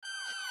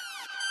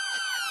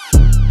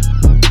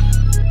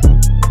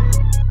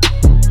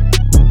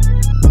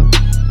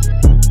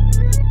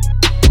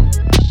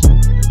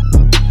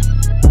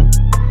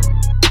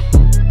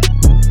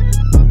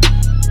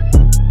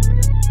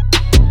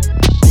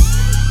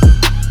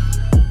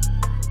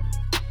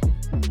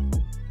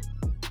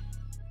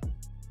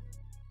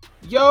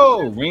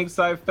Yo,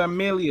 Ringside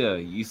Familia.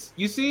 You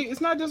see, it's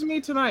not just me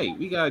tonight.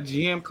 We got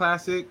GM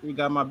Classic. We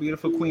got my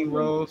beautiful Queen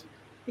Rose.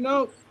 You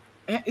know,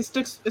 it's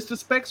the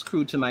Specs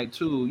crew tonight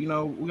too. You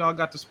know, we all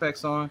got the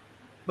specs on,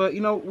 but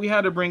we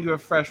had to bring you a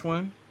fresh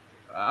one.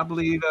 I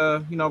believe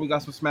we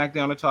got some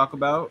SmackDown to talk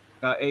about.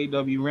 Got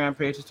AEW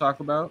Rampage to talk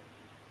about,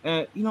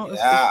 and it's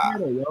Yeah.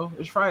 Friday, yo.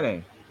 It's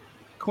Friday.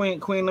 Queen,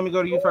 let me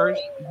go to you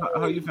first.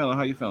 How you feeling?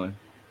 How you feeling?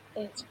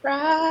 It's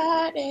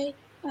Friday.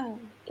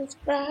 It's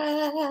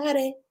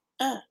Friday.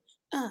 Uh,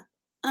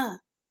 uh,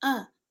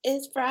 uh,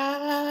 It's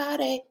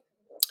Friday.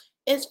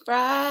 It's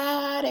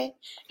Friday.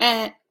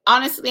 And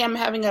honestly, I'm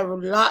having a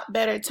lot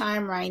better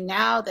time right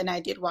now than I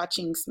did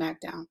watching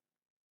SmackDown.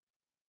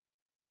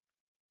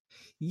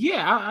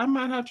 Yeah, I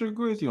might have to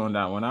agree with you on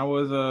that one. That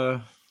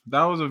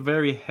was a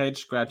very head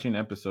scratching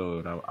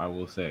episode. I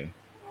will say.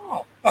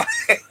 Oh.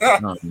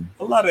 Um,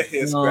 A lot of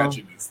head you know,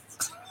 scratchiness.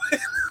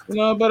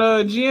 but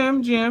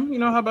GM,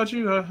 how about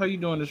you? How you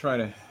doing this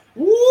Friday?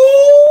 Woo!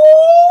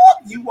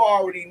 You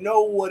already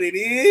know what it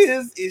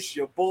is. It's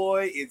your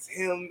boy. It's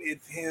him.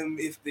 It's him.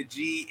 It's the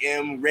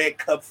GM. Red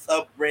cups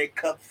up. Red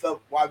cups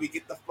up. Why we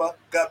get the fuck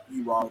up?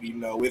 You already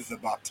know it's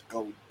about to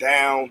go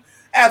down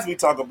as we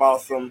talk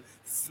about some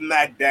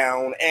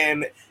SmackDown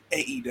and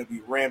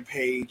AEW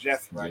Rampage.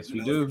 That's right. Yes,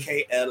 You we know, do. it's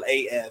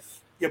KLAS.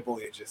 Your boy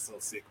is just so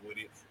sick with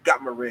it.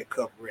 Got my red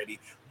cup ready.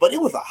 But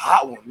it was a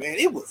hot one, man.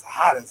 It was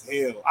hot as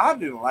hell. I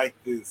didn't like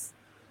this.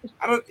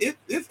 I don't.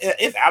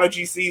 It's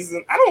allergy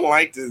season. I don't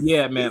like this.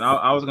 Yeah, man.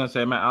 I was gonna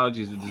say my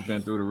allergies have just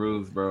been through the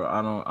roof, bro.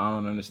 I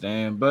don't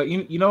understand. But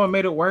you know what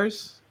made it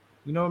worse?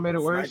 You know what made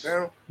it worse?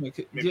 SmackDown.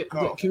 Like, Make a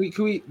call. can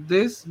we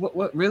this?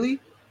 What really?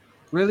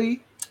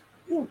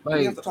 Ooh, do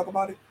we have Like, to talk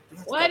about it?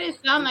 Why did it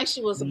sound like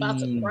she was about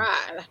to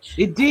cry?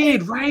 it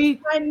did, right?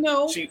 I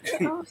know. She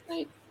I was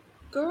like,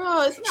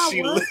 girl, it's not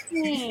She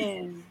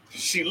working.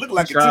 she looked She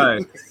like it tried.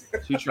 too.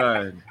 She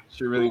tried.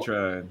 She really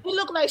tried. It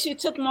looked like she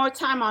took more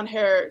time on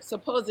her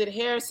supposed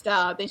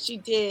hairstyle than she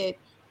did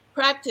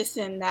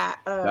practicing that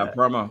That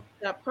promo.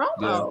 that Yeah.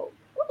 promo.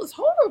 It was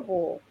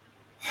horrible.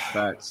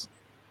 Facts.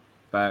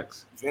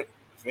 Facts.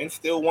 Vince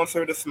still wants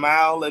her to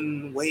smile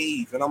and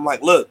wave, and I'm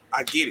like, look,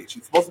 I get it.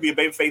 She's supposed to be a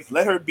babyface.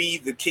 Let her be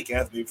the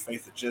kick-ass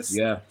babyface that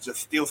just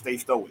still stay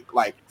stoic.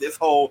 Like this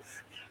whole,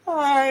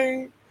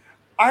 I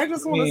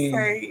just I want to mean,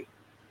 say,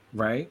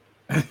 right?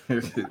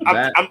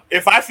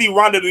 if I see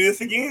Ronda do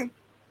this again,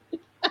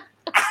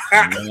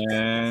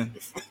 Man.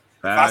 if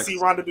I see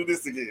Facts. Ronda do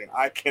this again,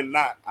 I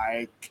cannot.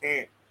 I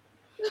can't.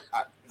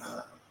 I,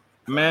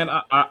 Man,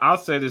 I'll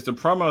say this: the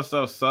promo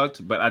itself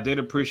sucked, but I did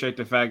appreciate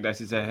the fact that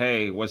she said,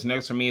 "Hey, what's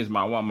next for me is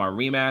I want my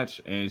rematch,"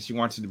 and she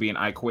wants it to be an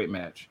I Quit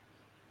match.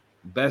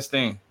 Best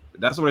thing.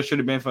 That's what it should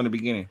have been from the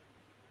beginning.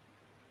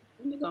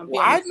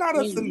 Why not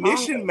a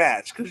submission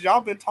match? Because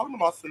y'all been talking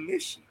about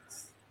submissions.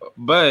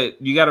 But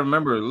you got to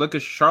remember, look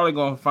at Charlotte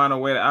going to find a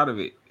way out of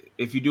it.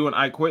 If you do an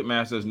I Quit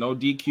match, there's no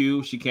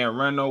DQ. She can't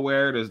run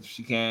nowhere.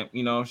 She can't,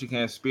 she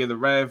can't spear the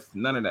ref.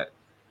 None of that.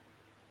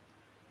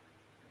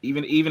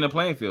 Even the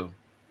playing field.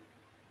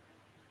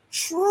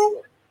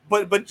 True,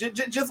 but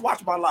just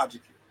watch my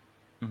logic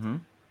here. Mm-hmm.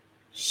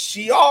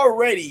 She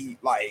already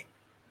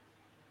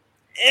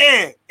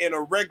in a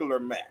regular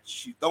match.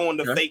 She's throwing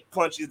the fake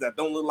punches that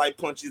don't look like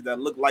punches that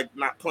look like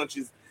not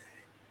punches,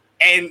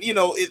 and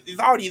it's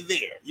already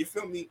there. You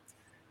feel me?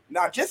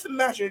 Now just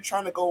imagine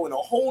trying to go in a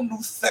whole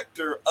new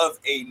sector of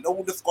a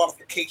no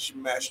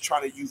disqualification match,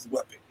 trying to use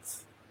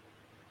weapons.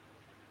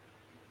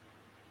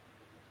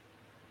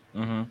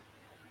 Mm-hmm.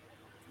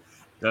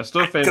 That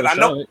still favors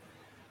Charlotte.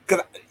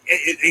 Because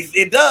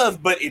it does,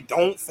 but it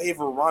don't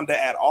favor Ronda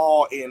at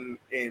all in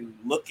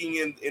looking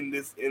in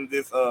this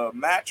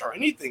match or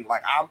anything.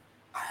 Like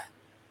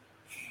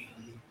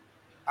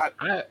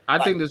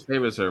I think this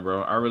favors her,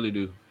 bro. I really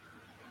do.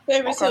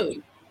 Favors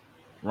who?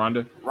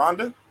 Ronda.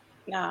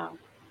 No.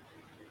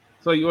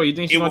 So you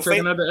think she's gonna take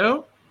another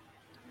L?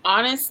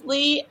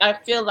 Honestly, I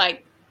feel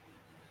like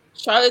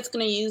Charlotte's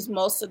gonna use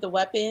most of the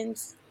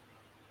weapons,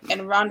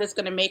 and Ronda's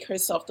gonna make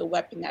herself the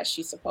weapon that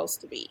she's supposed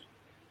to be.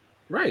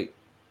 Right.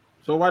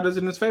 So why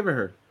doesn't this favor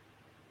her?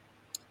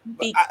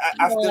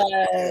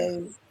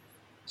 Because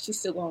she's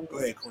still going to go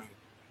ahead, Queen.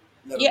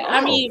 Yeah,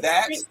 I mean,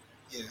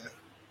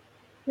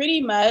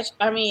 pretty much.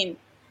 I mean,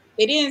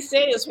 they didn't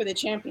say it was for the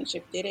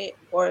championship, did it?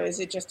 Or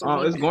is it just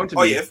a it's going to be.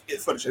 Oh, yeah,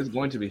 it's for the championship. It's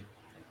going to be.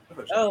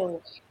 Oh,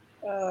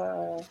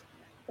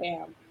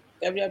 damn.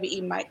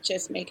 WWE might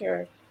just make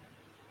her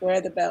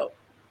wear the belt.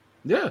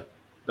 Yeah,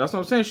 that's what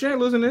I'm saying. She ain't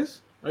losing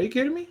this. Are you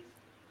kidding me?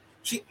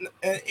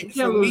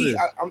 For me,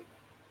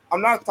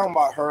 I'm not talking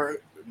about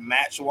her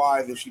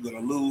match-wise if she's going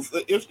to lose.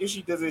 If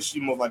she does it,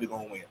 she's most likely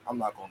going to win. I'm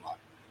not going to lie.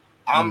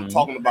 I'm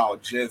talking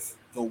about just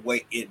the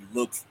way it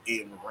looks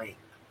in ring,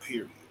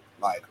 period.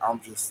 Like,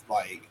 I'm just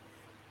like,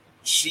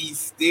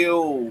 she's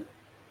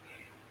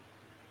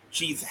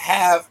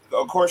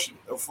of course,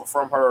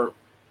 from her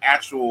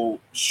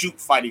actual shoot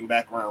fighting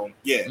background,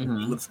 it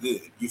looks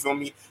good. You feel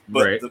me?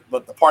 But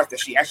but the part that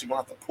she actually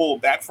going to have to pull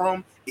back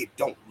from, it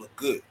don't look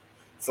good.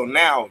 So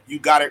now you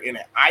got her in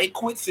an I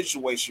Quit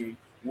situation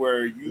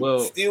where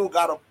you still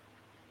got to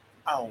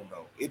I don't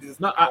know. It is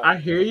No, I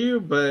hear you,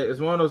 but it's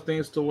one of those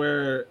things to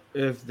where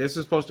if this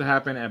is supposed to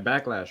happen at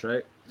Backlash,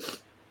 right?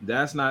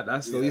 That's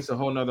at least a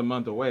whole nother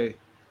month away.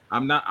 I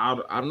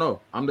don't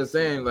know. I'm just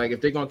saying, like,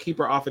 if they're gonna keep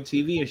her off of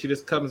TV and she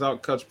just comes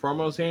out, cuts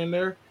promos here and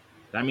there,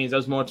 that means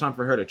there's more time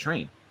for her to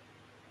train.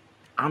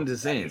 I'm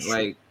just saying,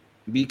 like,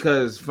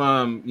 because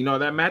from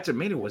that match at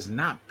Mania was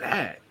not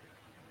bad.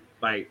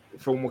 Like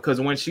because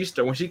when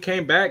she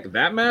came back,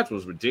 that match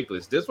was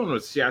ridiculous. This one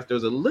was there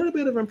was a little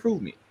bit of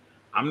improvement.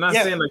 I'm not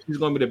saying like she's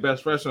going to be the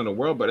best wrestler in the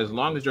world, but as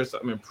long as there's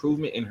some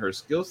improvement in her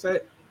skill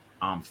set,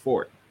 I'm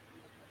for it.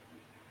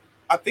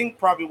 I think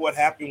probably what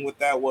happened with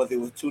that was it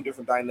was two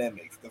different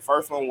dynamics. The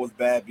first one was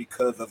bad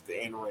because of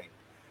the in ring.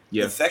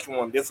 Yeah. The second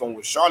one, this one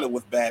with Charlotte,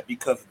 was bad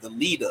because of the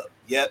lead up.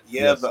 Yes.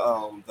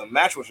 The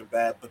match wasn't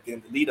bad, but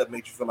then the lead up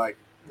made you feel like,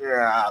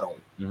 I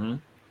don't. Mm-hmm.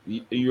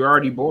 You're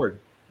already bored.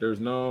 There's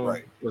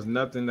was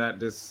nothing that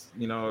that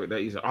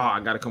you said, I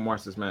got to come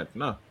watch this match.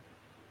 No.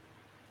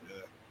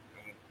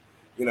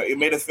 Yeah. It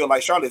made us feel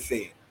like Charlotte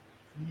said,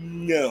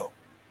 no.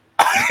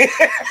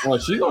 Well,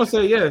 she's going to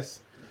say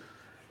yes.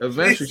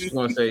 Eventually, she's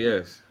going to say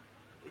yes.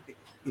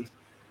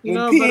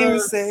 When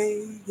peers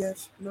say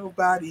yes,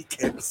 nobody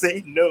can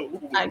say no.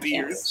 When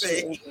peers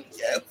say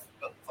yes,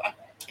 nobody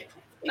can.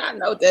 Not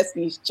no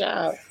Destiny's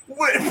Child.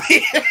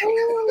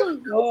 Oh,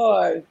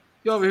 Lord.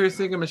 You over here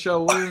singing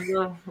Michelle Williams,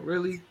 girl?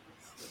 Really?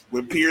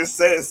 When Pierce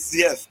says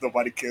yes,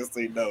 nobody can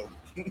say no.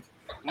 He's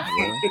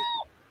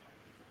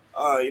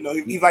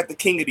like the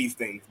king of these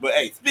things. But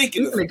hey,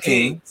 speaking of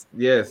kings.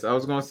 Yes, I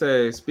was gonna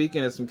say,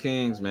 speaking of some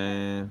kings,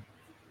 man.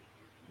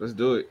 Let's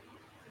do it.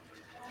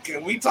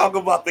 Can we talk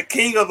about the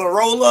king of the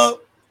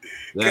roll-up?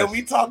 Yes. Can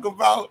we talk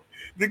about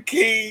the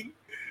king?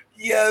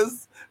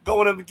 Yes,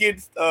 going up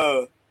against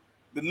the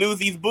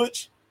Newsies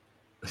Butch.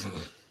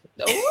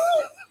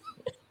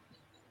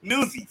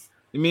 Newsies.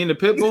 You mean the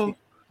Pitbull?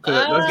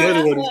 That's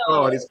literally what he's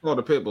called. He's called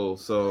a Pitbull.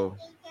 So.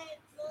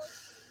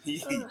 He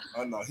more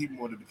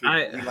than the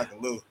Pitbull. He's like a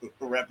little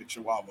rapid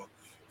Chihuahua.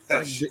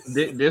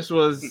 This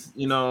was,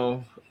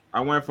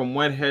 I went from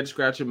one head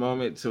scratching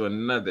moment to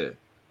another.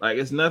 Like,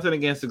 it's nothing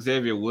against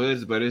Xavier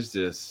Woods, but it's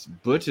just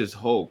Butch's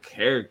whole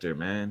character,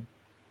 man.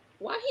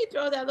 Why he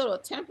throw that little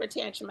temper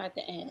tantrum at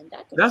the end?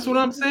 That's what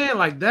I'm saying.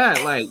 Like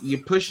that. Like, you're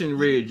pushing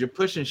Ridge, you're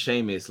pushing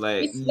Sheamus,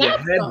 like your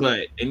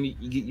headbutt, and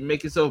you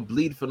make yourself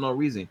bleed for no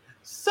reason.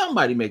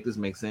 Somebody make this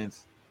make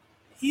sense.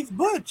 He's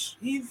Butch.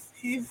 He's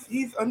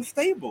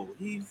unstable.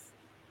 He's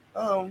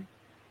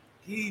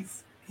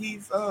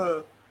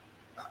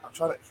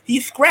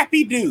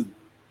scrappy dude.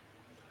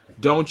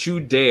 Don't you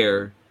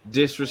dare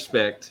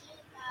disrespect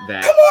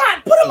that. Come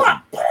on, put him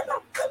on.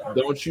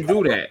 Don't you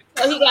do that.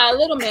 So he got a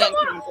little man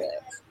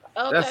complex.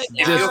 Okay. That's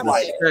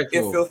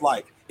disrespectful.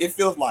 It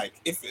feels like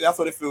that's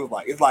what it feels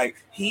like. It's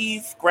like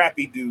he's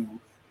scrappy dude,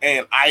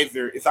 and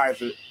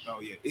it's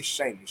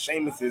Sheamus.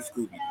 Sheamus is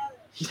Scooby.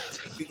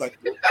 He's like,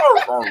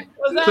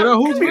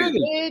 who's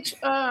Ridge?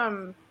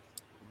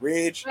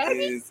 Ridge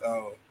is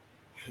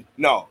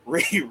no,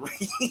 Ridge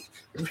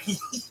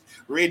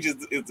is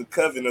the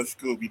cousin of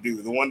Scooby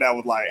Doo, the one that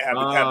was like had the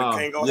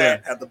Kango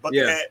hat, had the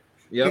bucket hat.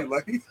 Yeah.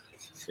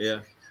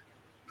 Yeah.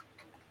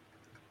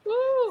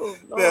 Ooh,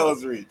 that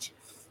was Ridge.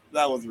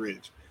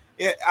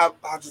 Yeah,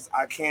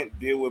 I can't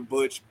deal with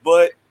Butch,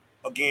 but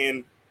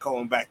again,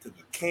 going back to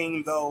the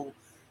King though.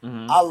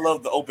 Mm-hmm. I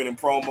love the opening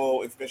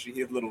promo, especially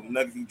his little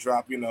nugget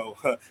drop. I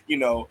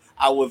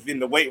was in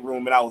the weight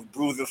room and I was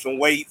bruising some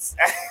weights.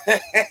 That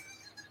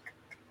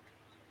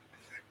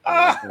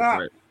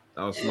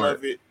was smart.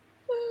 Love it.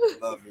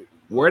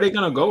 Where are they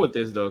gonna go with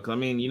this though? Because I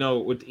mean,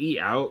 with E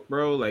out,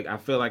 bro, like I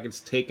feel like it's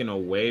taken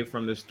away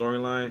from the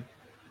storyline.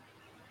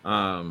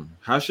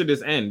 How should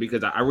this end?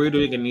 Because I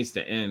really think it needs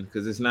to end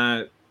because it's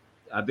not.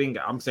 I think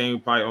I'm saying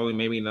probably only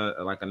maybe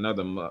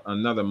another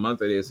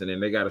month of this, and then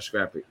they gotta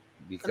scrap it.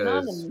 Because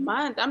another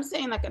month, I'm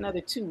saying like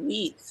another 2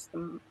 weeks.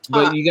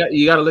 But you got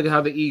to look at how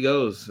the E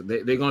goes.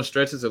 They're gonna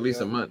stretch this at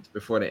least a month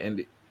before they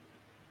end it.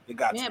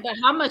 Yeah, but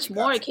how much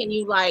more can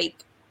you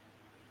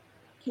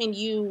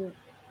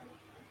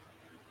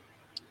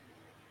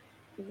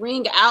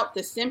wring out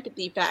the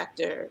sympathy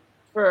factor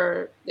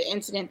for the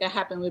incident that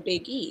happened with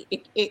Big E?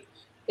 It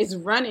is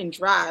running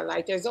dry.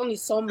 Like there's only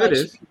so much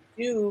you can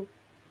do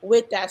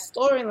with that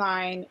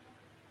storyline.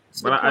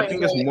 But I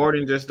think it's more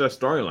than just a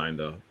storyline,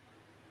 though.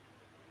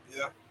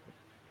 Yeah,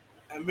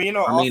 I mean,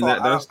 I was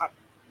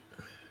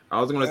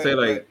gonna say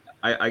like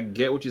I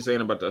get what you're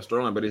saying about the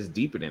storyline, but it's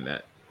deeper than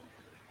that.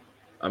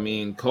 I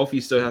mean,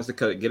 Kofi still has to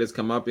get his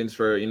comeuppance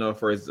for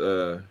his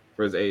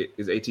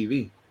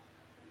ATV.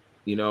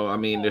 I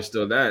mean, there's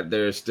still that.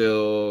 There's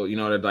still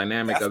the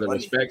dynamic of the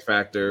respect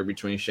factor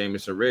between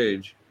Sheamus and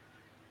Ridge.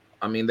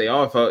 I mean, they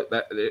all felt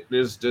that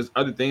there's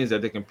other things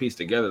that they can piece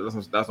together.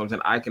 That's what I'm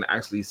saying. I can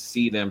actually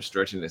see them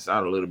stretching this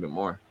out a little bit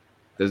more.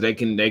 Because they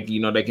can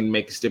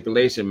make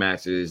stipulation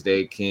matches.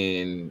 They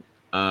can,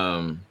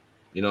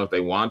 if they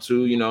want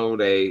to,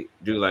 they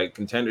do like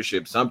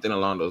contendership, something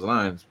along those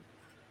lines.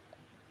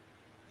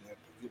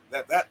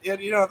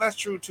 That's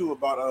true too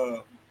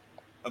about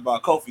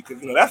about Kofi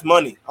because that's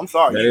money. I'm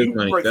sorry, That you is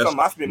money. break That's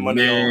something I spend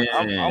money on.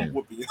 I'm man.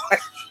 whooping you.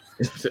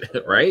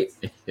 Right?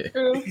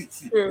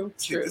 True.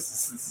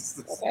 This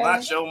is Okay.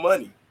 not your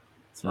money.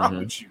 What's wrong Mhm.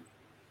 with you?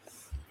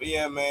 But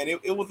yeah, man,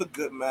 it was a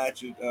good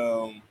match. It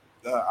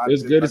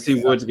was good to see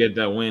Woods. Woods get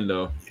that win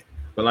though.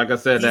 But like I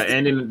said, He's the the-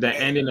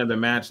 ending man. of the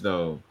match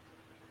though.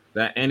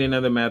 That ending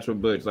of the match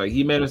with Butch, like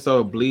he made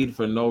himself bleed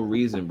for no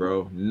reason,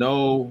 bro.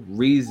 No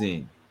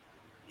reason.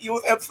 He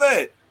was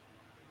upset.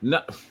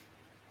 No.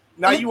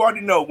 Now you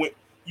already know when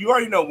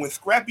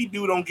Scrappy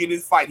Doo don't get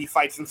his fight, he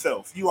fights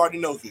himself. You already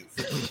know this.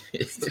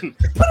 Put him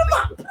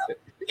up.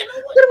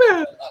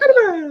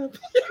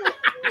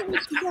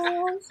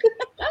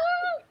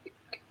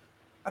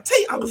 I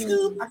tell you, Uncle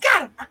Scoob, I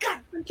got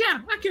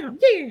him.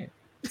 Yeah.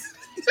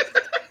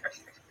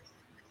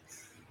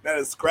 That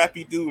is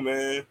Scrappy Doo,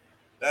 man.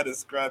 That is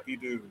Scrappy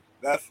Doo.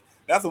 That's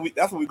what we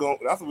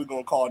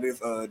gonna call this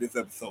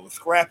episode.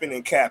 Scrapping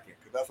and capping.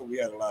 Because that's what we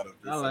had a lot of.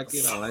 I like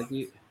it.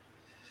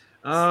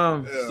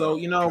 Yeah, So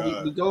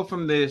we go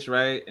from this,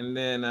 right? And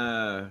then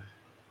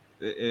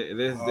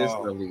this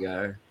lovely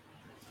guy.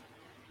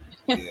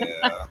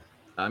 Yeah.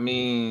 I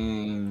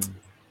mean,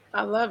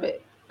 I love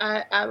it.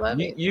 I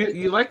love it.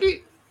 You like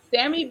it?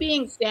 Sammy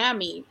being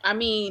Sammy. I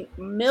mean,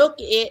 milk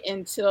it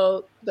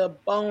until the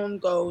bone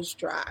goes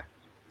dry.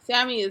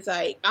 Sammy is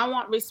like, I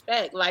want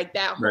respect. Like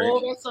that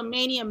whole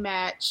WrestleMania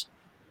match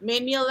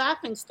made me a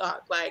laughing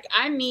stock. Like,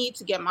 I need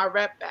to get my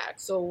rep back.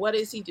 So what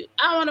does he do?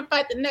 I want to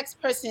fight the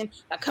next person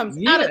that comes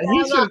out of that.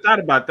 He should have thought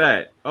about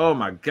that. Oh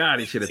my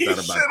God, he should have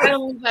thought about that. I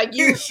was like,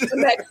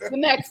 the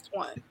next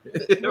one.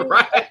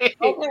 Right.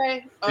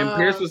 Okay. And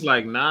Pierce was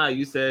like, nah,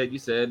 you said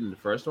the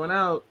first one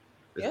out.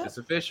 It's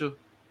official.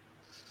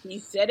 He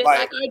said it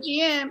like our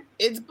GM.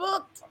 It's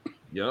booked.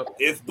 Yep.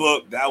 It's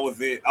booked. That was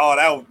it.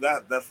 Oh,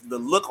 that's the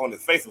look on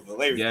his face was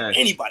hilarious. Yes.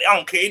 Anybody, I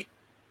don't care.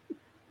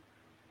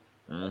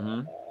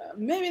 Mm-hmm.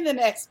 Maybe the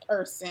next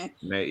person.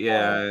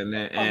 Yeah,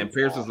 and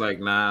Pierce was like,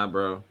 nah,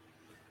 bro.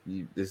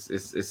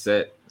 It's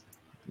set.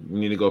 We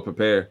need to go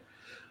prepare.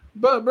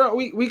 But bro,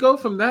 we go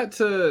from that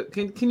to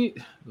can you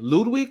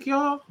Ludwig,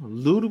 y'all?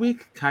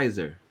 Ludwig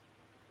Kaiser.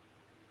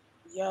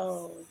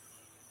 Yo.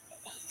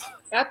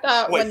 I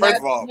thought when that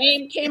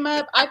name came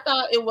up, I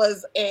thought it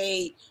was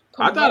a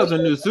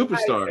new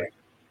superstar. Kaiser.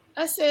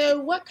 I said,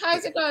 what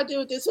Kaiser got to do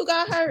with this? Who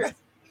got hurt?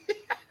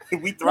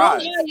 We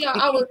thrive. Yeah,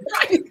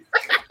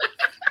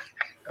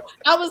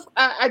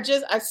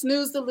 I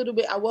snoozed a little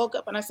bit. I woke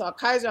up and I saw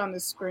Kaiser on the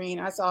screen.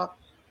 I saw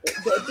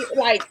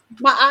like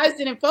my eyes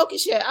didn't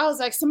focus yet. I was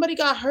like, somebody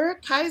got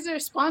hurt? Kaiser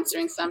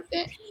sponsoring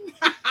something?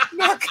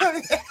 Our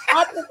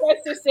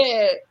professor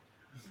said,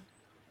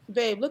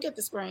 babe, look at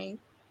the screen.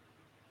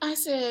 I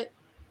said,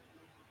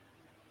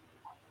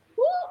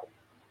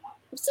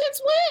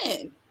 since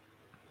when?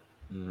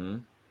 Mm-hmm.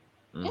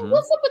 And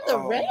what's up with the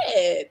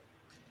red?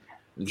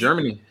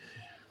 Germany.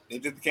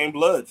 It just became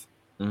Bloods.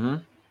 Mm-hmm.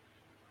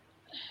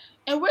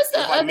 And where's the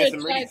other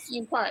tag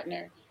team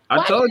partner?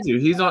 I told you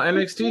he's on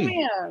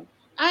NXT.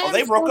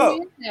 They broke up.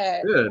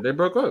 Yeah, they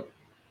broke up.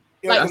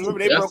 Yeah, remember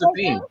they broke up.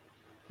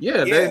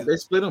 Yeah, they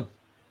split them.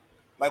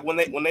 Like when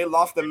they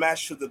lost the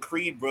match to the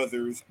Creed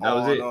brothers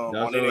on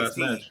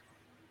NXT.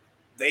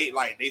 They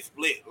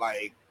split.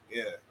 Like,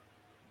 yeah.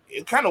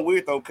 It's kind of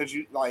weird though, because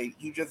you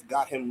just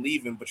got him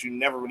leaving, but you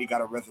never really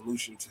got a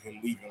resolution to him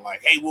leaving.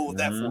 Like, hey, what was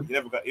that for? You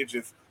never got it.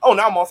 Just now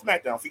I'm on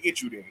SmackDown.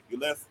 Forget you then. You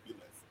left.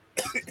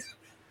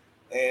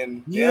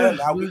 And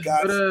now we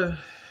got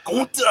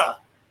Gunther.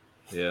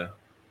 Yeah.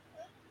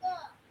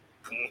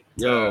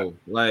 Yo,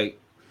 like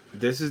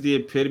this is the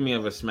epitome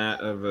of a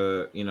smash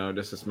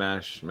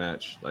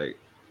match. Like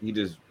he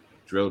just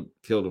killed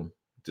him.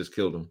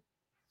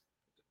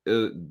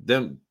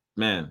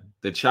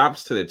 The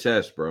chops to the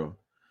chest, bro.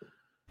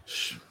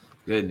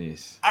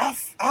 Goodness. I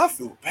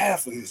feel bad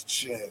for his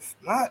chest.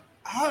 I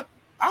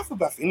feel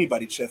bad for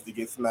anybody's chest to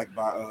get smacked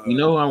by. You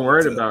know who I'm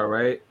worried about,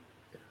 right?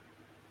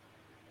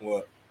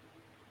 What?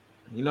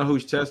 You know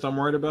whose chest I'm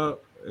worried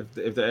about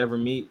if they ever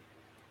meet?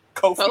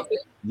 Kofi.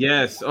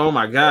 Yes. Oh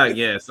my God.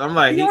 Yes. I'm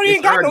like, he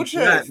ain't got no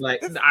chest.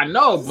 Like I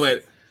know,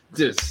 but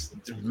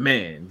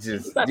right.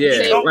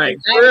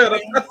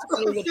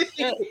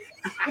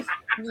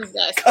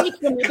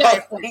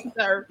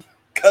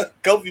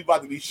 Kofi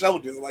about to be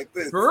shoulders like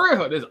this. For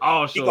real, this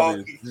all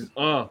shoulders.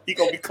 He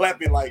gonna be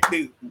clapping like,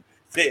 dude.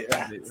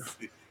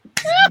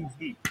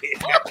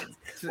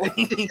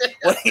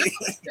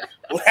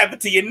 What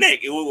happened to your neck?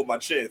 It went with my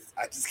chest.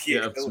 I just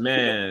can't. Yes,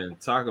 man,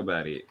 talk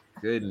about it.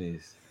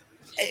 Goodness.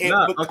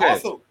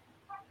 Also,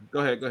 go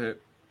ahead.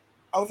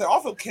 I was like,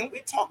 also, can we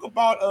talk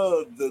about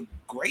the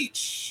great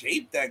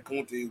shape that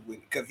Gunther is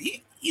in? Because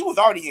he was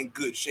already in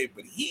good shape,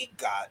 but he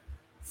got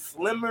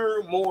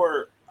slimmer,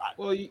 more.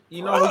 Well, you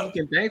know who you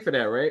can thank for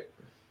that, right?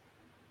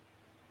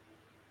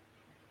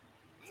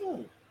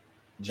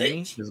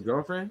 Jean, his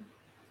girlfriend.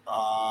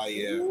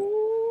 Yeah.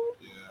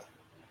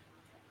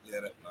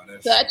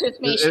 That just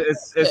means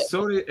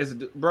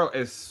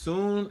as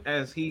soon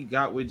as he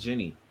got with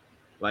Jenny,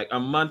 like a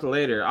month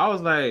later, I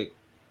was like,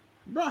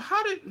 bro,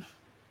 how did?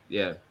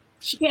 Yeah,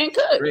 she can't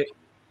cook.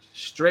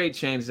 Straight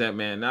changed that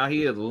man. Now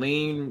he is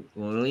lean.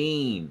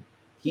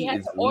 He He had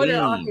is to order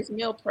off lean. his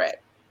meal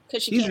prep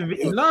because she He's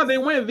can't. no, they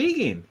went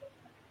vegan.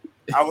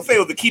 I would say it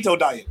was the keto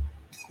diet.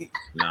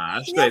 Nah,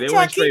 You straight. ever They tried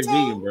went straight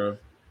keto? vegan, bro.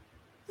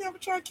 You ever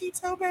tried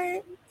keto,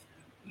 man?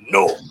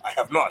 No, I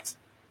have not.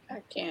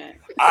 I can't.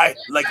 I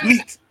like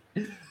meat.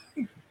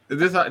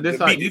 This The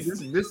how meat you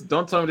is- this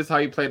don't tell me this how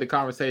you play the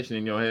conversation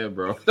in your head,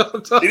 bro.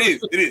 Don't tell me.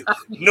 It is.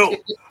 No,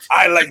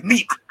 I like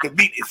meat. The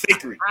meat is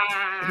sacred.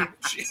 And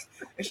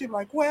she's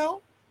like,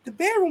 well, the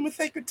bedroom is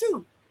sacred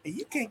too, and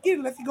you can't get it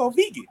unless you go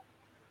vegan.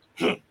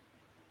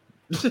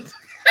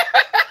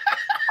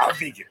 I'm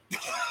vegan.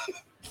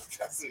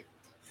 That's it.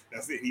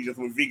 That's it. He just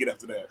went vegan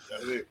after that.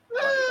 That's it.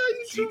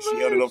 She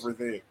held it over his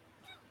head.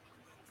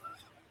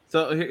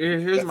 So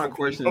here's That's my okay.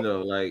 question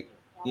though. Like,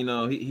 you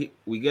know,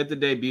 we get the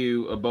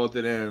debut of both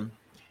of them.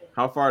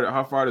 How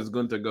far does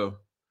Gunther go?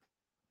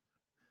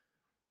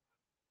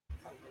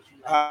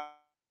 I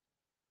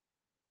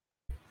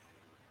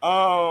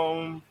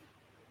can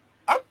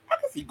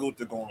see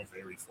Gunther going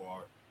very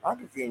far. I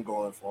can see him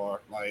going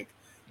far. Like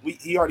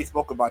he already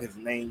spoke about his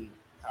name,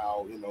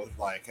 how it's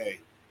like, hey,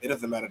 it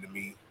doesn't matter to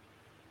me.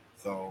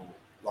 So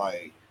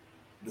like,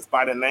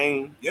 despite the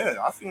name, yeah,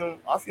 I see him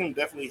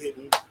definitely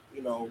hitting.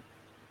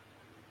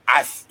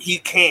 He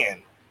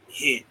can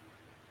hit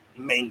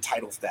main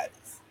title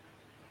status.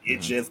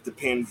 It just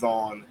depends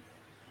on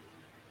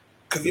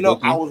because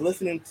I was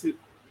listening to.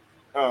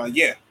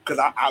 Because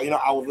I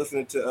was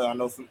listening to I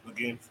was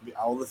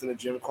listening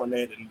to Jim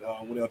Cornette and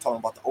when they were talking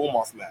about the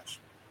Omos match,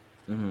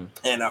 and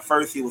at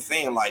first he was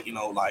saying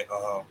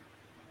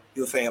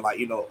he was saying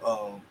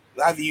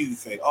as he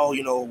used to say,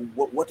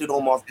 what did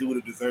Omos do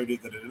to deserve it,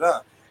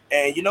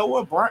 and you know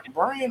what,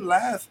 Brian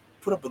Last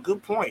put up a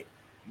good point.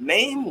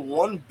 Name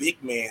one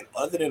big man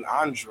other than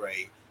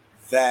Andre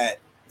that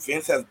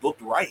Vince has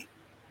booked right,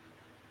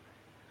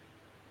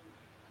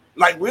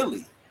 like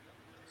really.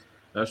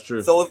 That's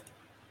true. So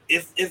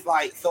it's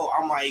like, so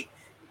I'm like,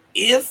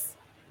 if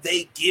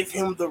they give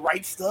him the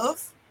right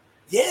stuff,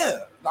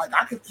 yeah, like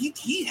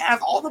he has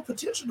all the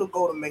potential to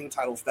go to main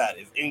title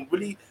status and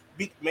really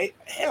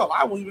hell,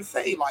 I would even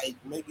say like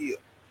maybe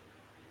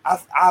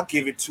I'll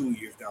give it 2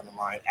 years down the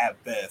line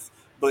at best.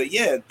 But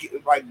yeah,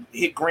 like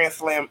hit Grand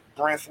Slam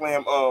what's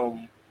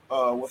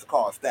it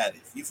called,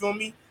 status. You feel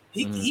me?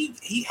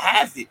 He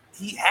has it.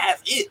 He has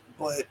it,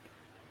 but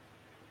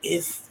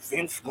is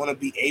Vince gonna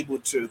be able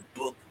to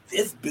book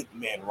this big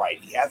man right?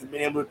 He hasn't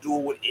been able to do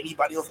it with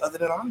anybody else other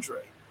than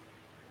Andre.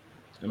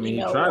 I mean,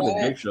 he tried the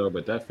Big Show,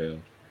 but that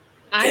failed.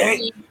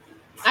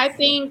 I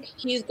think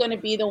he's going to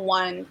be the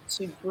one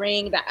to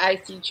bring the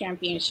IC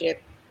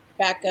championship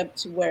back up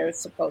to where it's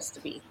supposed to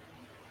be.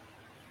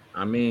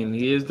 I mean,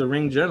 he is the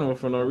ring general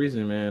for no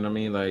reason, man. I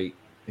mean, like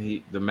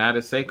the mat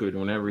is sacred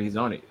whenever he's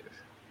on it.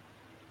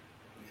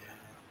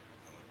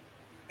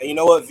 And you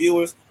know what,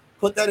 viewers?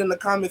 Put that in the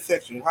comment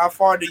section. How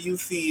far do you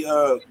see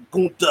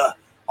Gunther,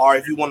 or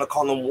if you want to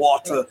call him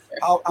Walter,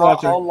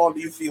 how long do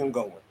you see him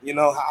going?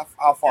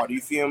 How far do you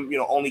see him?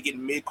 Only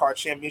getting mid-card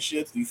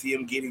championships? Do you see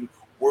him getting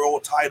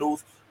world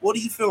titles? What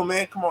do you feel,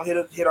 man? Come on,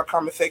 hit our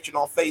comment section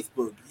on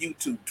Facebook,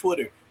 YouTube,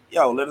 Twitter.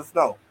 Yo, let us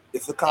know.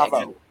 It's a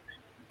convo.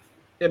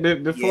 Yeah,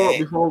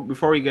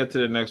 before we get to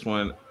the next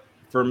one,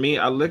 for me,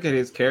 I look at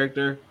his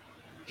character.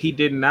 He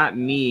did not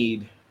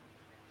need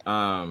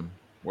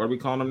what are we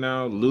calling him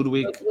now?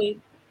 Ludwig.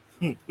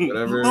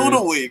 Whatever.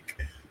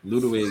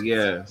 Ludwig,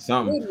 yeah,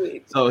 something.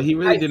 Ludwig. So he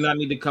really did not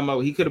need to come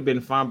up. He could have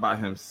been fine by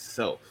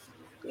himself.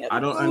 Yeah, I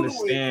don't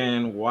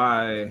understand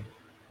why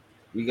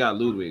we got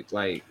Ludwig.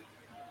 Like,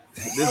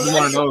 this is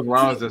one of those where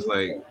I was just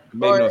like, it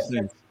made no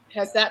sense.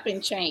 Has that been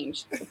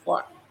changed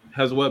before?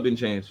 Has what been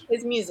changed?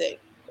 His music.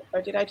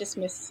 Or did I just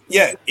miss?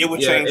 Yeah, it would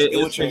change.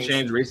 It's been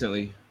changed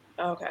recently.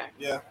 Okay.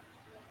 Yeah.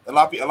 A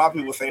lot of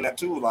people saying that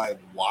too. Like,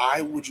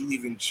 why would you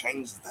even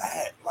change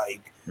that?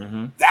 Like,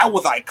 that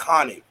was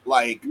iconic.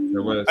 Like,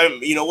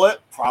 you know what?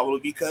 Probably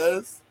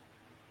because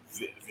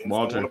Vince don't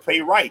want to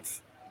pay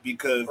rights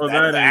because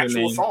that's the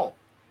actual song.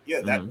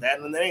 Yeah, that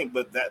in the name.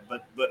 But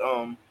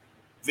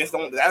Vince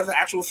don't. That's an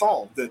actual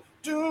song. The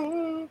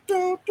do,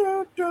 do,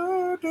 do,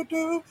 do, do,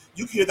 do.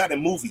 You hear that in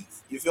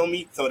movies. You feel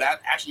me? So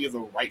that actually is a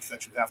rights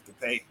that you have to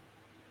pay.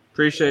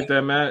 Appreciate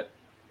that, Matt.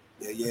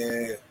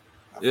 Yeah.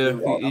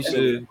 You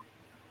should.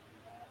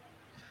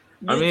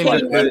 I mean,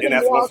 and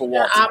that's one for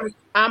Walter.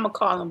 I'm gonna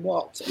call him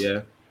Walter.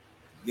 Yeah.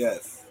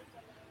 Yes.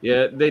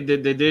 Yeah, they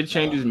did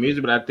change his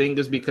music, but I think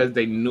it's because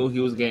they knew he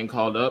was getting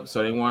called up,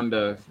 so they wanted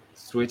to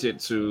switch it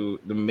to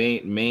the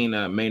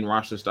main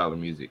roster style of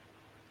music.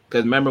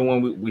 Because remember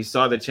when we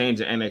saw the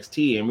change in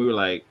NXT and we were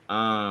like,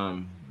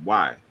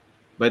 why?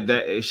 But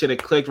that it should have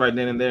clicked right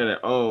then and there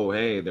that, oh,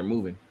 hey, they're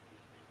moving.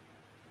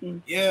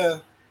 Yeah.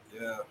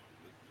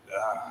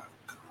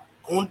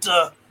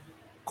 Gunther,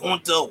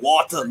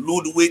 Walter,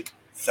 Ludwig,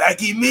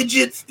 faggy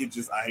midgets.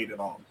 I hate it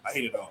all.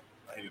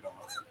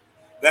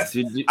 That's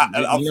you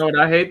know what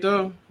I hate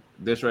though?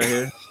 This right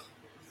here.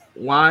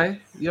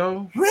 Why,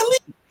 yo? Really?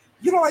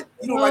 You don't like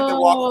the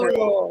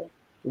walk?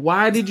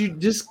 Why did you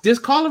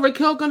just call her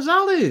Raquel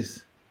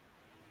Gonzalez?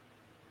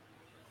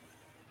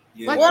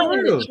 Yeah, Like For even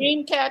real. the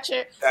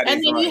Dreamcatcher, that and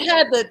is then right. you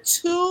had the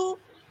two.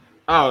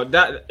 Oh,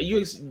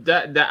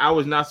 that I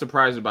was not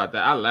surprised about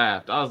that. I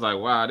laughed. I was like,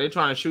 wow, they're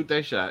trying to shoot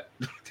their shot.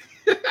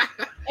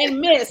 And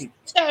missed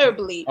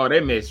terribly. Oh, they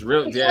missed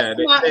real. She Yeah, asked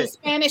him out in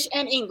Spanish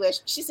and English.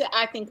 She said,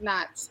 "I think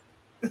not."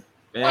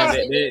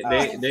 man,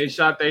 Why? they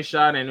shot their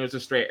shot and it was a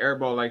straight air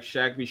ball like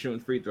Shaq be shooting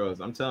free throws.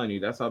 I'm telling you,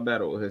 that's how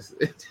bad it was.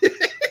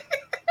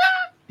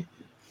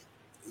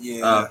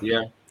 Yeah,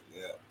 Yeah.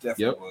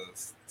 definitely Yep.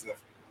 was. Definitely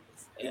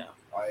was. Yeah.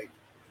 Like,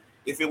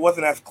 if it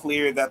wasn't as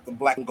clear that the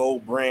black and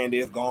gold brand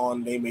is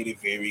gone, they made it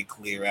very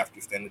clear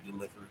after Standard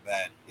delivered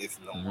that it's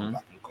no more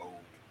black and gold.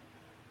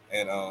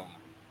 And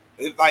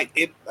it's like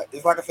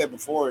I said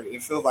before,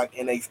 it feels like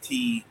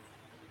NXT,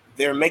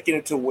 they're making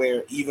it to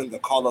where even the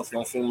call-ups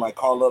don't seem like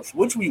call-ups,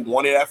 which we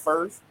wanted at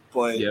first,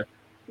 but Yeah.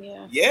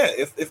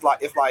 It's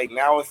like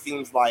now it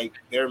seems like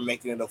they're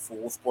making it a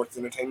full sports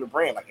entertainment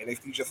brand. Like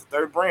NXT is just a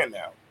third brand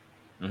now.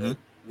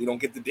 We don't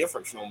get the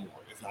difference no more.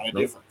 It's not a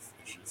difference.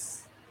 It's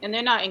just, and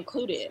they're not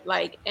included.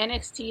 Like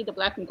NXT, the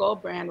black and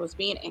gold brand was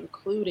being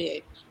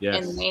included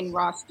in the main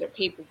roster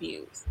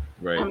pay-per-views.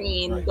 Right. I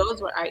mean,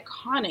 those were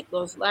iconic.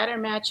 Those ladder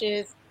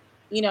matches,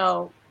 you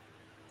know.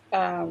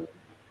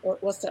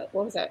 What was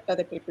that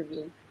other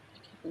pay-per-view? I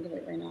can't think of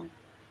it right now.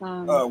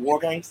 War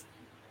Games?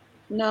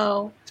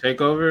 No.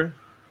 Takeover?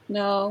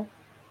 No.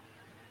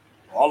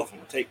 All of them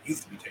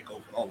used to be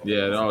Takeover. All of them.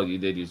 Yeah, all you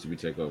did used to be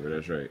Takeover.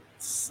 That's right.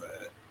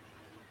 Sad.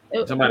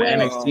 Talking about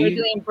NXT? We're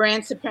doing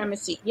brand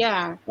supremacy.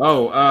 Yeah.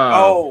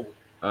 Bragging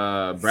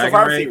Survivor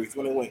rights? Series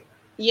when it went.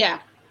 Yeah.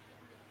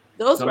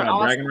 Those Talking were about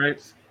awesome. bragging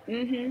rights?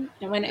 And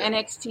when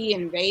NXT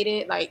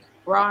invaded, like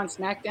Raw and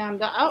SmackDown,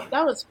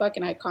 that was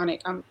fucking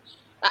iconic.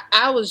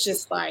 I was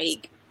just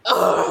like,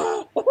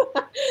 oh,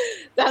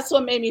 that's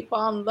what made me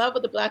fall in love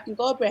with the black and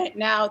gold brand.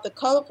 Now the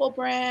colorful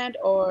brand,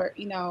 or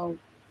the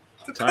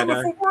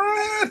colorful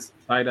brand,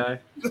 tie-dye.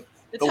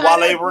 The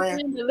Wale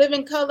brand, the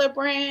Living Color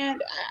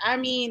brand. I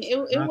mean, it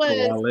Not was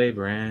the Wale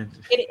brand.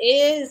 It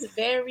is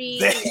very.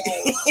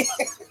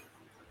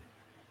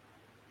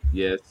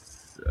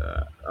 Yes.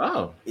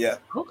 Yeah.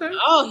 Okay.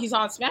 Oh, he's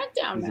on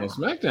SmackDown now. He's on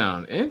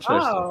SmackDown.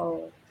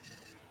 Interesting.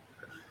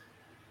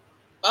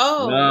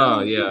 Oh.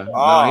 No, yeah.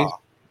 Oh.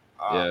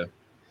 Yeah.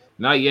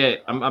 Not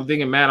yet. I'm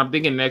thinking, man. I'm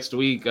thinking next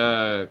week,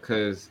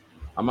 because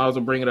I might as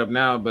well bring it up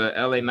now. But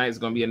LA Knight's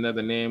gonna be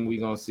another name we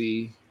gonna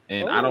see,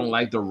 and I don't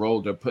like the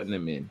role they're putting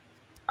him in.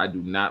 I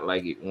do not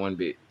like it one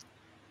bit.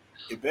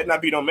 It better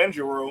not be no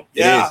manager role.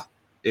 Yeah,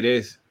 it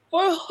is.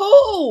 For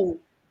who?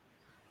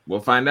 We'll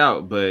find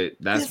out, but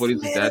that's what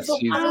he's. That's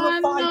huge.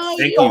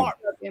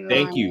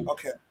 Thank you.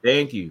 Okay.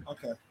 Thank you.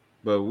 Okay.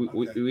 But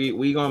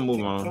we gonna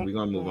move on. We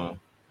gonna move on.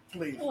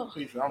 Please, I'm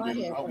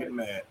getting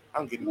mad.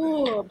 I'm getting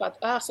mad.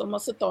 About to ask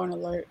almost a thorn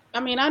alert.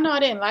 I mean, I know I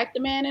didn't like the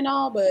man and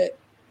all, but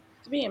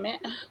to be a man.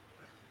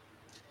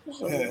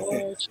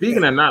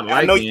 Speaking of not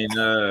liking,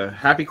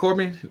 Happy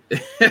Corbin.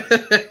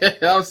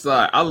 I'm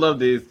sorry. I love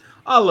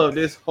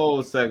this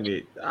whole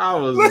segment. I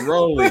was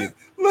rolling.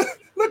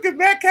 Look at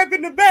Madcap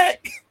in the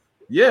back.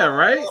 Yeah,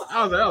 right.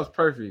 I was like, that was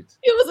perfect.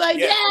 It was like,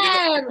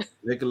 yeah.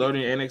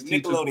 Nickelodeon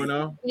NXT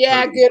 2.0.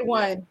 Yeah, good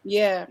one.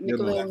 Yeah,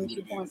 Nickelodeon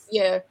 2.0.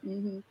 Yeah.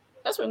 Mm-hmm.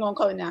 That's what we're gonna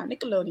call it now.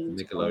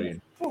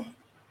 Nickelodeon.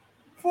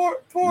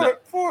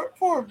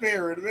 Poor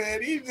Baron,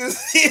 man. He's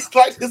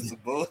like, this is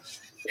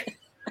bullshit.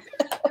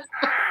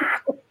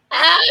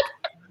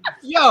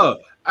 Yo, all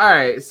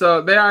right.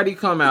 So they already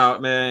come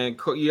out, man.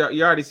 You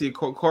already see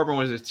Corbin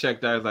was just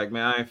checked out. He's like,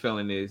 man, I ain't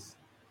feeling this.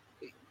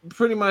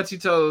 Pretty much, he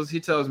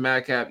tells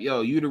Madcap,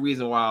 yo, you the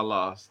reason why I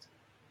lost.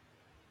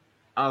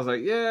 I was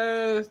like,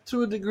 yeah,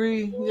 to a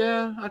degree,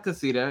 yeah, I could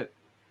see that.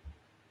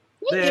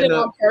 He did it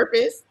on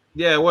purpose.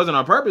 Yeah, it wasn't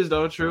on purpose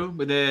though, true.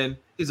 But then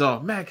he's all,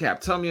 Madcap,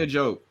 tell me a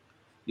joke.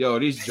 Yo,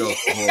 these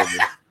jokes are horrible.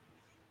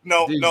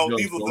 No,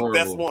 these were the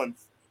best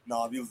ones.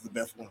 No, these were the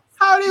best ones.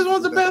 How are these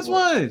ones the best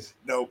ones?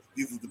 No,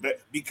 these were the best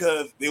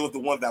because they was the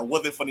ones that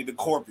wasn't funny to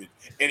Corbin,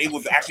 and it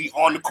was actually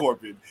on the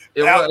Corbin.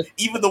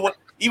 Even the one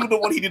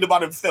he did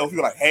about himself, he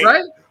was like, "Hey,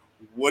 right?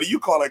 What do you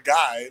call a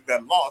guy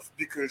that lost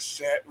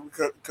because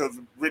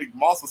Riddick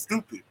Moss was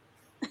stupid?"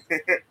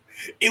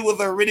 It was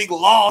a Riddick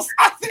loss.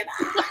 I said,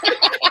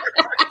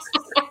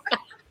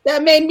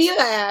 that made me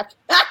laugh.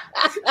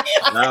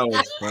 That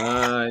was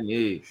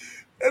funny.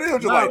 And it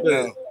was just like,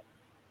 no.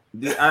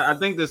 I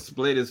think the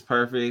split is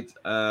perfect.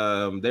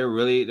 They're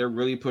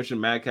really pushing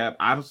Madcap.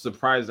 I'm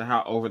surprised at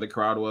how over the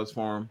crowd was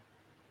for him.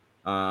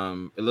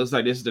 It looks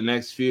like this is the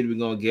next feud we're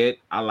gonna get.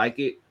 I like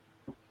it.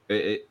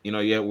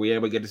 We're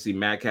able to get to see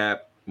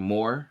Madcap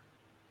more.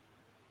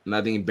 And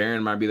I think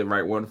Baron might be the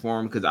right one for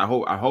him because I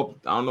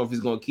don't know if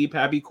he's gonna keep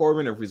Happy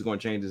Corbin or if he's gonna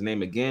change his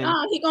name again.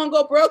 Oh, he's gonna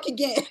go broke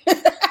again.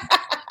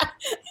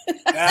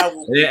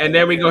 And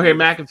then we go hear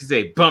McAfee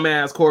say, "Bum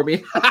ass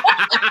Corbin."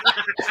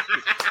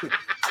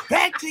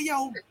 Back to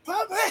your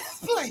bum ass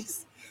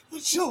place.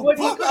 What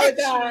do you call a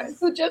guy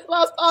who just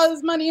lost all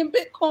his money in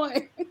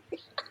Bitcoin?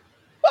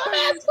 Bum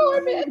ass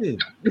Corbin.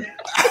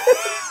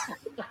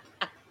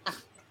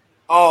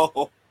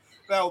 Oh,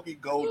 that would be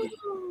golden.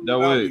 That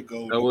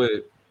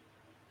would.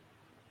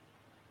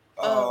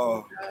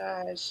 Oh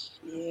gosh,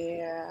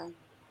 yeah.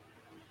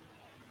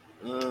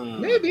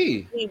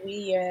 Maybe. Maybe,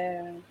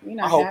 yeah. We're I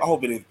not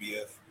hope happy. it is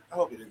BS. I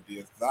hope it is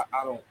BS.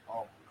 I don't.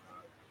 Oh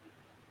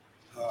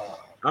my god.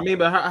 I mean,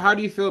 but how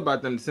do you feel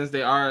about them since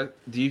they are?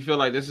 Do you feel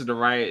like this is the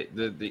right?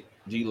 Do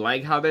you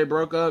like how they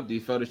broke up? Do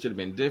you feel it should have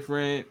been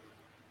different?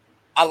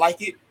 I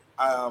like it.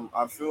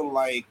 I feel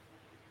like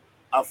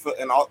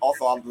and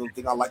also the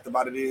thing I liked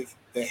about it is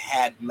they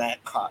had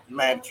Madcap,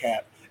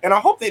 and I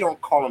hope they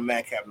don't call him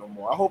Madcap no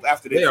more. I hope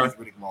after They this are. he's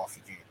Riddick Moss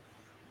again.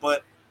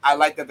 But I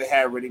like that they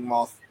had Riddick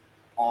Moss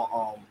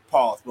on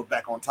pause, but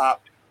back on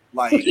top.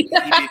 Like he did.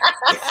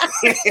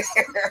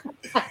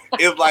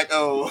 It was like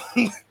cause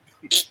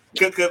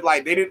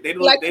like they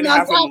didn't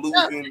have him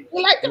losing.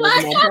 You like the It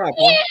wasn't on top,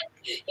 huh?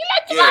 You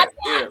like the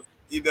Yeah.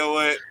 You know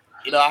what?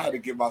 I had to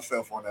get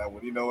myself on that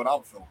one. You know what?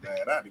 I'm so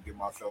mad. I had to get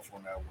myself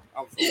on that one.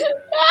 I'm so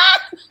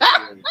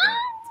mad.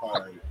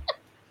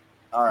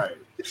 All right.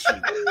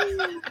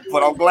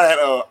 But I'm glad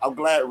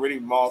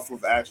Riddick Moss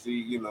was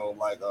actually, he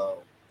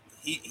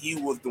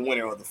was the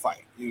winner of the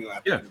fight.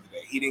 At the end of the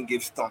day. He didn't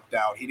get stumped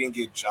out. He didn't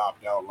get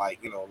jobbed out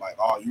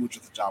oh, you were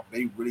just a job.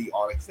 They really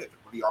are accepted,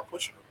 really are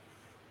pushing him.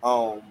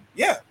 I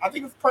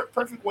think it's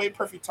perfect way,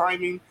 perfect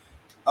timing.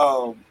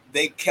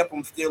 They kept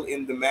him still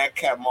in the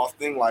Madcap Moss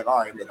thing. Like, all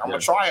right, look, I'm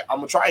gonna try it. I'm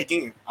gonna try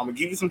again. I'm gonna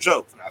give you some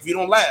jokes. Now, if you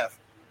don't laugh,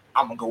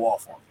 I'm gonna go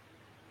off on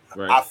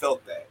you. Right. I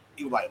felt that.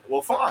 He was like,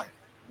 well, fine.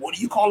 What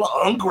do you call an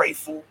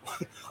ungrateful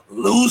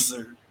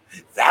loser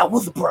that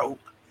was broke?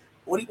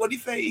 What did he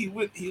say? He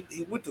went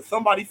to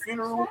somebody's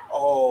funeral.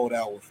 Oh,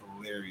 that was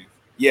hilarious.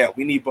 Yeah,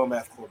 we need bum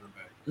ass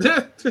quarterback.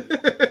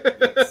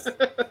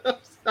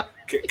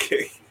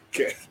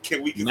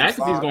 Can we?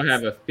 McAfee's gonna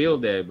have a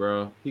field day,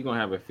 bro. He's gonna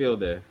have a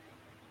field day.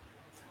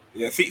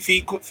 Yeah,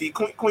 see,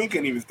 Queen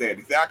couldn't even stand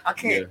it. I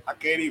can't. Yeah. I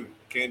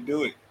can't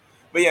do it.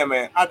 But yeah,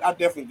 man, I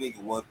definitely think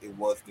it was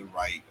the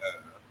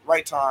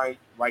right time,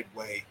 right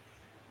way.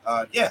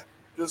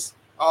 Just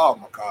oh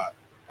my god,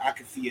 I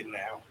can see it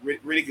now.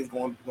 Riddick is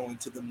going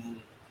to the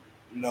moon.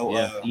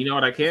 You know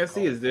what I can't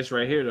see is this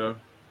right here though.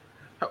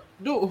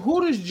 Dude,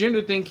 who does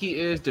Jinder think he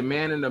is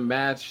demanding a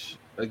match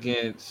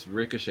against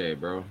Ricochet,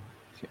 bro?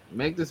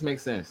 Make this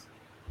make sense.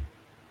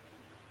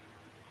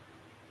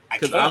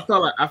 Because I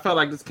felt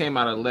like this came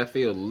out of left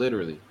field,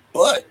 literally.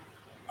 But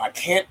I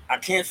can't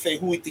say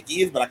who he think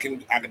he is, but I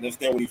can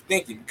understand what he's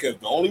thinking because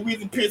the only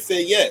reason Pierce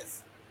said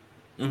yes,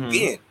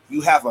 again,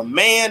 you have a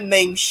man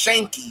named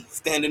Shanky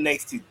standing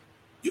next to you.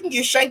 You can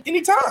get shanked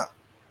anytime.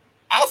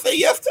 I'll say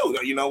yes too.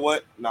 You know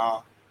what?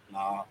 Nah.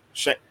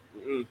 Hey,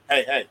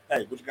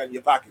 what you got in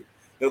your pocket?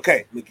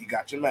 Okay, look, you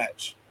got your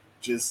match.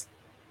 Just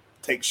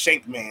take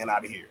Shank Man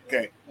out of here.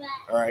 Okay,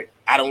 all right.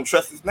 I don't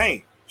trust his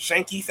name.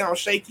 Shanky sounds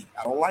shaky.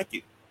 I don't like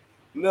it.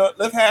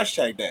 Let's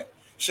hashtag that.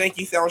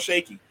 Shanky sounds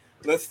shaky.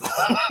 Let's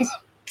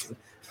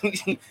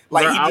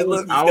like I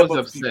was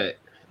upset.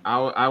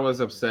 I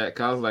was upset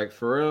because I was like,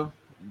 for real?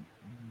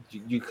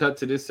 You cut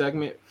to this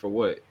segment for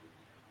what?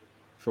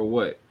 For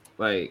what?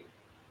 Like,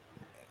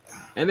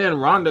 and then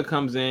Ronda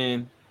comes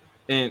in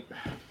and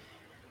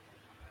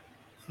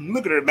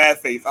look at her bad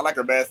face. I like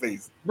her bad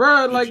face.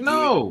 Bro, like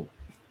no.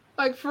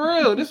 Like for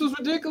real, this was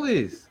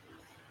ridiculous.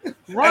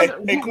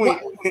 Ronda, hey Queen.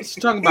 She's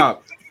talking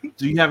about,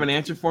 do you have an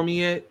answer for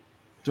me yet?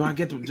 Do I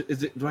get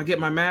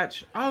my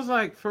match? I was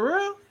like, for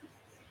real?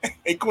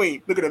 Hey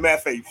Queen, look at her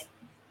mad face.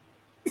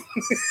 It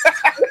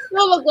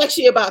still look like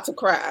she about to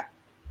cry.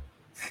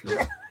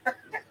 That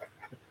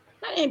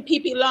ain't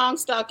Pee long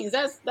stockings.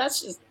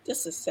 This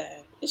is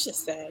sad. It's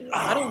just sad.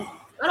 I don't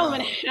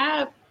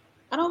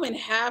even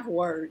have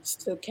words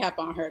to cap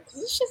on her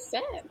because it's just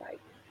sad. Like,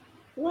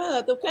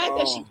 bruh, the fact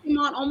that she came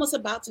on almost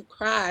about to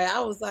cry,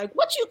 I was like,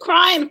 what you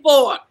crying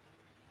for?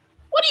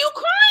 What are you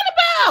crying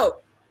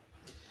about?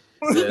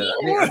 Yeah,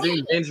 I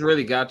think Vince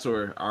really got to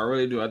her. I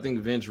really do. I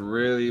think Vince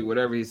really,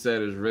 whatever he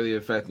said is really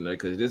affecting her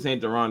because this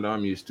ain't the Ronda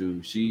I'm used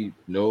to.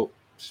 Nope,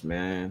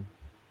 man.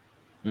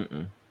 But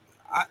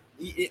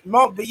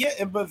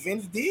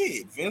Vince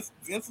did. Vince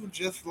was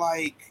just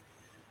like,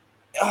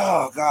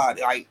 oh God,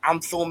 like I'm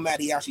so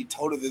mad he actually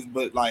told her this,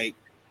 but like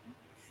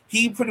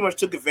he pretty much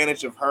took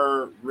advantage of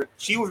her.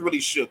 She was really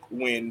shook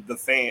when the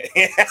fan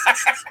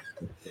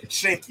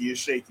shaky.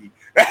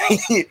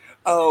 He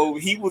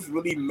was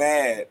really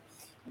mad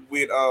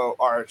with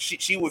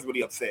she was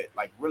really upset,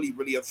 like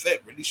really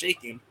upset, really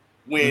shaking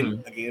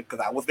when again because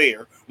I was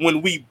there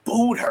when we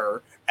booed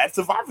her at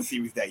Survivor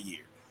Series that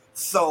year.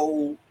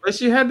 So, but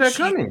she had that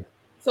coming.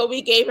 So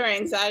we gave her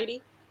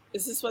anxiety.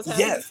 Is this what's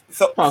happening? Yes.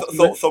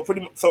 So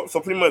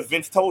pretty much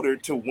Vince told her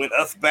to win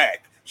us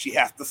back. She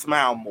has to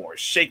smile more,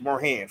 shake more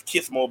hands,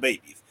 kiss more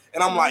babies.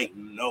 And I'm like,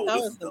 no,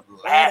 this is the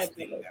last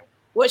thing.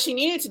 What she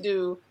needed to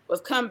do was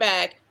come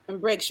back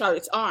and break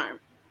Charlotte's arm.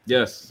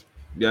 Yes.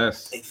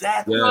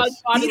 Exactly.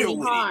 Yes.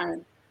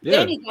 Harm. Yeah.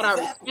 Then he got our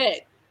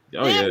respect.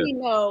 Then we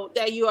know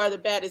that you are the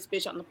baddest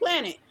bitch on the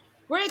planet.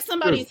 Break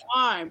somebody's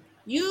arm.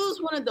 Use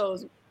one of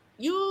those.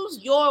 Use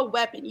your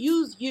weapon.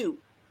 Use you.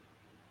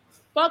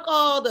 Fuck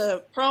all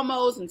the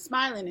promos and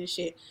smiling and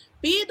shit.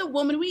 Be the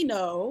woman we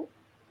know.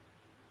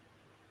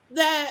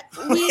 that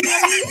we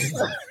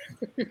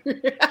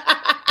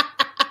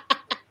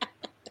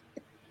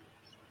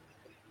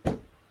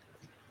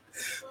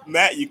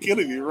Matt, you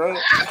killing me, bro.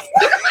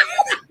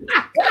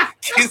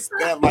 Kiss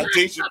that like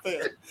Dave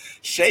Chappelle.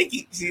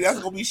 Shaky. See, that's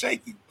gonna be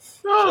shaky.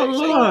 Oh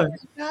Lord.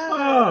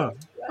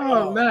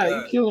 Matt, you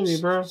God. killing me,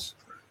 bro.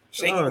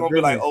 Shaky Oh, gonna be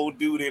like goodness. old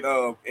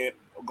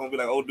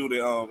dude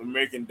in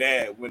American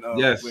Dad when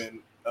Yes.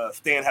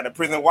 Stan had a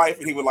prison wife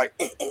and he was like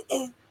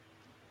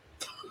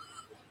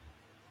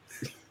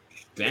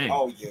Dang.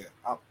 oh yeah.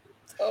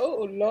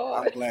 Oh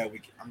Lord.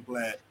 I'm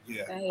glad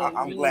yeah. Hey,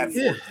 I'm glad for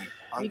Yeah. you.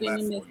 I'm we glad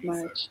didn't for miss you,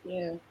 sir. much.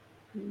 Yeah.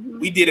 Mhm.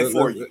 We did it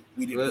for you.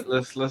 We did it.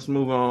 Let's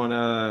move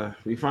on.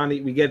 We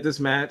get this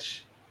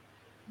match,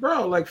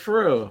 bro. Like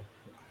for real,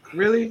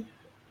 really?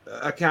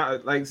 I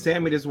can't like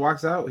Sammy just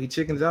walks out. He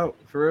chickens out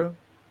for real.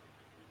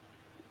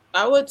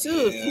 I would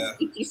too. Yeah.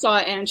 If you saw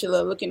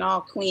Angela looking all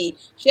clean.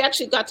 She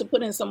actually got to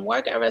put in some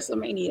work at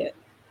WrestleMania.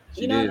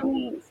 She You know did. what I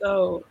mean?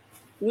 So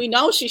we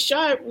know she's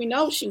sharp. We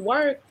know she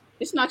worked.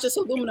 It's not just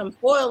aluminum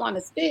foil on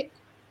a stick.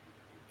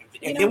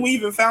 And then we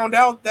even found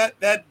out that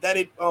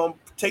it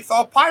takes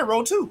off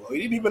pyro too.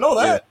 We didn't even know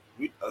that.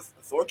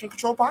 Thor can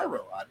control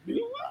pyro. I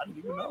didn't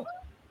even know.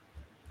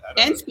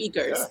 And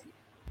speakers. Yeah.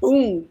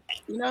 Boom.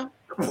 You know?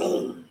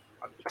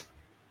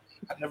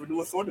 I never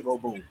knew a Thor to go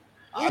boom.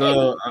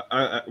 So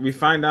we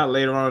find out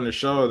later on in the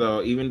show,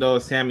 though, even though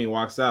Sammy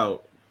walks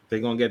out, they're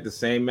gonna get the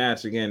same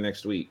match again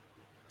next week.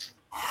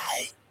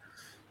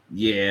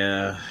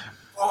 Yeah.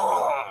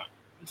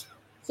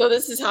 So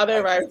this is how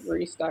their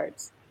rivalry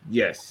starts.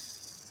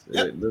 Yes.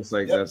 Yep. It looks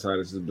like that's how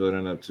this is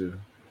building up to.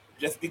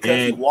 Just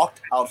because he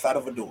walked outside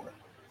of a door.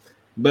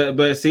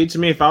 But see, to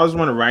me, if I was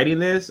one writing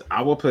this,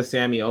 I will put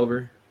Sammy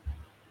over.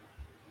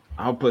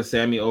 I'll put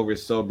Sammy over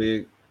so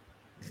big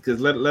because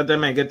let that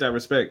man get that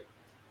respect.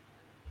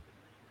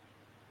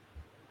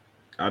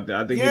 I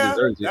think he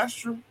deserves it. That's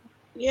true.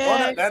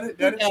 Yeah, that is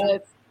true.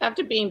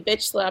 After being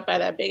bitch slapped by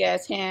that big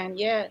ass hand,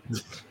 yeah.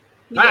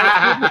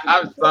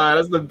 I'm sorry,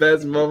 that's the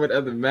best moment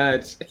of the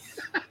match.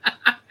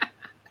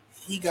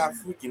 He got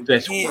freaking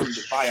pinned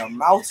by a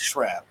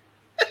mousetrap.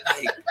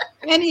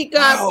 And he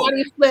got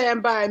body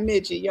slammed by a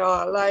midget,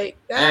 y'all. Like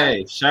that.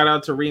 Hey, shout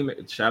out to Wee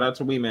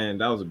Man.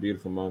 That was a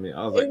beautiful moment.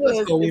 I was like,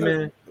 let's go, Wee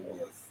Man.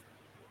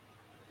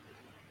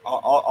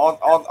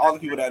 All the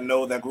people that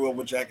know that grew up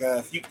with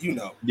Jackass, you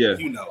know. Yeah.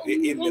 You know.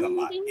 It meant a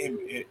lot.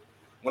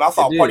 When I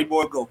saw Party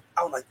Boy go,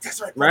 I was like,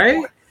 that's right, Party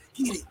Boy.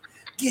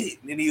 Get it.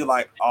 And then he was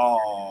like,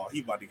 oh,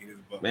 he about to get his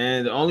butt.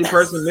 Man, the only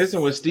person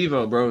missing was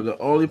Steve-O, bro. The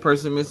only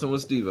person missing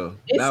was Steve-O.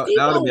 That would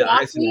have been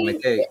icing on the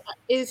cake.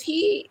 Is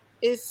he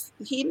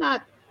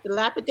not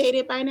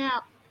dilapidated by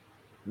now?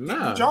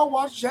 Nah. Did y'all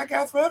watch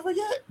Jackass Forever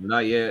yet?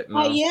 Not yet.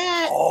 No. Not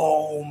yet.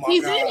 Oh my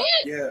He's God. in it?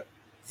 Yeah.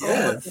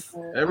 Yes.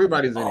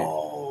 Everybody's in it.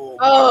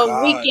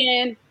 Oh,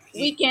 weekend.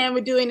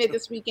 We're doing it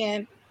this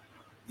weekend.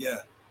 Yeah.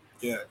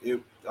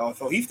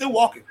 So he's still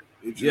walking.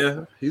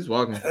 Yeah, he's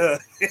walking.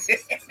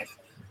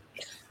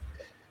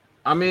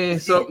 I mean,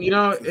 so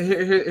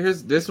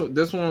here's this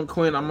one,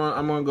 Quinn. I'm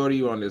gonna go to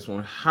you on this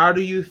one. How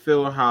do you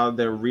feel how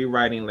they're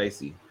rewriting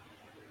Lacey?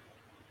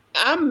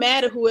 I'm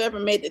mad at whoever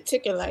made the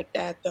ticker like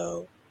that,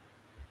 though.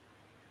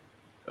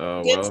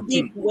 Oh, Gets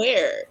deep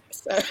where?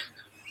 So.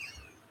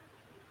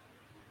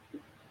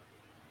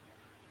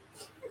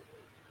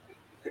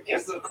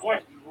 Answer the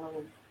question,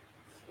 bro.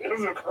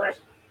 Answer the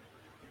question.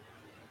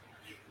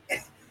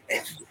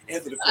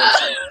 Answer the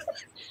question.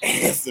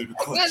 Answer the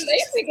question. When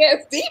Lacey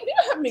gets deep, you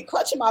don't have me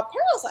clutching my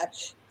pearls. Like,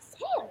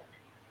 sorry.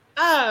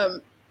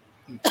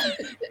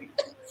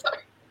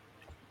 Sorry.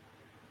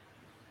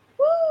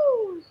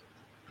 Woo.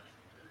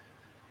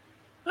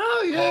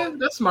 Oh yeah,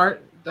 that's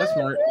smart. That's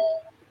smart.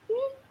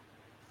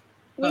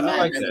 I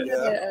like that.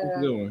 That's a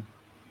good one.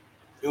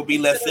 It'll be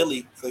less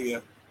silly. So yeah.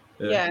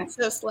 Yeah,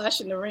 instead of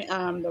slashing the ring,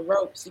 the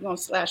ropes, you're gonna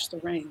slash the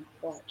ring.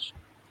 Watch.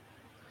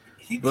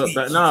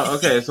 But no,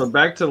 okay. So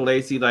back to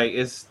Lacey, like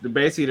it's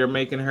basically they're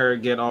making her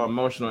get all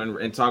emotional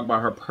and talk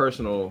about her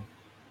personal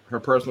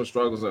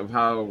struggles of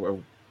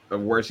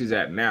where she's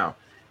at now.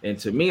 And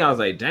to me, I was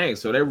like, dang.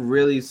 So they're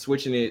really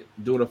switching it,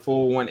 doing a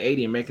full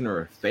 180 and making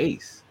her a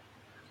face.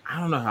 I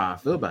don't know how I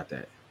feel about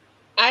that.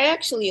 I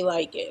actually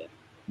like it.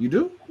 You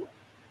do?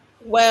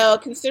 Well,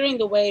 considering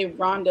the way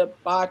Ronda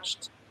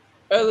botched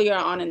earlier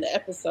on in the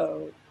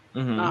episode,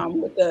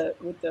 with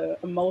the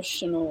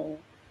emotional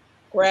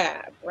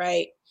grab,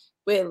 right?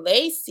 With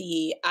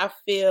Lacey, I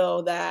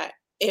feel that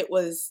it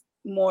was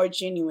more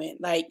genuine.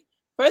 Like,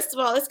 first of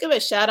all, let's give a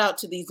shout out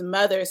to these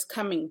mothers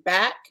coming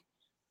back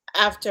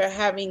after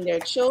having their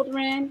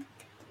children.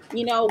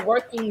 You know,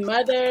 working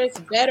mothers,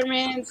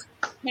 veterans.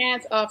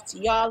 Hands off to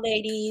y'all,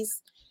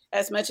 ladies.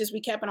 As much as we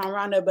kept it on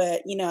Ronda,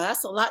 but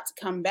that's a lot to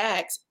come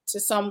back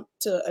to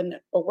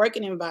a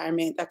working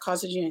environment that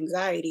causes you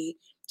anxiety,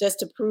 just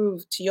to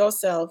prove to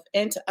yourself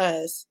and to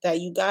us that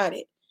you got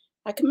it.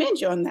 I commend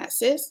you on that,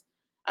 sis.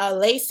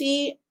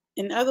 Lacey,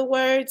 in other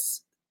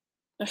words,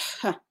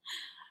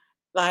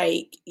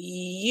 like,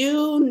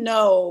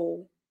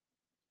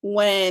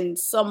 when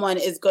someone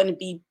is going to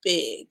be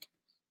big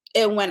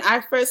And when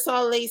I first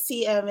saw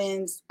Lacey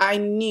Evans, I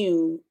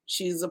knew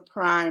she's a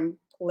prime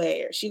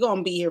player. She's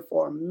gonna be here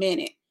for a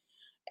minute.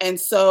 And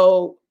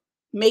so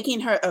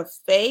making her a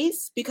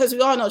face, because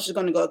we all know she's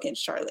gonna go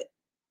against Charlotte.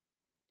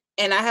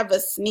 And I have a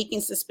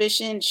sneaking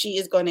suspicion she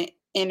is gonna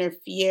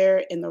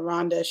interfere in the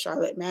Ronda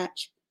Charlotte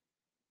match.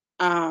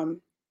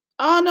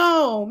 Oh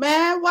no,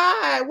 man,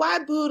 why? Why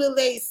boo to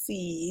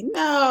Lacey?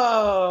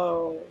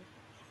 No.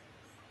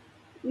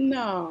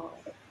 No.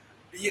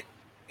 Yeah.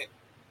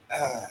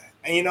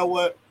 And you know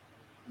what?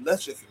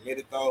 Let's just admit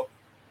it though.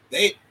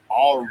 They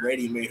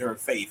already made her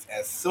face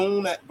as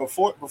soon as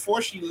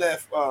before she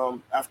left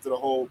after the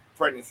whole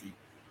pregnancy.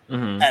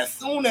 Mhm. As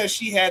soon as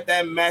she had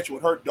that match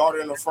with her daughter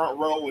in the front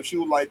row, and she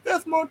was like,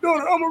 "That's my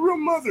daughter. I'm a real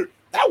mother."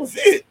 That was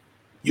it.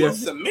 You Yeah.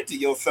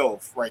 cemented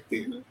yourself right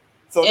there.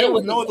 So And there it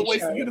was was no other way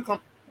for you to come.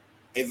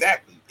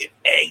 Exactly.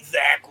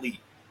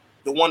 Exactly.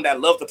 The one that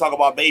loved to talk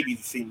about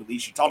babies, seemingly.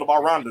 She talked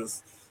about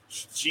Ronda's.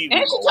 She And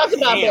would she go talked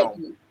about ham.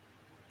 Becky.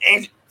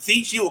 And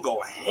see, she will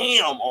go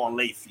ham on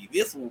Lacey.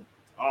 This will,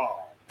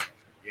 oh,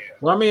 yeah.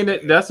 Well, I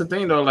mean, that's the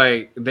thing though.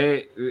 Like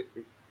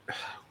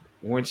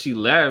when she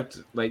left,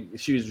 like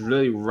she was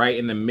really right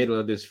in the middle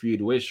of this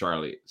feud with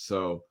Charlotte.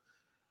 So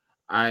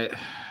I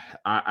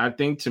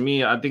think to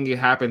me, I think it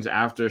happens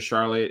after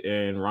Charlotte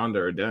and Ronda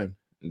are done.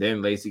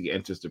 Then Lacey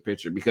enters the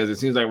picture because it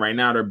seems like right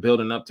now they're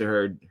building up to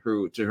her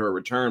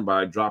return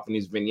by dropping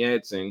these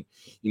vignettes and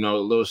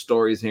little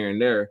stories here and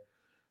there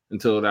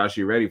until they're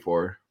actually ready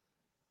for her.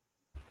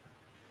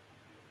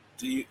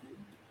 Do you?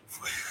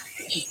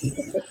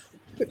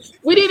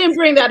 We didn't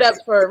bring that up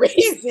for a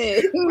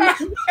reason.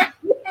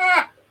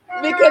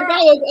 Because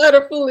that was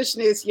utter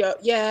foolishness, yo.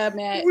 Yeah,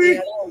 man. Yeah,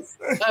 that was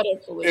utter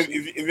foolishness.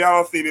 If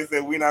y'all don't see this,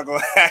 then we're not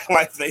gonna act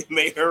like they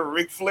made her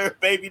Ric Flair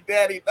baby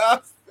daddy.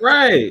 No.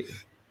 Right.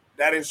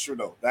 That is true,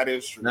 though. That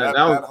is true.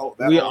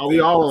 We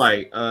all were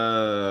like,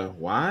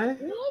 why?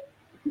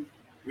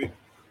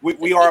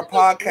 We are a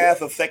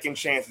podcast of second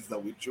chances, though.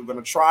 We're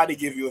gonna try to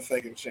give you a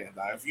second chance.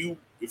 Now, if you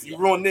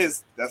ruin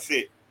this, that's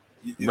it.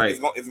 Right.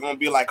 It's gonna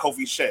be like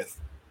Kofi's chest.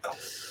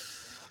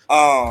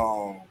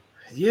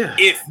 Yeah.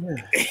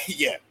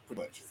 Yeah,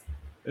 pretty much.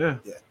 Yeah.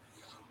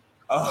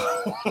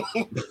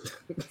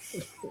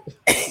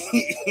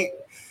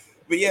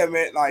 But yeah,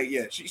 man, like,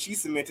 yeah, she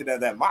cemented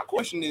that. My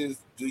question is,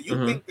 do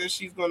you think that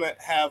she's gonna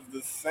have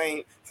the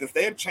same, since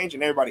they're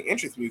changing everybody's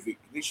interest music,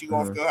 is she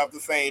gonna still have the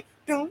same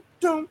dum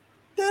dum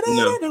da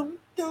da dum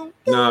dum?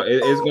 No,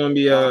 it's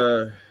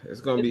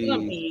gonna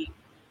be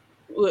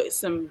with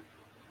some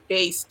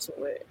bass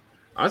to it.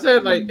 I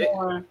said like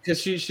because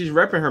she's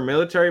repping her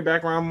military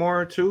background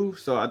more too,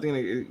 so I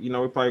think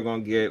we're probably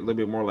gonna get a little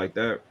bit more like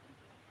that.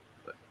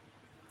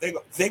 They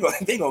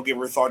gonna give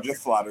her Sergeant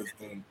Slaughter's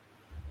thing.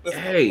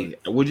 Hey,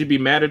 would you be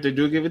mad if they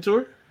do give it to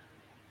her?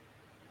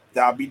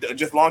 I'll be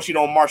just as long as she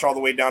don't march all the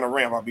way down the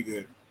ramp. I'll be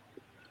good.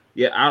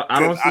 Yeah, I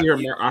don't see her.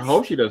 I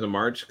hope she doesn't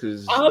march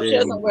because I hope she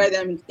doesn't wear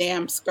them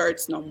damn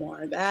skirts no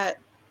more. That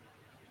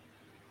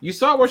you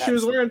saw what she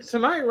was wearing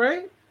tonight,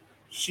 right?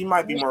 She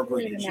might be more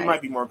greedy.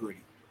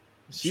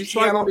 She's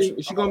gonna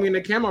be in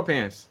the camo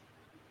pants.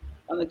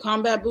 On the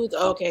combat boots?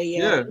 Okay,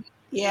 yeah.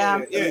 Yeah.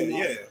 A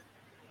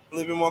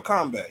little bit more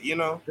combat,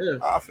 Yeah.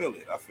 I feel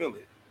it.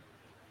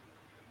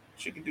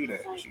 She can do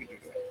that.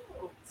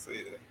 So,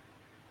 yeah.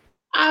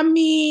 I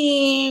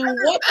mean,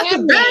 that's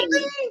a bad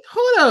thing?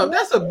 Hold up,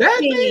 that's a bad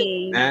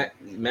thing? Matt,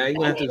 you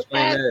gonna have to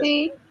explain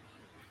that.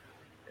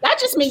 That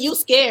just means you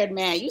scared,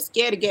 man. You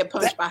scared to get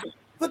punched by her.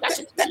 But that's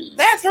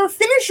her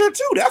finisher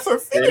too. That's her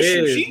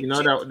finisher. It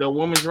is. The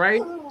woman's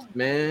right,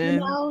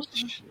 man.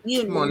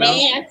 You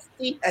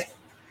nasty.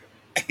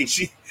 Hey,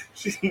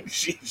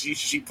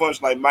 she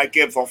punched like Mike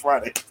Epps on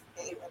Friday.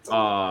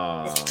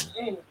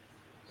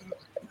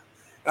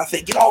 I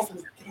said, get off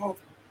me.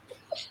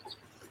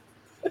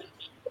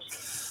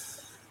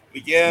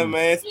 But yeah,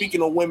 man.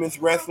 Speaking of women's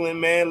wrestling,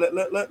 man,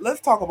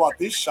 let's talk about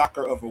this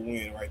shocker of a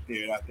win right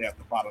there at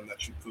the bottom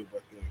that you put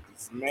right there.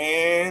 Because,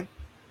 man,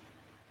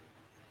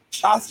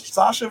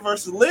 Sasha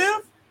versus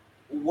Liv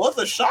was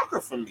a shocker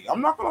for me.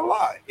 I'm not gonna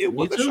lie, it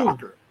was a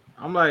shocker.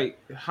 I'm like,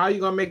 how you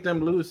gonna make them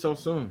lose so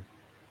soon?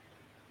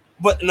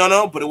 But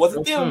but it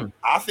wasn't them.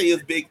 I say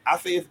it's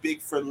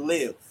big for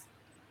Liv.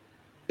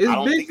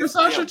 It's big for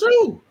Sasha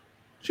too.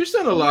 She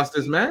shouldn't have lost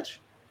this match.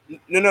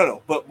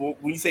 No. But when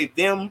you say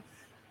them,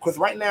 because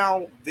right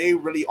now they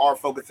really are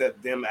focused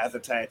at them as a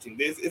tag team.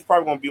 It's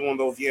probably going to be one of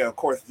those. Yeah, of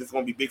course, it's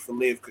going to be big for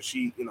Liv because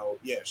she,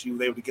 she was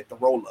able to get the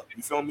roll up.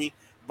 You feel me?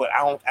 But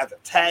as a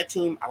tag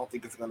team, I don't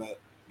think it's gonna,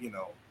 Yeah,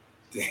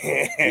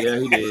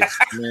 he did,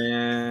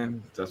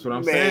 man. That's what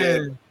I'm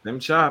saying.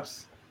 Them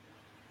chops.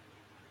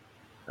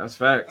 That's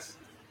facts.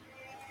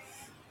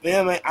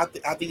 Yeah, man. I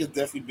think it's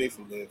definitely big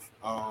for Liv.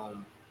 I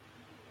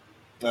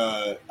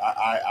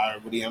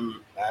really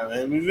am.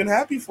 I'm even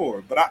happy for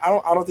her, but I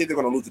don't think they're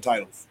gonna lose the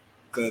titles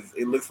because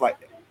it looks like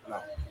they're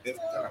not gonna lose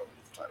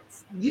the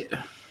titles.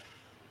 Yeah.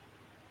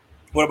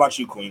 What about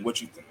you, Queen?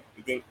 What you think?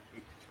 You think?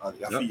 I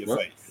see your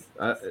face.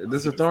 Is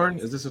this a thorn?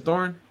 Is this a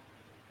thorn?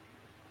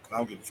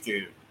 I'm getting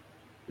scared.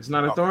 It's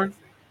not a thorn?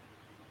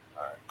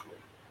 All right, cool.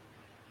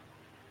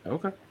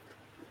 Okay.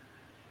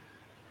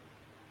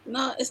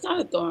 No, it's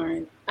not a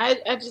thorn. I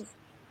just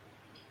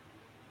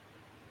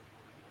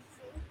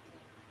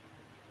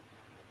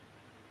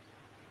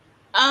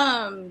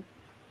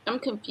I'm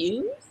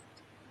confused.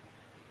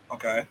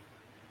 Okay.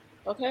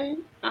 Okay.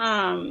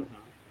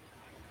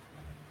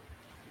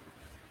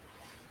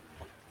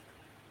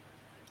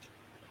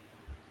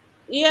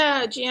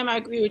 Yeah, GM, I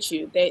agree with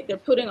you. They're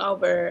putting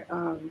over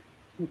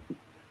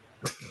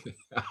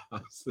I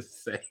was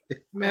just saying,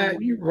 man,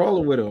 um you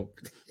rolling with him.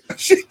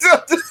 She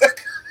does.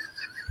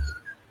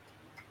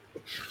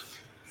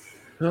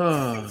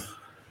 Oh,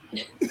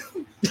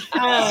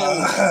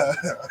 um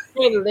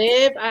for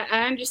Liv,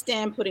 I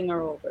understand putting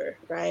her over,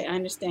 right? I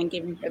understand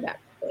giving her that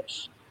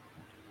push.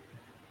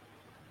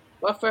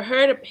 But for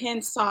her to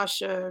pin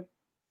Sasha,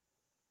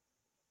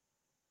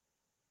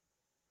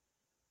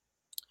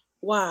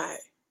 why?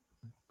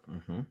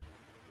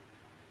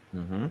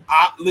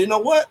 You know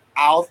what?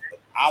 I'll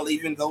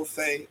even though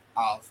say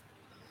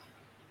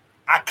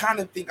I kind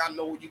of think I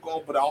know where you're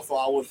going, but also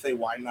I would say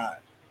why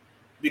not?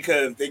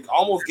 Because they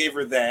almost gave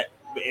her that,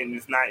 and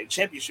it's not in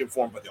championship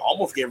form, but they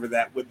almost gave her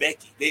that with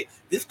Becky.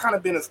 This kind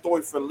of been a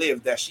story for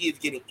Liv that she is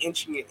getting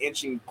inching and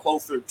inching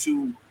closer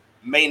to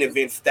main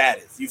event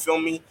status. You feel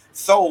me?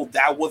 So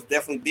that was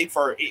definitely big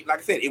for her. Like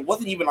I said, it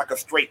wasn't even like a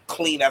straight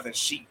clean as a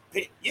sheet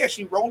pick. Yeah,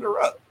 she rolled her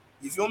up.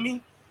 You feel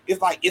me? It's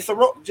like it's a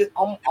roll, just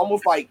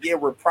almost like yeah,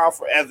 we're proud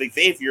for as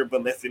Xavier,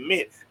 but let's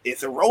admit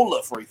it's a roll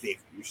up for Xavier.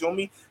 You feel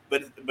me?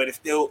 But it's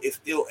still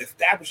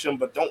establishing,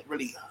 but don't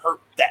really hurt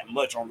that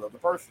much on the other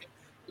person.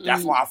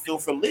 That's Mm. why I feel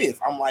for Liv.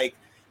 I'm like,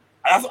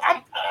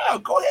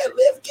 go ahead,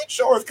 Liv, get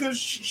yours, because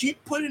she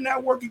put in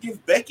that work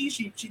against Becky.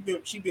 She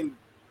been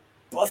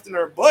busting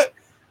her butt.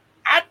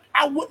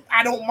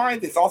 I don't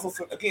mind this. Also,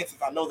 again,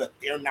 since I know that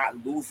they're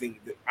not losing,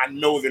 I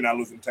know they're not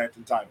losing tag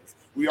team titles.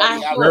 We I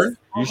already have hope this.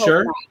 I You hope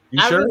sure? not. You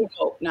I sure? really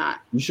hope not.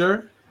 You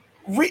sure?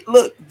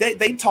 Look,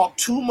 they talk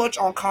too much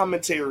on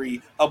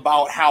commentary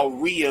about how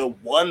Rhea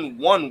one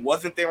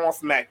wasn't there on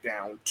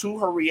SmackDown, two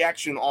her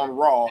reaction on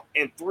Raw,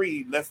 and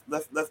three let's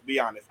be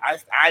honest,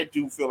 I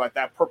do feel like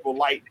that purple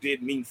light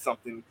did mean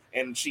something,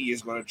 and she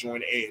is going to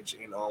join Edge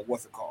in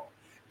what's it called,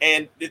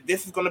 and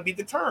this is going to be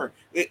the turn,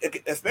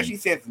 especially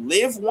since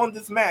Liv won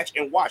this match,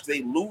 and watch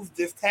they lose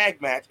this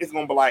tag match, it's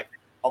going to be like,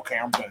 okay,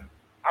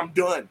 I'm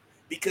done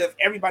because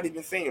everybody's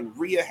been saying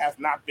Rhea has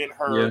not been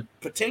her Yeah.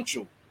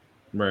 potential.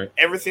 Right.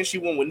 Ever since she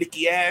won with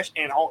Nikki Ash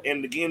and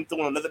again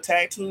throwing another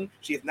tag team,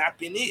 she has not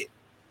been it.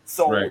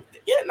 So Right.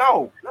 yeah,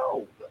 no.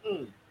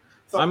 Mm-mm.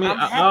 So I mean, I'm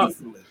happy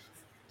for Liv.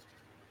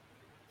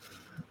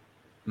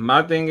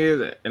 my thing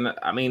is, and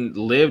I mean,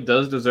 Liv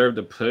does deserve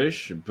the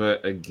push,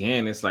 but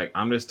again, it's like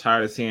I'm just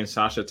tired of seeing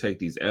Sasha take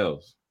these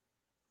L's.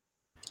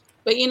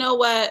 But you know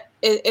what?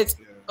 It's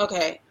Yeah.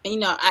 okay.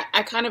 And,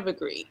 I kind of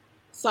agree.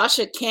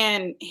 Sasha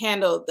can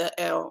handle the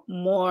L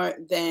more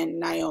than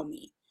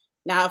Naomi.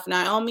 Now, if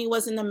Naomi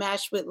was in the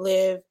match with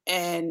Liv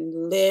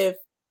and Liv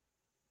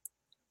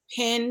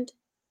pinned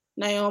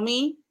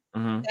Naomi,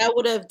 Mm-hmm. that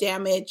would have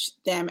damaged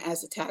them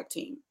as a tag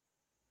team.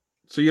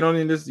 So you don't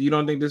think this? You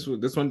don't think this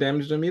one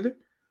damaged them either?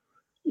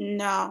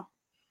 No,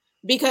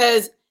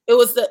 because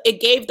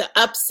it gave the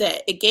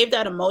upset. It gave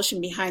that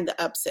emotion behind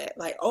the upset.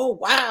 Like, oh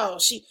wow,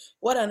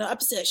 what an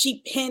upset.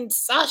 She pinned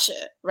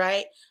Sasha,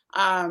 right?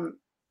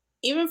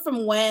 Even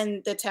from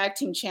when the tag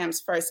team champs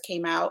first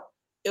came out,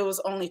 it was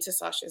only to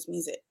Sasha's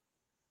music.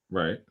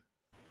 Right.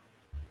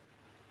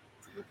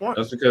 Good point.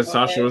 That's because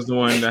Sasha Okay. was the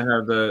one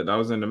that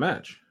was in the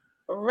match.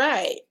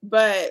 Right.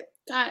 But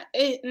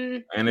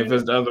And if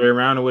it's the other way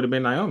around, it would have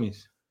been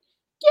Naomi's.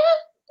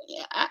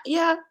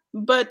 yeah.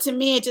 But to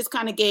me, it just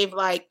kind of gave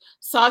like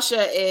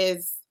Sasha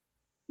is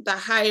the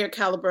higher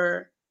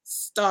caliber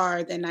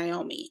star than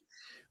Naomi.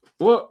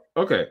 Well,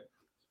 okay.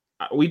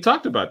 We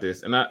talked about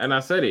this, and I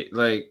said it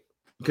like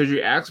because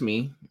you asked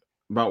me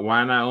about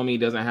why Naomi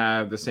doesn't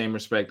have the same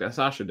respect that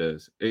Sasha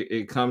does.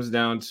 It comes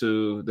down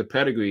to the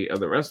pedigree of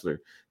the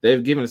wrestler.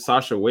 They've given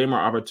Sasha way more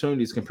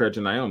opportunities compared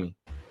to Naomi.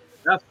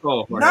 That's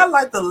all. Not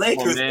like the Oh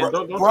Lakers, man,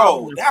 don't talk about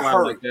bro. my That squad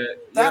like hurt. that.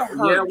 That Yeah,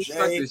 hurt, we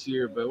sucked Jay. this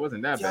year, but it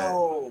wasn't that bad.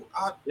 Yo,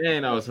 Yeah,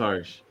 that was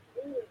harsh.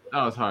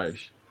 That was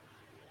harsh.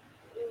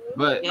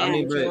 But I Damn,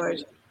 mean, but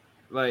George.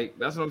 like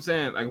that's what I'm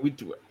saying. Like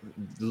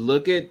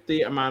look at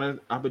the amount of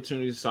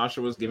opportunities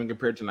Sasha was given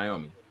compared to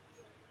Naomi.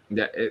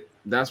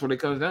 That's what it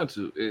comes down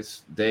to.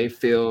 It's they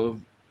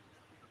feel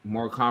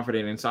more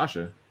confident in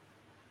Sasha.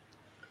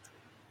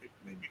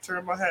 maybe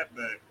turn my hat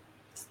back.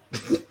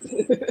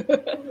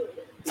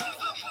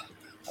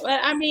 But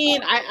I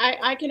mean,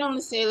 I can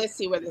only say let's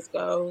see where this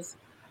goes.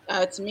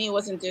 To me, it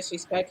wasn't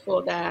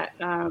disrespectful that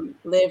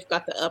Liv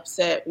got the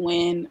upset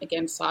win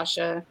against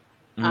Sasha.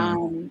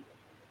 Um,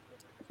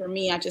 for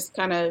me, I just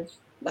kind of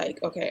like,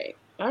 okay,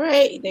 all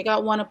right, they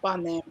got one up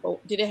on them,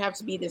 but did it have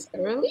to be this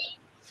early?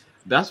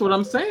 That's what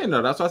I'm saying,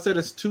 though. That's why I said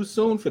it's too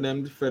soon for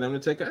them to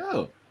take a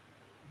L.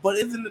 But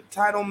isn't the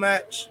title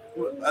match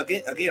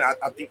again?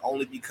 I think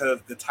only because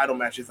the title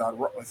match is on.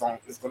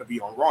 It's going to be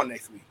on Raw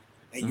next week,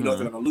 and you know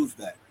they're going to lose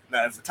that.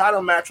 Now, if the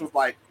title match was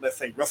like, let's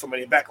say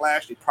WrestleMania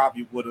Backlash, they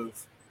probably would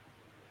have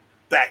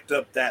backed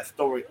up that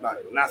story,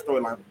 not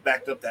storyline,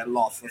 backed up that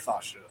loss for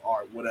Sasha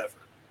or whatever.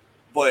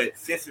 But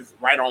since it's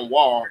right on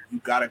Raw, you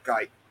gotta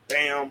like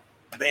bam,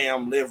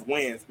 bam, Liv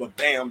wins, but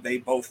bam, they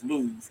both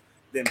lose.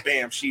 Then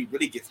bam, she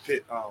really gets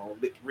pissed.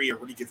 Rhea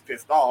really gets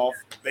pissed off.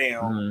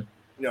 Bam,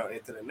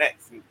 into the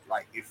next.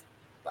 Like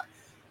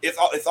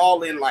it's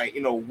all in like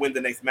when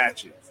the next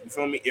match is. You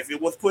feel me? If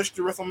it was pushed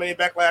to WrestleMania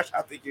Backlash,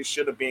 I think it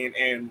should have been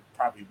and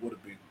probably would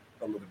have been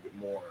a little bit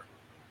more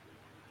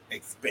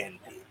expanded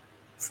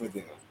for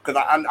them.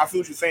 Because I feel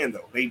what you're saying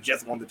though. They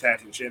just won the tag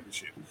team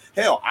championship.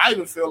 Hell, I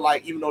even feel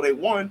like even though they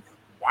won,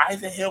 why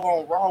the hell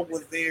on Raw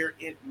was there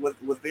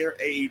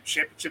a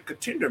championship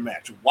contender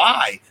match?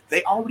 Why?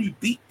 They already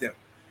beat them.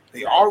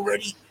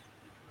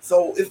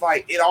 So it's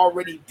like it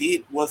already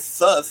was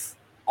sus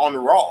on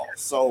Raw.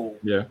 So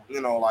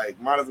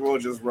might as well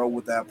just roll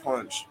with that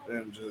punch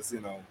and just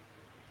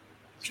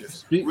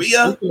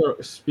Rhea.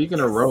 Speaking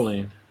of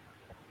rolling,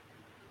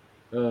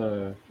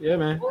 man, you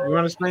want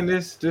to explain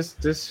this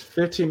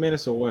 15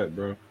 minutes or what,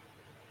 bro?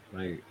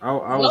 Like I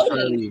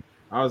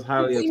was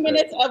highly 15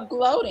 minutes of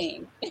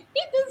gloating.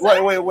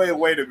 Wait a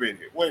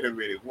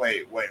minute.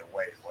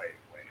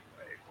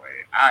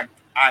 I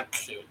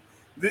can't.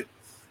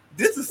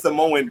 This is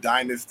Samoan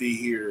Dynasty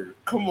here.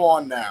 Come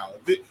on now.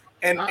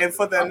 And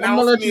for the announcement, I'm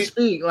gonna let you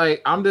speak.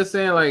 Like I'm just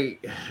saying,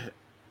 like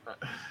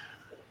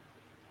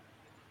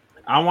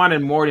I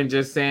wanted more than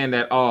just saying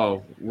that.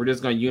 Oh, we're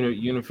just gonna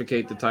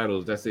unificate the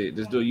titles. That's it.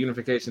 Just do a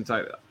unification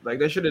title. Like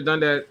they should have done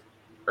that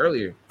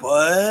earlier.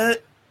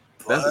 But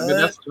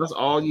that's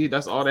all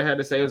That's all they had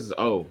to say was,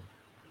 "Oh,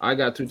 I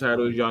got 2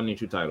 titles. Y'all need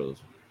 2 titles."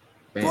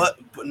 Bam. But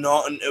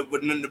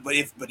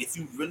if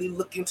you really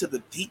look into the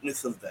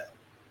deepness of that,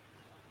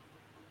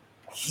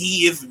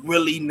 he is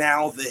really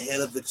now the head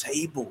of the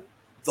table.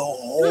 The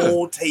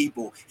whole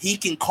table. He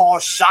can call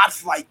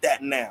shots like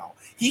that now.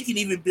 He can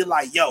even be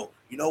like, yo,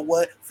 you know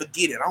what?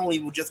 Forget it. I don't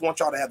even just want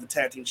y'all to have the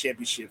tag team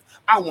championship.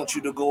 I want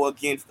you to go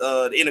against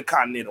the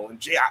Intercontinental.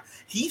 And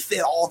he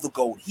said all the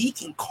gold. He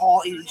can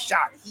call any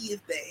shot. He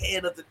is the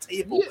head of the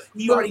table. Yeah,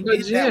 he already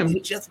did that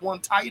with just one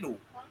title.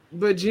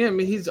 But Jim,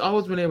 he's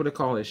always been able to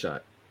call his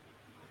shot.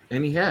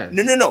 And he has.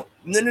 No.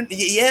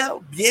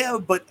 Yeah.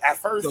 But at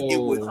first it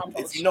was,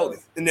 if you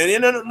notice,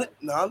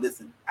 no.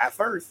 Listen. At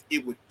first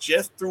it was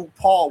just through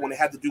Paul when it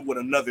had to do with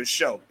another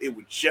show. It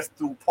was just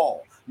through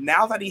Paul.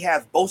 Now that he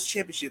has both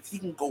championships, he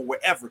can go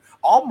wherever.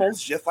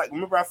 Almost just like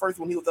remember at first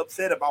when he was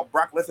upset about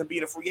Brock Lesnar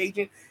being a free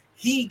agent,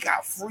 he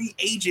got free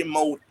agent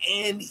mode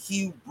and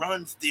he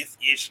runs this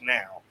ish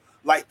now.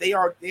 Like they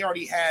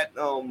already had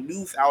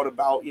news out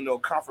about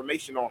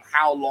confirmation on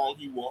how long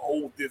he will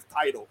hold this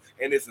title,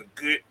 and it's a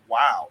good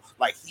wow.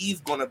 Like he's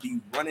gonna be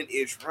running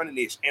ish,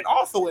 and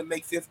also it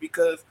makes sense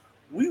because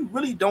we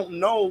really don't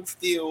know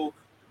still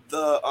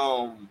the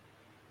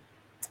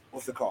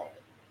what's it called?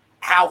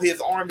 How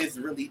his arm is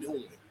really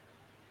doing.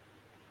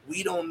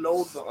 We don't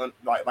know the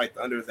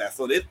under that,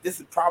 so this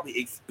is probably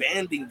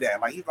expanding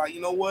that. Like he's like, you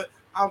know what?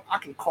 I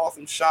can call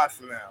some shots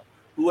now.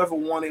 Whoever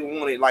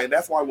wanted. Like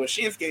that's why when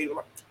Shinsuke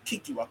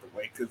kick you out the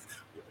way because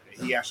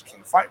he actually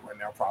can't fight right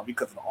now, probably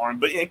because of the arm.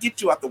 But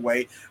get you out the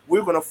way.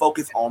 We're gonna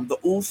focus on the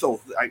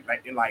Usos.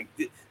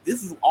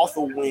 This is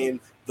also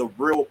when the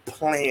real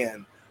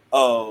plan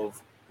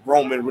of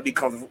Roman really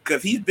comes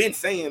because he's been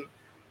saying.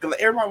 Cause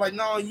everybody like,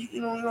 no,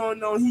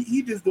 no,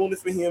 he just doing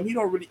this for him. He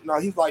don't really, no.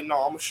 He's like,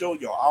 no, I'm gonna show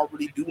y'all. I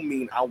really do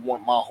mean I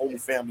want my whole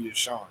family to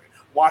shine.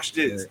 Watch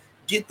this.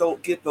 Get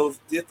those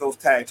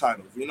tag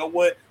titles. You know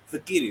what?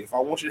 Forget it. If I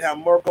want you to have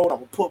more gold, I'm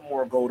gonna put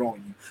more gold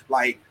on you.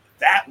 Like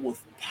that was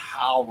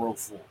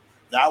powerful.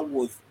 That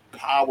was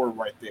power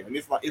right there. And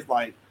it's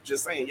like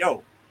just saying,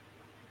 yo,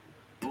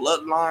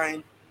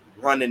 Bloodline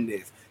running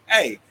this.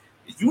 Hey,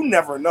 you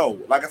never know.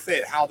 Like I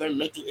said, how they're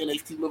making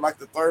NXT look like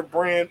the third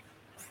brand.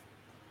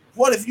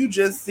 What if you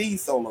just see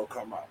Solo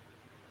come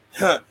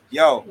out?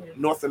 Yo,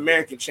 North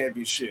American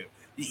Championship.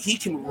 He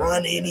can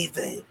run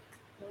anything.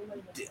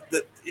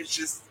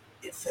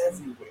 It's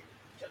everywhere.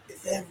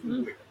 It's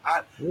everywhere.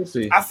 We'll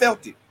see. I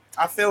felt it.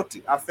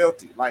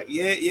 Like,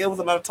 yeah, it was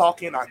a lot of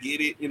talking. I get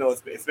it.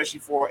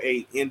 Especially for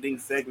a ending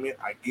segment.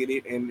 I get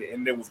it.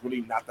 And there was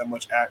really not that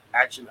much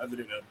action other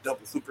than a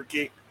double super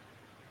kick.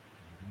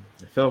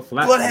 It fell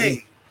flat. But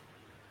hey,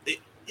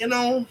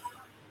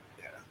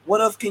 what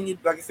else can you,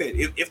 like I said,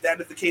 if that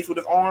is the case with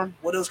his arm,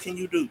 what else can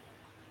you do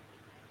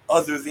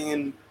other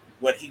than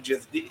what he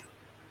just did?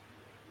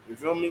 You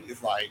feel me?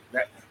 It's like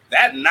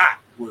that knot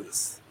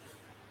was.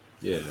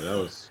 Yeah, that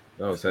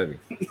was heavy.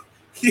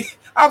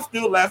 I'm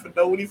still laughing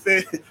though when he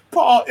said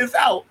Paul is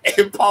out,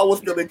 and Paul was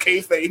still in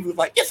kayfabe. He was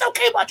like, "It's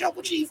okay, my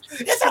Tribal Chief.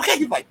 It's okay."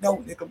 He's like,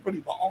 "No, Nick, I'm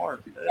putting my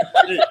arm.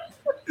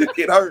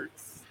 It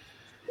hurts."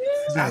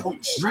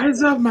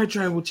 Rise up, my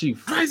Tribal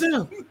Chief. Rise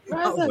up.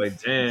 I was like,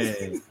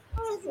 dang. I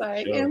was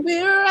like, and we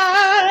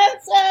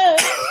rise up.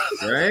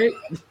 Right?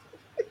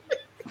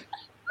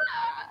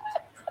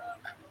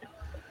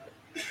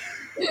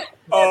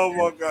 Oh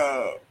my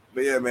God.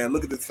 But yeah, man,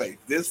 look at this face.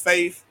 This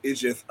face is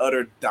just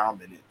utter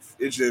dominance.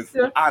 It's just,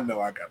 I know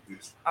I got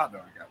this.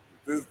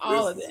 This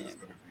All is of it.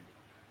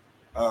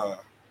 gonna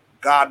be.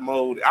 God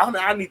mode.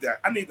 I need that.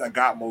 I need that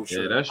God mode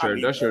shirt. Yeah,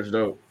 that shirt's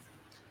dope.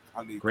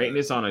 I need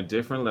Greatness that. on a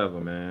different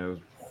level,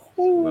 man.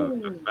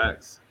 Ooh.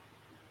 Facts.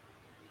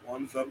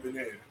 One's up in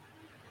there.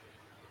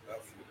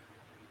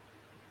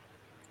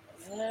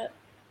 Yeah.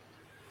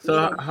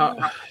 So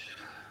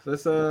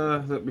let's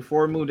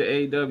before we move to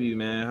AEW,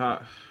 man,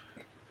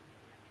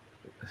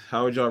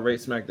 how would y'all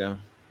rate SmackDown?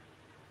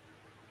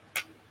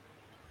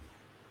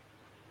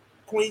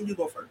 Queen, you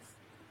go first.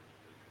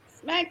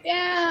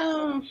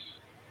 SmackDown.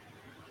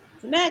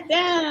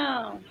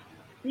 SmackDown.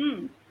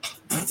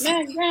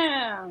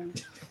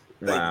 SmackDown.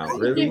 Wow, I'm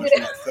really? gonna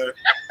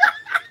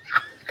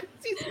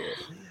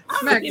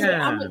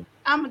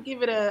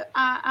give it a.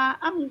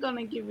 I'm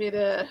gonna give it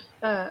a.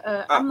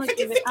 I'm gonna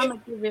give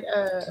it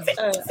a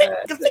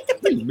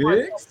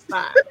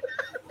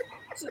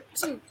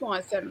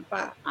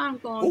 2.75. I'm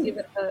gonna give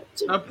it a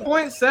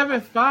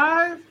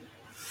 0.75.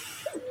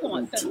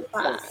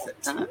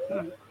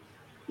 2.75.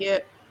 Yeah.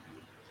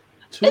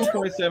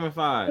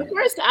 2.75. The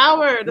first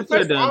hour. The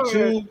first hour.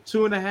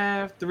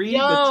 2.5, 3. Yo,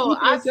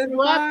 I slept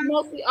 2.75.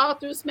 mostly all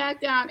through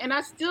SmackDown, and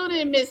I still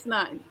didn't miss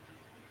nothing.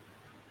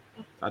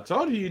 I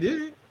told you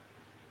did.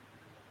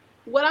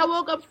 What I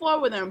woke up for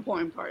were the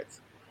important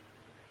parts.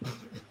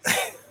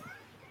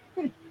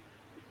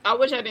 I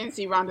wish I didn't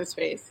see Rhonda's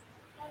face.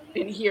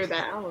 Didn't hear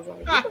that. I was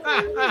like,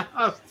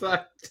 I'm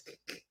sorry.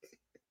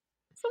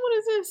 so what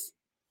is this?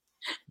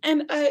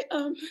 And I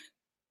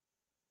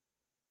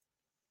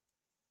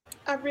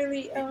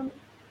really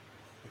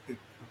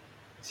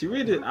She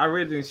really did. I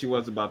really think she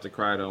was about to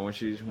cry though when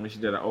she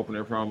did an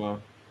opener promo.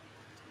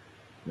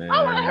 Man.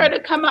 I want her to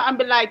come out and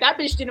be like, that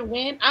bitch didn't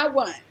win. I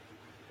won.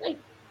 Like,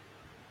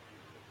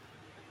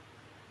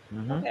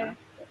 okay.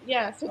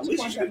 Yeah, so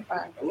 2.75.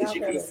 At least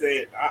you could have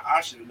said,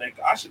 I should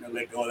have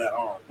let go of that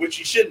arm, which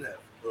you shouldn't have.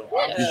 You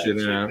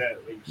shouldn't have.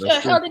 Should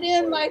have held it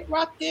in like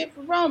Rock did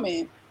for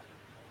Roman.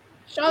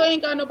 Charlotte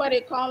ain't got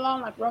nobody to call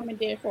on like Roman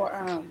did for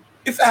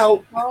It's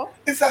out.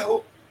 It's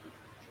out.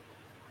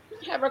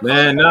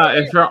 Man, no,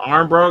 if her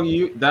arm broke,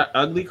 that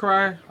ugly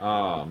cry.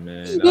 Oh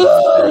man,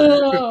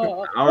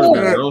 I would have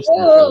been roasted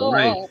for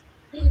life.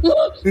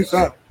 It's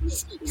out.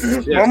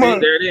 Yeah, see,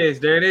 there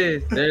it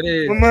is. That's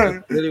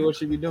really what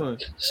she be doing.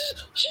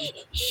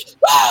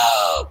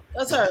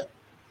 That's her.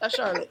 That's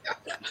Charlotte.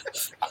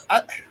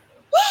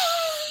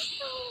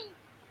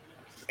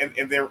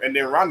 And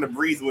then Ronda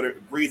breathes with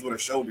her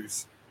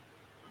shoulders.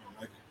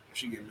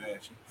 She get mad.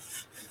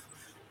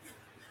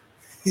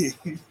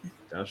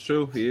 That's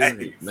true.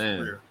 Hey,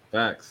 man,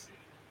 facts.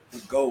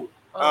 Go.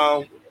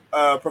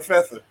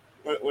 Professor,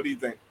 what do you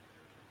think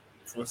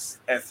for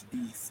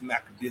SB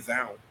Smack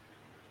Down?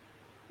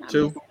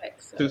 Two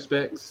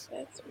specs.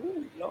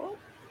 Ooh, Lord.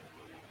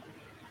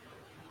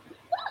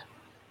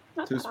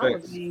 2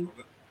 specs.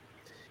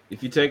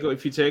 If you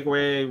take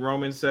away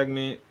Roman's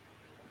segment,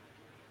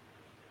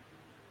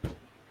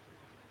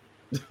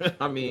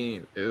 I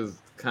mean, it was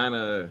kind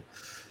of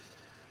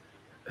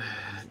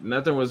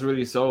nothing was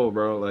really sold,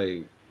 bro.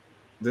 Like,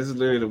 this is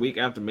literally the week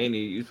after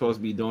Mania. You're supposed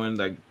to be doing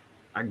like,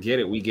 I get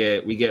it. We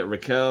get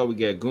Raquel, we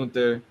get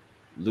Gunther,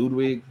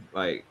 Ludwig.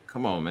 Like,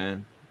 come on,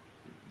 man.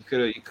 You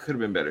could have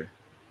been better.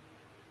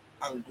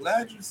 I'm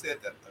glad you said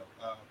that though.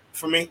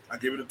 For me, I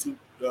give it a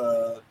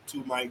 2.5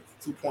 mics.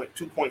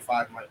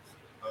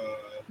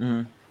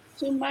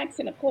 2 mics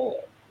and a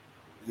cord.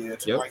 Yeah,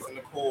 2 mics and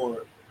a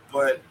cord.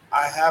 But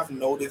I have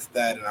noticed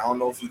that, and I don't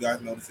know if you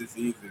guys noticed this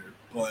either,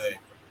 but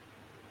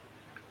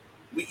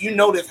you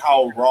notice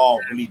how Raw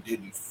really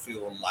didn't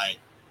feel like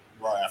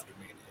Raw after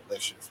Mania.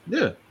 Let's just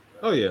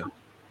Oh yeah.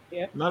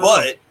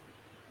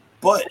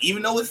 But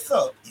even though it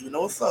sucked,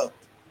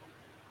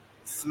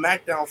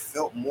 SmackDown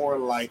felt more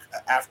like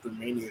an after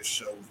Mania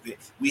show.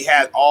 We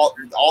had all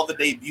the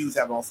debuts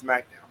happened on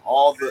SmackDown.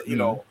 All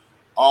the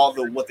all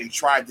the what they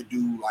tried to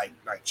do, like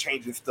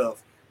changing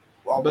stuff.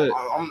 Well,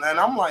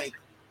 I'm like,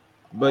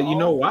 but you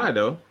know why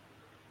though?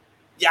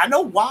 Yeah, I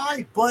know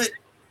why, but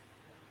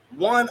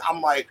one,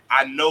 I'm like,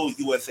 I know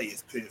USA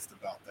is pissed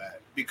about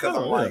that because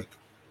I'm like,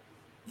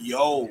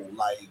 yo,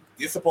 like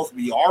it's supposed to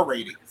be our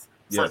ratings.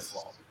 First of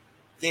all,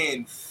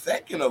 then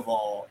second of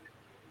all,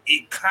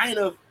 it kind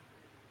of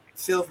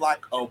feels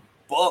like a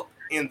bump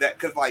in that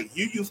because like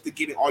you used to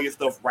getting all your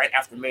stuff right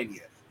after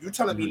Mania. You're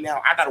telling me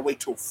now I gotta wait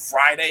till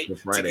Friday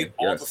to get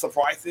all the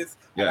surprises.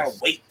 I gotta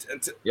wait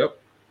until. Yep.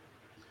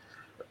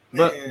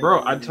 But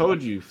bro, I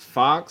told you,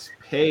 Fox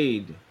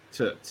paid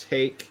to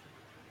take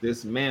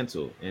this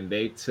mantle, and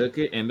they took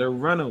it and they're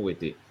running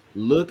with it.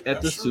 Look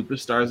at the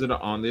superstars that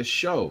are on this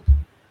show.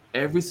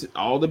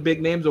 All the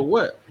big names are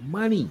what?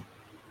 Money.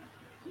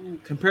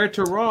 Compared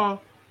to Raw,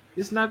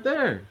 it's not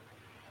there.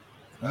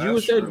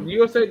 USA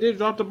did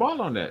drop the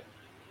ball on that.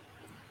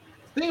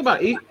 Think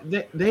about it.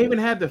 They even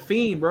had the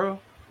Fiend, bro.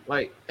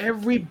 Like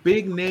every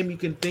big name you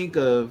can think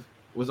of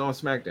was on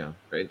SmackDown,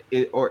 right?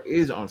 Or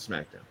is on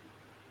SmackDown.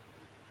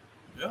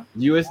 Yeah.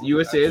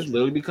 USA has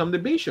literally become the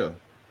B show.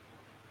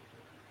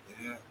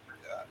 Yeah.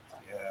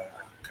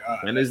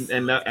 God.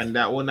 And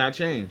that will not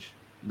change.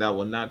 That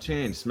will not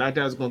change.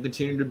 SmackDown is going to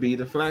continue to be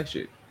the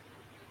flagship.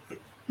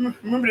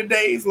 Remember the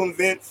days when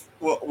Vince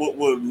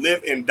would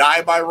live and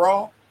die by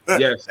Raw?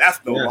 Yes. That's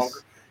no longer.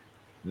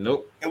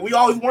 Nope. And we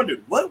always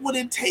wondered, what would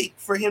it take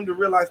for him to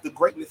realize the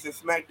greatness in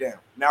SmackDown?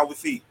 Now we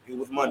see. It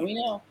was money. We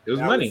know. It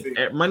was money.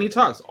 Money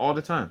talks all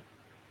the time.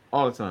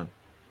 All the time.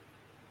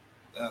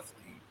 That's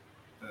deep.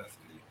 That's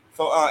deep.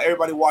 So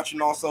everybody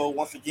watching also,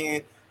 once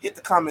again, hit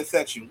the comment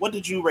section. What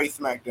did you rate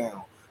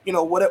SmackDown? You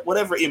know,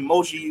 whatever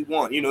emoji you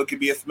want. You know, it could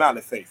be a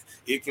smiley face.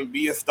 It can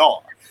be a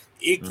star.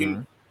 It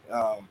can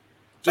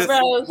just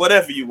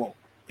whatever you want.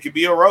 It could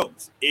be a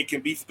rose. It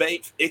can be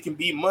space. It can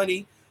be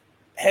money.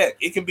 Heck,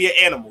 it can be an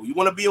animal. You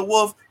want to be a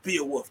wolf? Be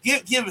a wolf.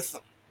 Give us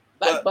some.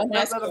 Like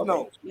let us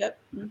know. Yep.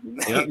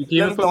 Yep.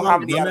 You can put how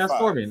many out of 5.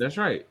 Scorpion. That's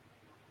right.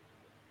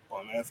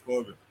 Bum-ass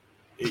Scorpion.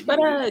 But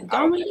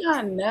don't we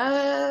got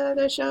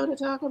another show to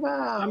talk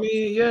about? I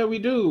mean, yeah, we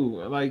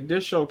do. Like,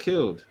 this show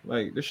killed.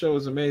 Like, this show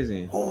was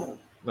amazing.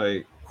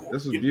 Like,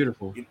 this was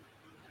beautiful.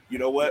 You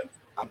know what?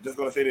 I'm just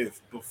gonna say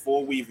this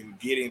before we even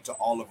get into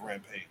all of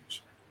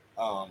Rampage.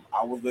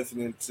 I was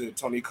listening to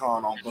Tony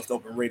Khan on Bust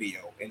Open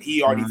Radio, and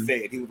he already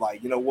said, he was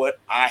like, you know what?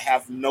 I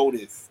have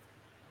noticed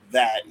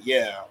that,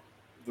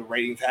 the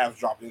ratings have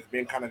dropped. It's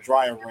been kind of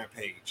dry on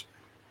Rampage.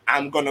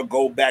 I'm going to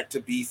go back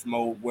to beast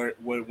mode where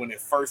when it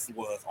first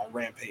was on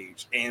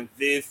Rampage. And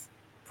this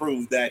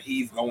proves that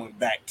he's going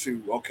back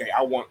to, okay,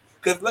 I want,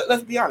 because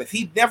let's be honest,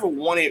 he never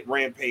wanted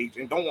Rampage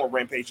and don't want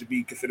Rampage to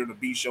be considered a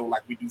B show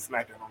like we do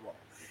SmackDown and Raw.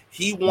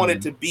 He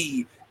wanted to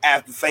be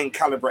as the same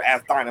caliber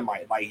as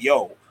Dynamite. Like,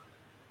 yo,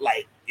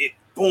 like it,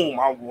 boom,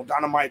 I want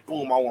Dynamite,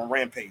 boom, I want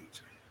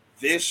Rampage.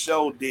 This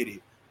show did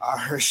it. I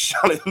heard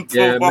Charlotte.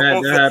 Yeah,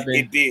 man, that happened.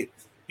 It did.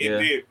 It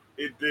did.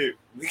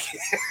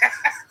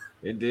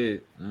 It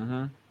did.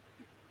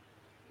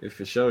 It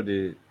for sure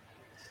did.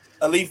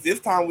 At least this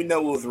time we know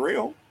it was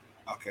real.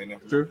 Okay,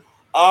 never. True.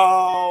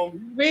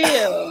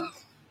 Real.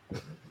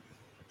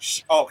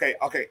 Okay.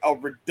 A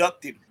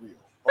reducted real.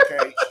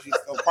 Okay, she's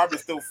probably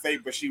still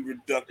fake, but she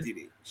reducted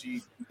it.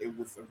 It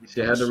was a reduction.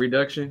 She had the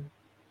reduction.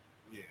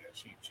 Yeah,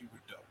 she reduced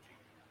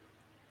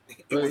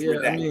it. But was yeah,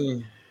 redacted. I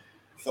mean.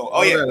 So,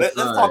 let's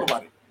talk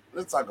about it.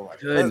 Let's talk about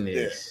it.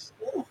 Goodness.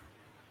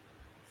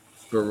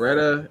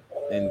 Beretta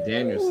and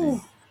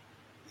Danielson.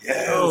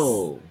 Yes.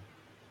 Oh.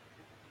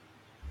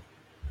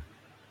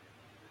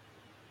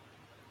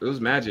 It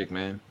was magic,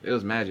 man. It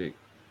was magic.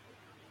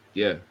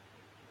 Yeah.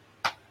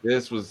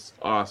 This was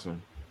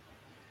awesome.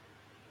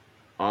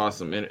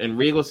 Awesome. And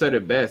Regal said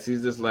it best.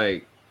 He's just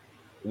like,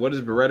 what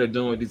is Beretta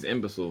doing with these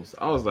imbeciles?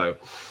 I was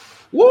like,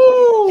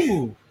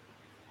 woo!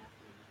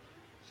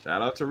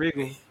 Shout out to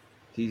Regal.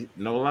 He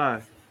no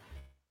lie.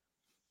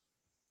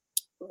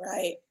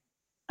 Right.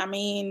 I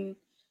mean,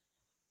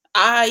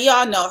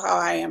 y'all know how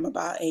I am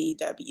about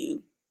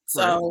AEW.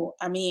 So,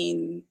 right. I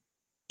mean,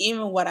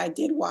 even what I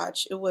did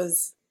watch, it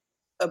was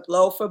a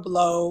blow for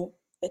blow,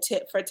 a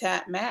tit for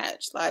tat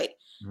match. Like,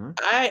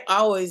 I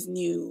always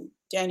knew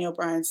Daniel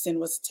Bryanson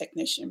was a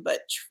technician,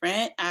 but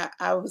Trent,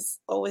 I was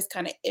always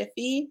kind of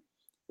iffy.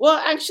 Well,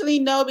 actually,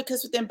 no,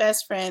 because within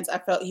Best Friends, I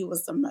felt he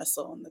was the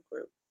muscle in the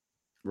group.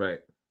 Right.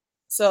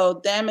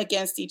 So them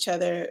against each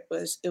other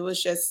it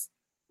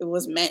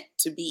was meant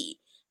to be.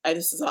 Like,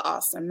 this is an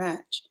awesome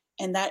match.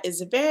 And that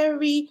is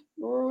very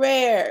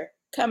rare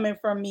coming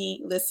from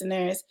me,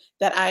 listeners,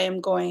 that I am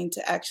going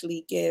to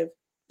actually give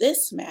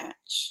this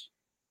match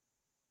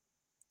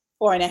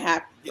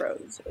 4.5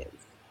 roses.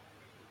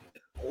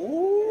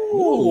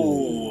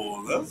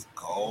 Ooh, let's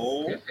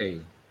go.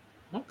 Okay.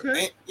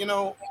 And,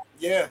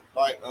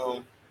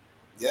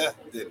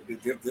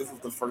 this is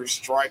the first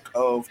strike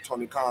of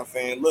Tony Khan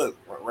saying, look,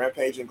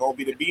 Rampage ain't gonna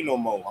be the B no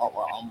more.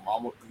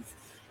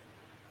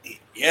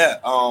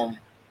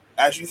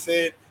 As you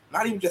said,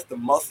 not even just the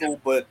muscle,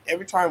 but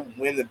every time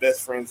when the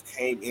Best Friends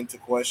came into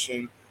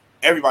question,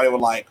 everybody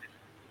was like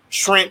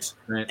Trent.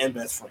 And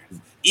Best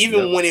Friends.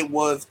 Even when it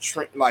was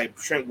Trent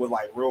was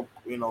like real,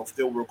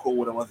 still real cool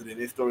with him other than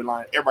his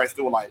storyline, everybody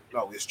still like,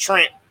 no, it's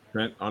Trent.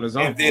 Trent on his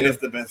own. And then it's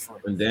the Best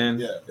Friend. And then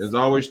it was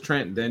always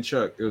Trent, then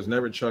Chuck. It was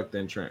never Chuck,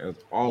 then Trent. It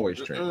was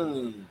always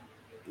Trent.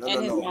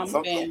 His mama's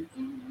van.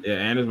 Yeah,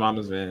 and his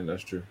mama's van.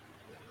 That's true.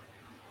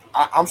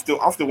 I'm still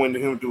waiting for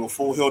him to do a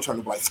full heel turn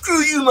to be like,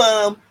 screw you,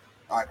 mom.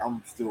 Like,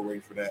 I'm still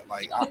waiting for that.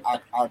 Like, I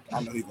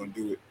know he's gonna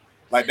do it.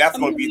 Like, that's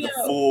gonna be the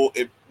full.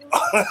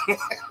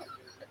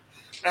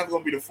 That's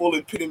gonna be the full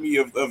epitome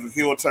of a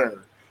heel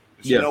turn.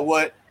 You know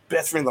what,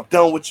 Best Friends, I'm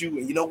done with you,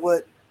 and you know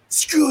what?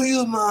 Screw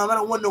you, mom. I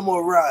don't want no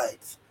more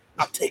rides.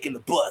 I'm taking the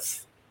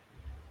bus.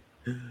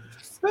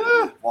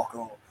 Walk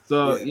on.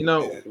 So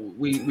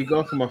we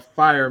go from a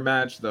fire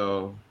match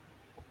though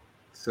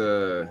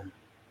to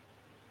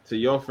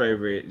your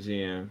favorite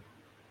GM.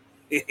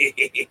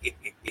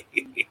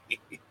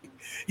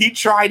 He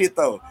tried it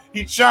though.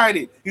 He tried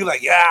it. He was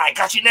like, "Yeah, I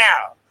got you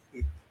now,"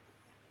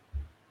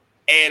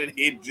 and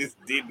it just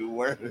didn't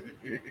work.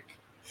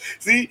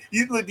 See,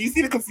 do you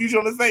see the confusion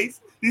on his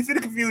face? Do you see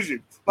the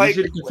confusion? Like,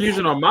 you see the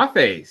confusion on my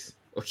face.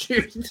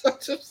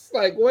 Just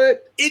like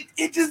what?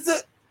 It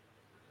just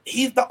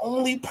he's the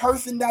only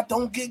person that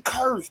don't get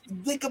cursed.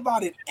 Think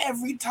about it.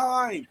 Every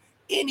time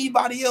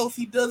Anybody else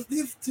he does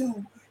this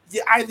to,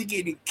 you're either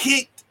getting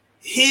kicked,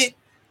 hit,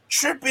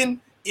 tripping,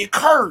 you're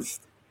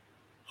cursed.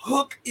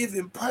 Hook is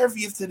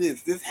impervious to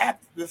this. This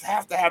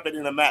has to happen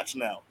in a match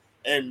now.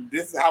 And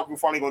this is how we're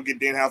finally going to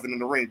get Danhausen in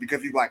the ring,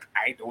 because he's like,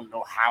 I don't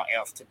know how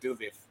else to do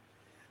this.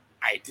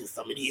 I do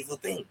so many evil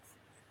things.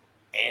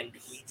 And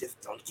he just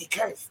don't get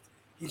cursed.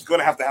 He's going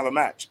to have a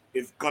match.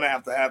 It's going to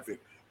have to happen.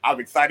 I'm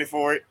excited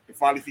for it. To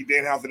finally see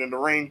Danhausen in the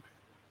ring.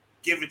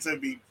 Give it to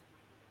me.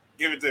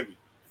 Give it to me.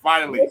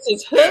 Finally. This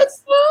is Hook,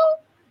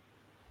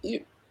 though?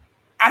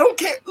 I don't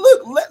care.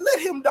 Look, let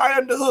him die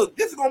under Hook.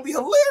 This is going to be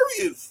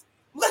hilarious.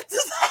 Let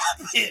this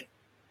happen.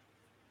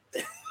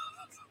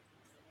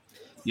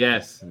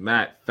 Yes,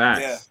 Matt.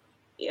 Facts.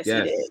 Yeah. Yes,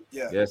 Yes. he did.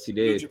 Yeah. Yes, he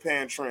New did.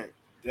 Japan Trent.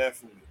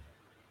 Definitely.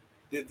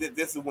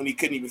 This is when he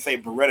couldn't even say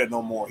Beretta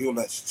no more. He was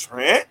like,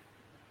 Trent?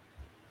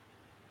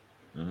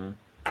 Mm-hmm.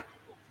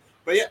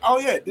 But yeah, oh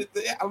yeah,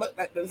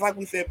 it's like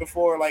we said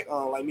before, like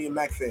me and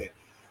Max said,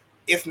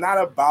 it's not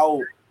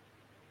about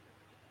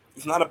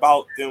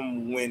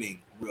them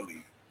winning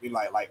really.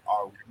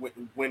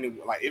 Winning,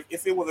 like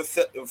if it was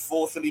a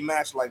full city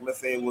match, like let's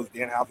say it was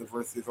Danhausen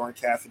versus Orange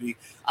Cassidy,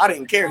 I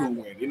didn't care who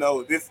won. You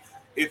know,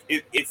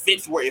 it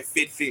fits where it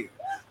fits in.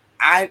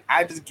 I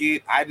just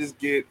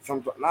get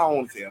some. I don't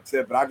want to say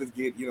upset, but I just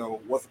get, you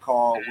know, what's it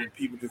called when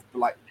people just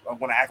like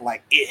want to act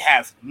like it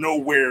has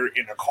nowhere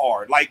in the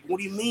card. Like, what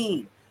do you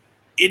mean?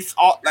 It's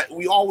all like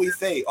we always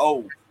say.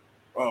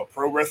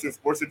 Pro wrestling,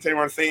 sports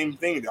entertainment are the same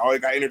thing. They always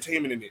got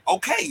entertainment in it.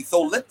 Okay,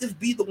 so let this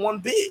be the one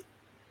bit.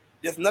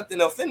 There's nothing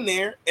else in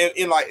there,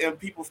 and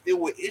people still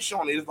with issue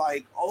on it. It's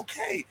like,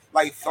 okay,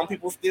 like some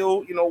people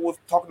still, you know, was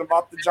talking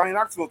about the Johnny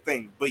Knoxville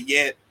thing, but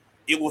yet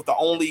it was the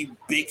only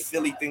big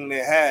silly thing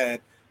they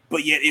had.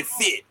 But yet it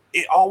fit.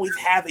 It always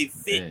has a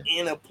fit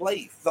in a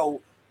place.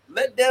 So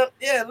let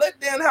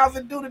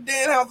Danhausen do the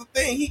Danhausen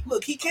thing.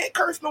 He can't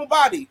curse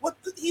nobody.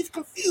 He's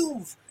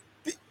confused.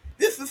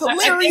 This is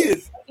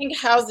hilarious. I think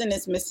Hausen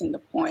is missing the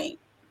point.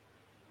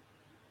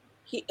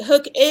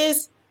 Hook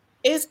is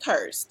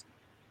cursed.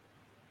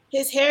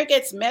 His hair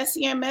gets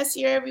messier and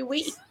messier every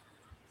week.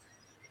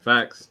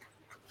 Facts.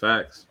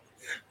 Take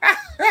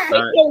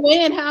your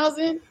win,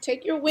 Hausen.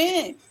 Take your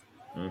win.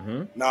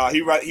 Mm-hmm. Nah,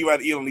 he rather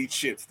eat on these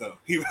chips though.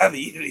 He rather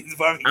eat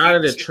out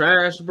of the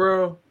trash,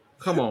 bro.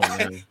 Come on,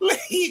 man.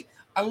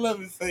 I love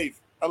his face.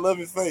 I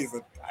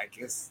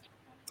guess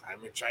I'm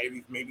gonna try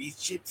maybe these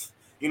chips.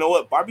 You know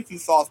what? Barbecue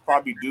sauce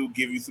probably do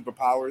give you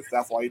superpowers.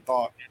 That's why he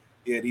thought,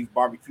 yeah, these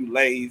barbecue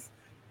lays.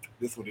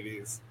 This is what it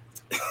is.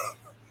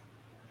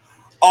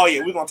 Oh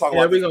yeah, we're gonna talk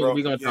about this, bro.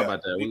 We're gonna talk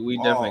about that. We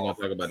definitely gonna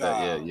talk about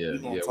that. Yeah.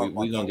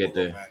 We're gonna get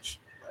there. Match.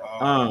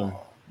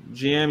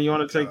 GM, you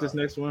want to take this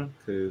next one?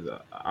 Because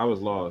I was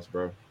lost,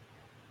 bro.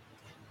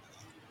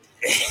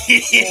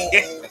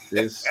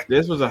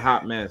 This was a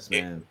hot mess,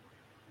 man.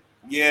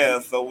 Yeah,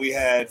 so we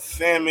had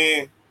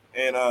Sammy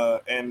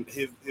and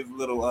his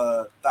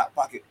little thought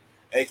pocket,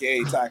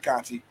 aka Ty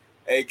Conti,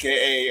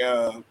 aka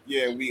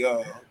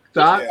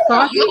thought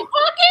pocket.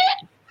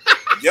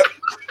 Yep.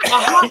 A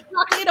hot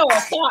pocket or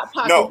a thought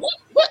pocket? No.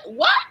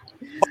 What?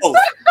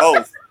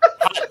 Both.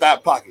 Hot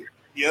thought pocket.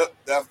 Yep,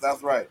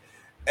 that's right.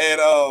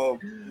 And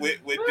with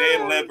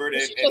Dan Lambert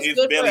and his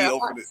belly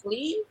over the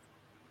sleeve.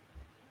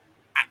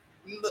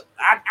 Look.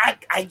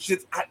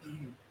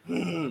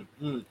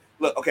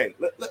 Okay,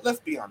 let's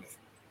be honest.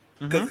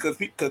 Because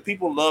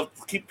people love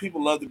to be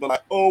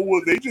like, oh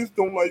well, they just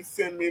don't like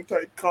Sammy and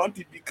Ty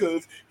Conti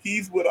because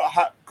he's with a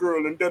hot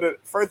girl and da-da.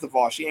 First of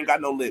all, she ain't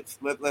got no lips.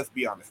 Let's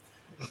be honest.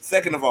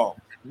 Second of all,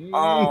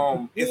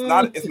 it's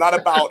not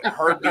about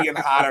her being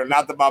hot or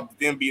not about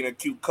them being a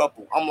cute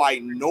couple. I'm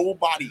like,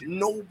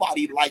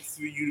 nobody likes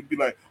for you to be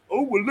like,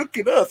 oh well, look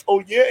at us.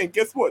 Oh yeah, and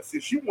guess what?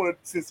 Since you want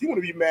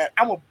to be mad,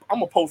 I'm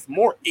gonna post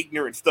more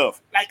ignorant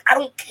stuff. Like, I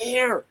don't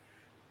care.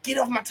 Get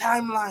off my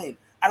timeline.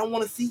 I don't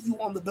want to see you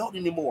on the belt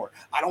anymore.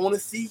 I don't want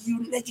to see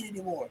you naked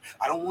anymore.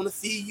 I don't want to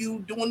see you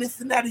doing this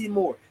and that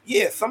anymore.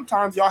 Yeah,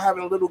 sometimes y'all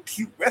having a little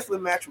cute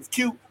wrestling match was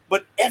cute,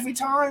 but every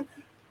time,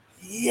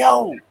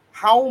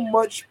 how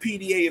much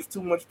PDA is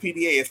too much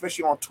PDA,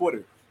 especially on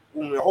Twitter?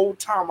 When the whole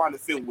time on the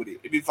field with it,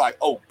 it's like,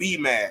 oh, be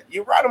mad.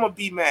 You're right, I'm gonna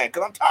be mad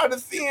because I'm tired of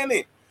seeing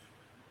it.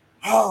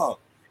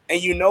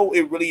 And you know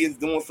it really is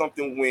doing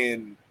something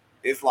when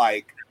it's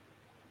like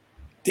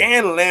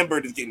Dan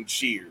Lambert is getting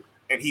cheered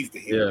and he's the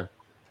hero.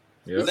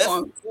 Yeah. He's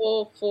on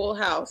full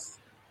house.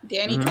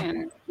 Danny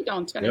Tanner. He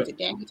don't turn into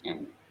Danny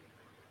Tanner.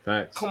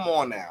 Facts. Come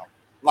on now.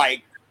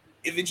 Like,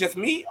 is it just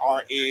me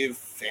or is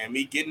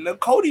Sammy getting a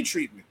Cody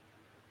treatment?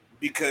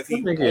 Because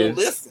he won't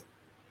listen.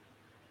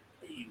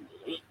 He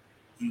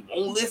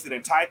won't listen.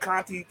 And Ty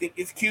Conti think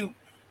it's cute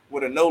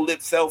with a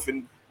no-lip self.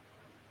 And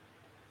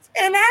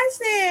I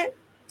said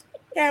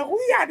that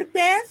we are the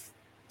best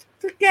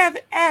together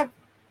ever.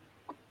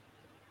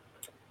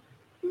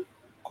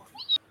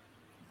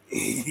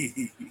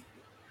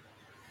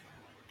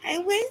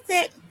 And we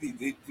said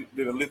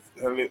her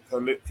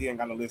lips, he ain't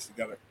got no lips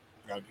together.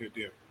 Got it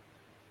there.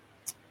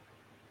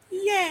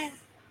 Yeah.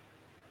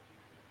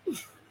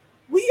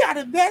 We are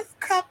the best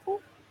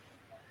couple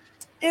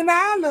and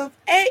I love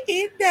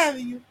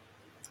AEW,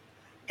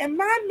 and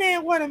my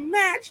man want a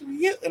match with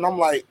you, and I'm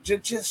like,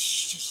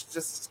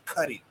 just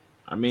cut it.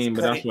 I mean,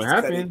 but that's what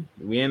happened.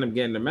 We end up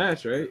getting the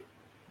match, right?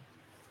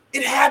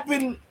 It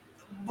happened,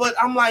 but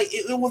I'm like,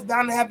 it was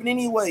bound to happen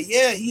anyway.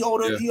 Yeah, he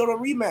owed a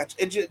rematch.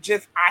 It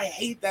just I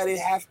hate that it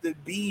has to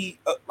be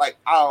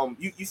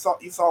you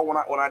saw when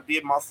I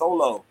did my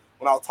solo,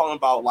 when I was talking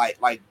about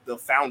like the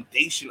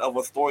foundation of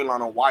a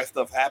storyline and why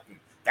stuff happened.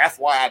 That's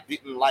why I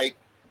didn't like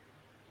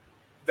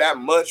that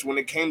much when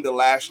it came to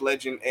Lash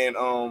Legend and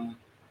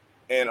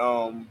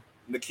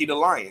Nikita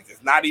Lyons.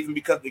 It's not even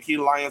because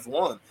Nikita Lyons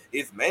won.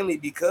 It's mainly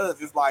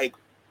because it's like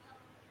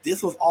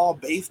this was all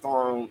based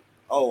on,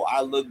 oh,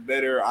 I look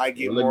better, I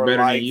get more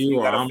better likes, than you,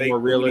 or I'm more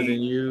realer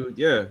than you.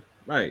 Yeah,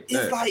 right.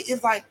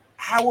 It's like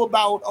how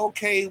about,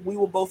 okay, we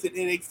were both at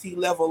NXT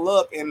Level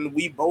Up and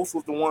we both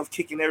was the ones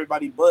kicking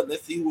everybody butt.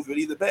 Let's see who's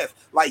really the best.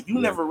 Like, you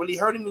never really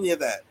heard any of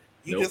that.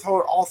 You just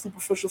heard all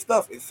superficial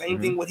stuff. And same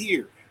thing with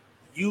here.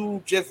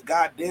 You just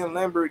got Dan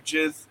Lambert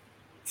just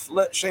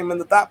slut shaming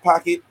the thought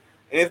pocket,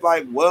 and it's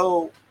like,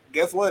 well,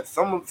 guess what?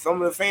 Some of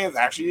the fans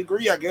actually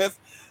agree, I guess,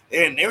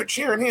 and they're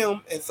cheering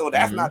him, and so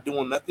that's not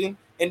doing nothing.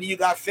 And you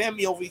got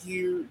Sammy over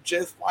here,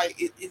 just like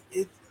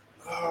it.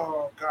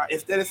 Oh God!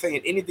 Instead of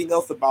saying anything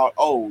else about,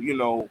 oh,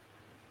 when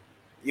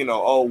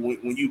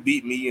you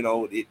beat me,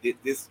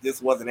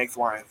 this wasn't X,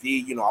 Y, and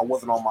Z. I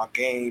wasn't on my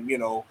game.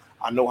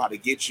 I know how to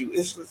get you.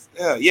 It's just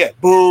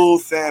boo,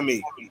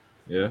 Sammy.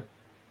 Yeah.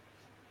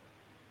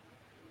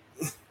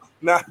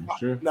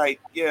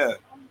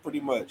 Pretty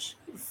much.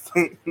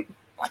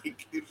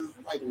 Like, it's just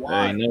like,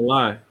 why? Ain't no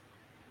lie.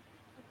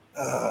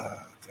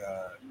 Oh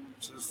God,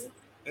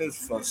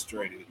 it's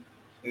frustrating.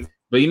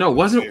 But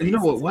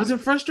what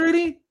wasn't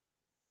frustrating?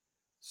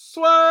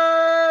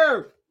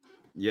 Swerve.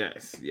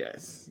 Yes.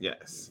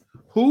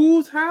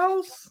 Whose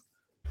house?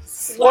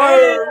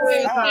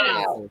 Swerve's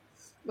house.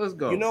 Let's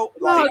go.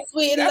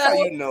 Sweet that's love.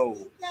 how you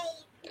know.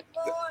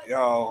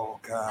 Oh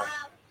God.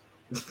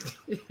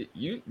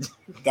 You,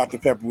 Dr.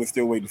 Pepper was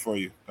still waiting for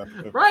you.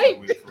 Right?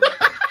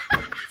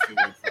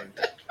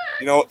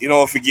 You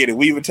don't forget it.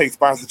 We even take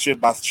sponsorship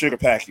by Sugar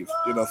Package.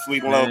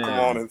 Sweet Love, come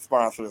on and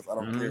sponsor us. I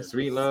don't care.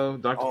 Sweet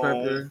Love, Dr.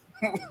 Pepper,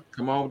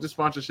 come on with the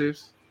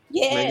sponsorships.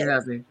 Yeah, make it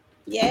happen.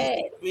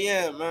 Yeah,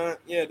 man.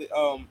 Yeah,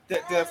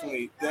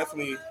 definitely.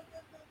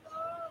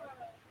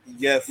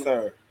 Yes,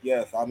 sir.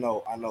 Yes, I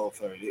know,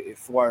 sir.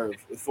 It's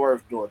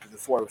Swerve's door because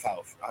it's Swerve's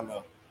house. I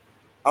know.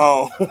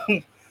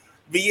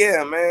 But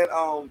yeah, man.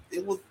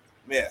 It was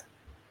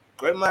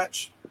great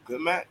match.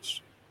 Good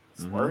match.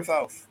 Swerve's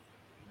house.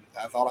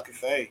 That's all I can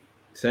say.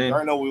 Same. I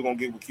already know we were gonna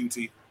get with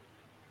QT.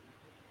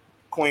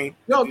 Queen.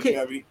 Yo,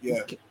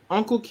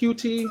 Uncle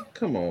QT.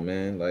 Come on,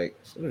 man. Like,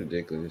 it's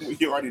ridiculous.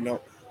 You already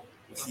know.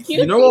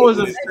 You know what was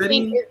upsetting? I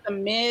think it's the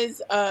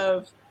Miz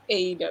of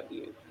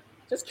AEW.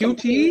 Just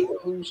QT?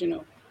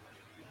 Delusional.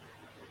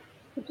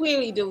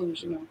 Completely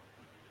delusional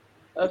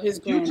of his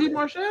grandeur. QT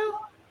Marshall?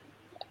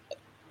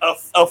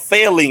 A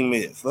failing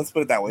Miz. Let's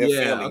put it that way.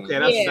 Yeah,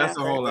 okay, that's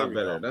a whole lot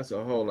better. Go. That's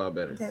a whole lot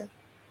better. Okay.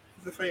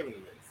 It's a failing Miz.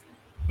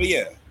 But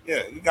yeah,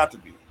 you got to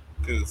be.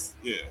 Because,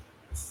 Yo,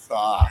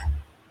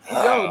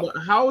 but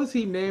how is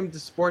he named the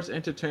Sports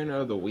Entertainer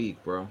of the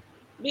Week, bro?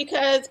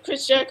 Because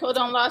Chris Jericho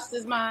done lost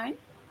his mind.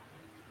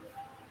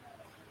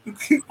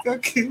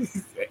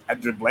 I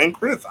just blame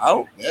Chris.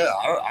 I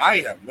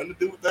have nothing to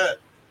do with that.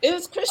 It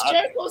was Chris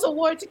Jericho's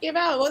award to give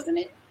out, wasn't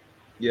it?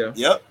 Yeah.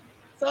 Yep.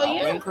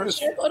 So Chris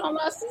Jericho done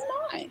lost his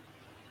mind.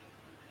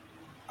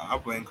 I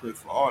blame Chris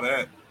for all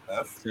that.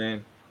 That's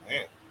same.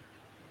 Man.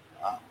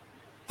 Wow.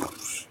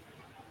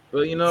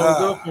 But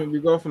we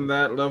go from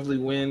that lovely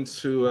win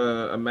to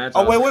a match.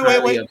 Oh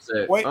wait!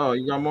 Upset. Oh,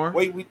 you got more?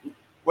 We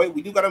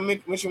do gotta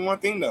mention one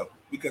thing though,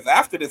 because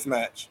after this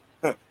match,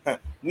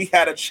 we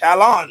had a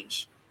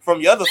challenge from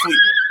the other sweet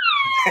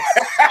one.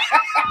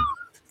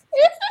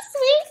 It's a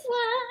sweet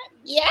one.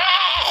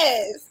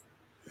 Yes.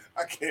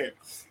 I can't.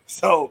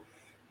 So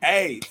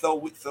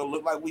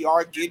look like we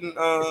are getting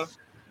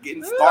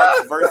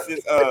Starks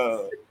versus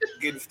I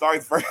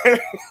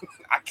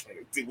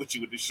can't do what you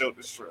with the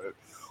shoulder shrug.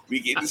 We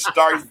getting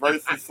Starks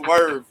versus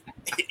Swerve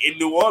in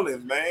New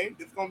Orleans, man.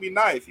 It's gonna be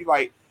nice. He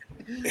like,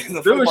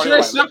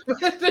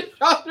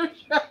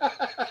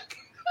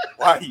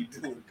 why are you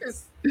doing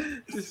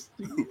this?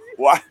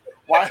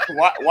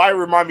 Why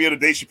remind me of the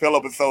Dave Chappelle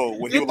episode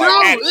when he was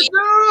like, that's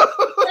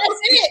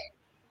it.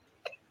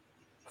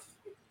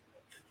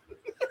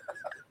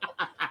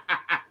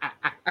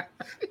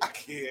 I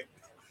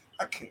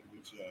can't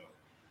with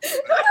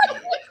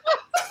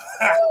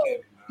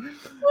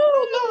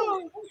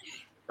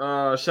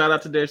y'all. Shout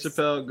out to Dave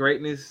Chappelle.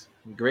 Greatness,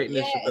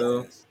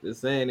 Chappelle.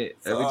 Just saying it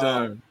every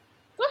time.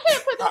 Go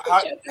ahead, put the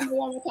picture up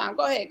one more time.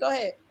 Go ahead,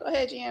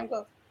 GM,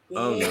 go.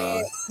 Oh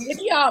no. Look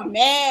at y'all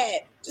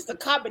mad. Just a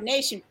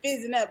combination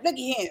fizzing up. Look at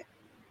him.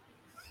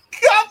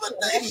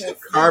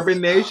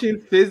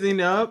 Carbonation fizzing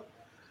up.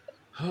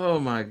 Oh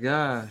my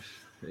gosh.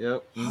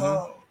 Yep. Mm-hmm.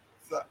 Oh.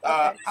 So,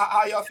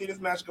 how y'all see this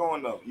match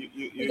going though? You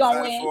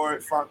excited for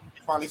it?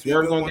 Finally,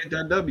 We're gonna get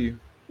that W.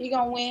 He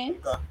gonna win.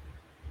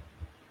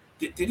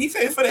 Did he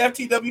say it's for the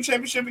FTW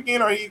championship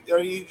again, or he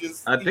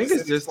just? I he think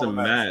just it's said just a for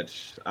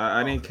match.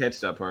 I didn't catch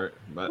that part,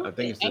 but I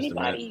think it's just a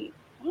match. I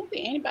don't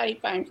think anybody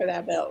fighting for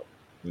that belt.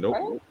 Nope.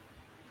 Right?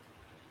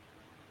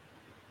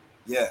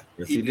 Yeah,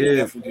 Yes, he he did.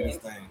 definitely did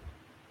his thing.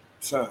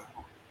 So,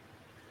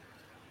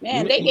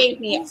 Man, they gave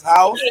me whose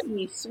house?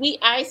 sweet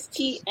iced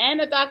tea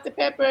and a Dr.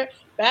 Pepper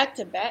back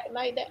to back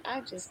like that.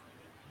 I just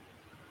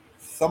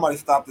Somebody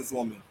stop this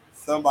woman.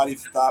 Somebody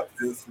stop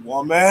this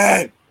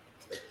woman.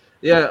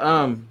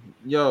 Yeah.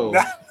 Yo.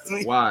 Not-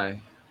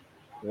 Why?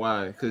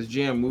 Why? Because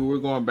Jim, we were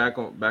going back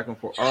and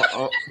forth.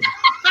 Oh.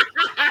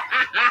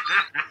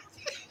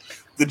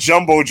 The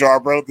jumbo jar,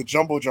 bro. The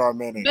jumbo jar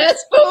mayonnaise.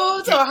 Best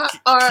Foods or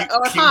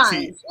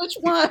Heinz? Which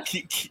one? I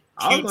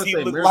was gonna QT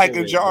say look Miracle like a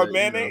Whip, jar of but,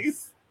 you know.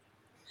 mayonnaise.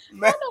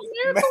 Man,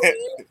 Miracle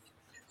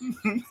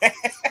Whip.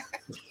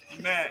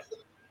 Man,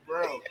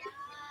 bro.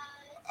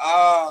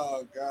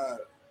 Oh God.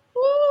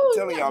 I'm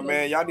telling y'all,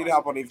 man, y'all need to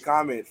hop on these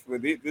comments.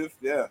 But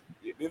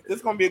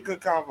this gonna be a good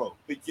convo.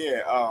 But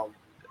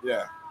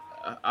yeah,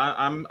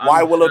 I'm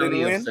why Willow highly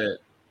didn't win? upset.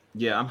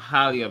 Yeah, I'm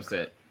highly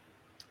upset.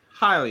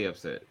 Highly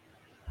upset.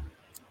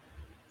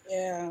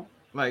 Yeah.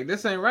 Like,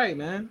 this ain't right,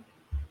 man.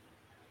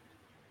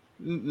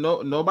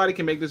 Nobody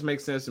can make this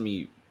make sense to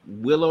me.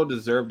 Willow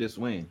deserved this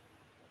win.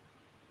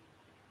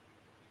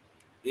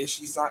 Is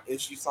she signed to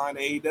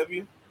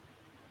AEW?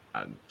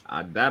 I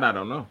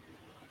don't know.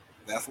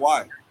 That's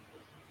why.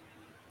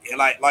 And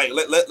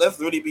let's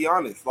really be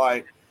honest.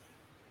 Like,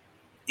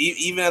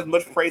 even as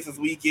much praise as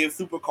we give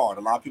Supercard, a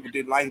lot of people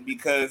didn't like it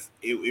because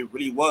it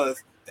really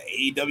was the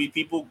AEW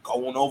people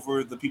going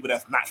over the people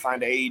that's not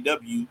signed to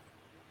AEW.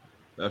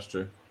 That's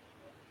true.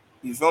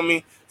 You feel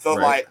me? So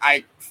Right.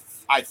 like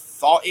I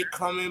saw it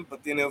coming,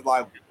 but then it was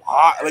like,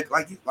 why?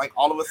 Like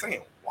all of us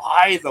saying,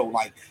 why though?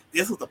 Like,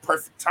 this was the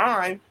perfect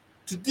time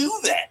to do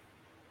that.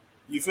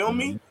 You feel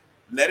me?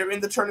 Let her in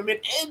the tournament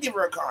and give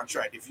her a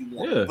contract if you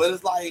want. Yeah. But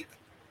it's like,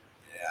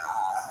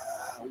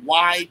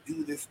 why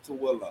do this to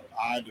Willow?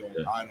 I don't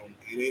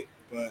get it.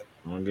 But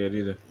I don't get it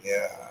either.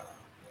 Yeah.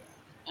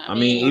 I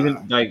mean,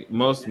 even like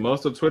most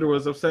of Twitter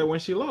was upset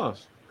when she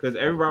lost because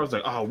everybody was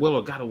like, "Oh,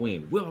 Willow gotta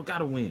win. Willow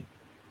gotta win."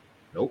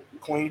 Nope.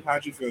 Queen,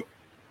 how'd you feel?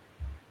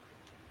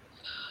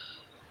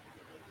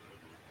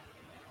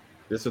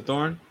 This a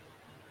thorn?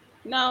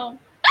 No.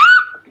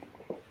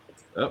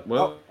 Oh,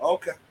 well. Oh,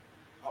 okay.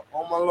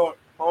 Oh my lord.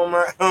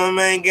 Oh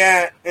my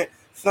God.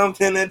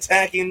 Something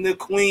attacking the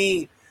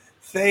queen.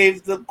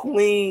 Save the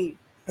queen.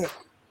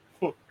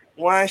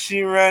 Why is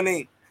she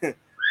running?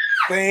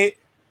 Save.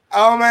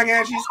 Oh my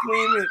God, she's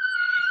screaming.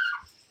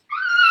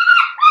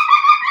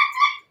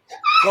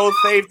 Go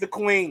save the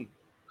queen.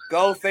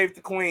 Go save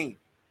the queen.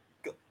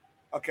 Go.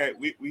 Okay,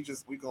 we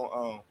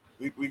gonna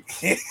we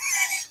can't.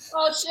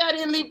 Oh shit! I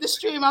didn't leave the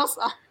stream. I'm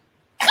sorry.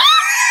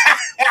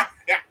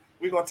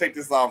 We're gonna take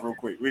this off real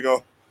quick. We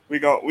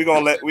gonna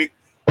let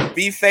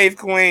be safe,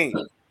 queen.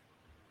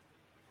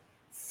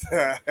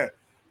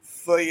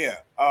 So yeah,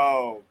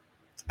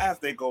 as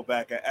they go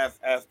back as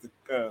the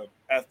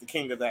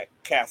king of that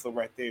castle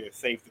right there,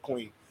 save the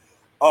queen.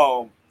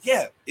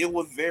 Yeah, it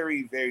was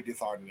very, very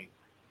disheartening.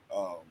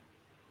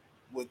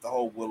 With the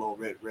whole Willow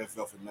Red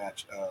Velvet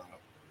match.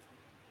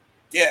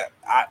 Yeah,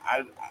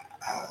 I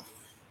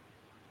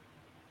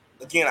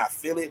again, I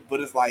feel it,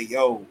 but it's like,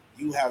 yo,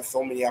 you have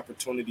so many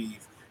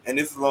opportunities, and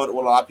this is what a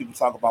lot of people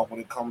talk about when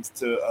it comes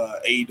to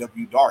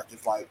AEW Dark.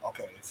 It's like,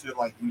 okay, it's just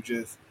like you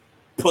just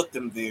put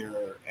them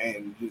there,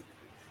 and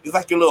it's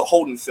like your little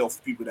holding cells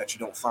for people that you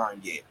don't sign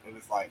yet, and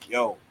it's like,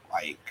 yo,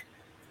 like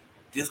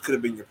this could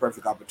have been your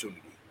perfect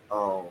opportunity.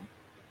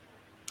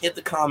 Hit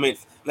the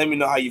comments. Let me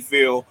know how you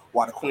feel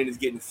while the queen is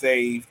getting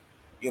saved.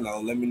 You know,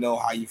 let me know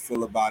how you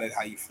feel about it.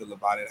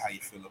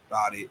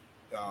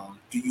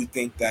 Do you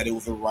think that it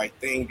was the right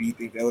thing? Do you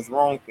think that was the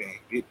wrong thing?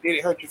 Did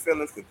it hurt your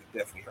feelings? Because it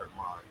definitely hurt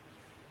mine.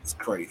 It's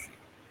crazy.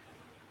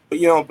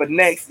 But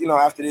next,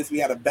 after this, we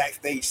had a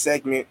backstage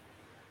segment,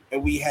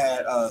 and we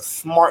had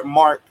Smart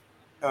Mark.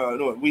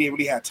 No, we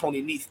really had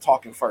Tony Nese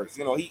talking first.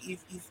 He's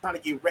trying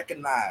to get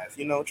recognized.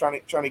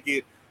 Trying to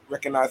get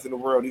recognized in the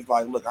world. He's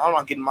like, look, I'm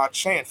not getting my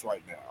chance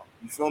right now.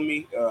 You feel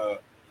me?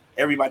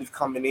 Everybody's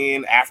coming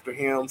in after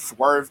him.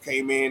 Swerve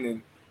came in,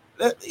 and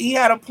he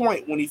had a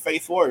point when he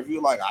faced Swerve. He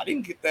was like, I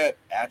didn't get that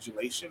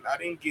adulation. I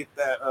didn't get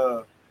that,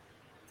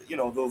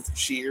 those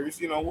cheers.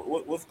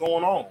 What's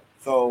going on?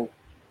 So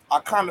I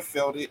kind of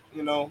felt it,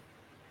 he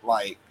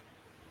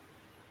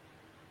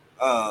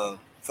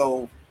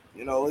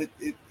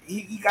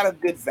got a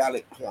good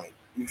valid point.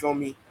 You feel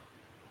me?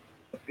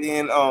 But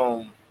then,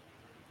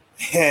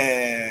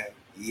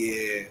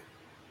 yeah,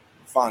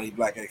 finally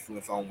Black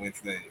Excellence on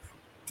Wednesdays.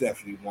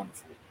 Definitely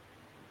wonderful.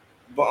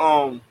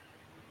 But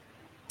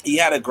he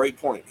had a great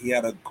point.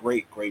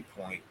 Great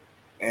point.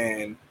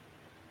 And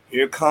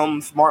here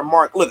comes Smart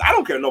Mark. Look, I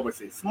don't care what nobody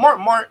says. Smart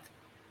Mark,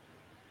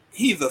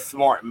 he's a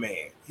smart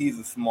man.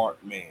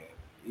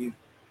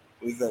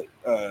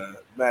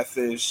 Matt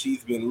says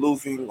she's been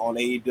losing on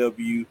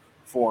AEW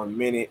for a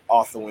minute,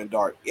 also in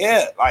Dark.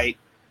 Yeah,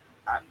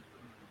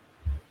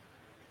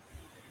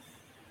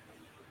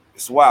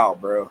 it's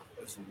wild, bro.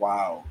 It's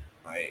wild.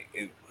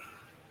 Like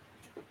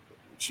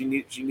she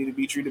need to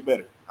be treated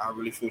better. I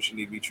really feel she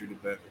need to be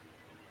treated better.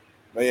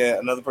 But yeah,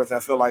 another person I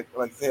feel like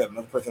I said,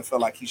 another person I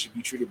felt like he should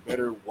be treated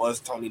better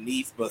was Tony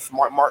Nese. But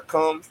Smart Mark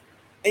comes,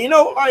 and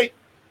like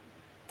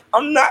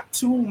I'm not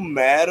too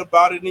mad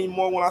about it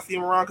anymore when I see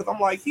him around because I'm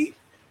like he's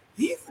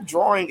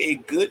drawing a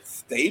good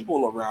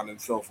stable around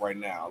himself right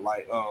now.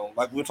 Like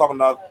we were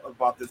talking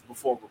about this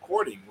before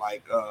recording.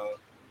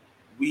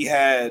 We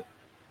had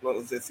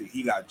let's see,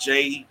 he got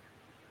Jay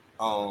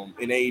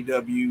in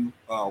AEW.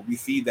 We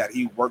see that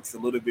he works a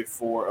little bit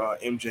for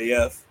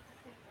MJF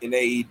in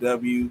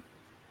AEW.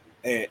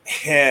 And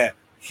yeah,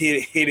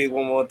 hit it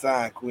one more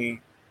time, Queen.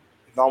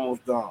 It's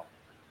almost done.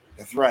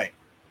 That's right.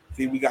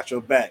 See, we got your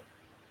back.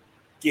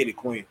 Get it,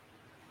 Queen.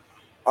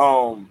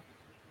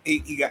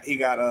 He got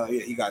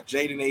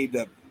Jade in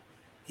AEW.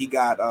 He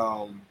got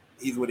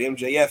he's with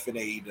MJF in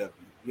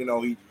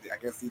AEW. I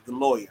guess he's the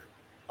lawyer.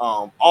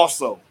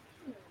 Also,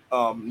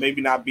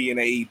 maybe not be in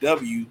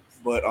AEW,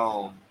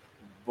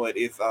 but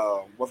it's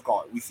what's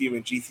called. We see him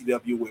in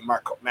GCW with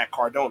Matt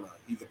Cardona.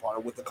 He's a part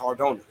of with the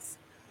Cardonas.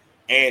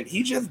 And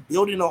he's just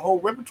building a whole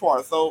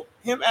repertoire. So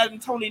him adding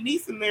Tony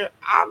Nese in there,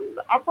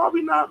 I'm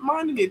probably not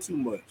minding it too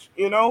much.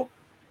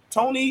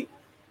 Tony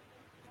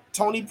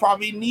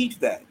probably needs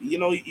that.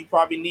 You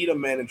probably need a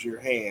manager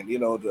hand,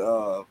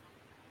 to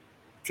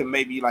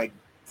maybe like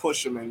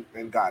push him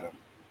and guide him.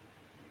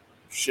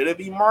 Should it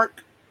be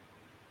Mark?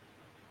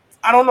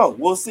 I don't know.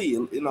 We'll see.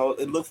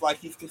 It looks like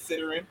he's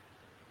considering.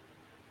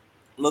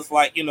 Looks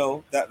like,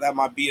 that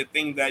might be a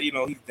thing that,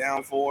 he's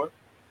down for.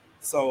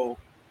 So,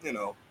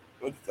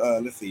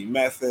 let's see.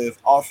 Matt says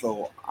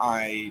also,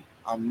 I'm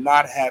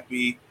not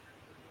happy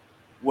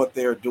what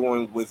they're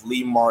doing with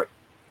Lee Martin.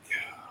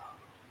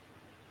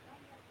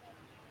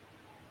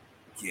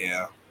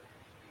 Yeah.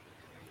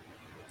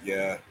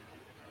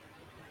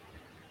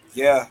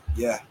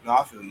 No,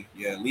 I feel you.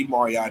 Yeah, Lee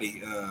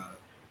Moriarty.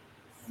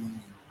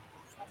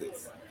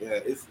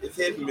 It's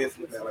hit and miss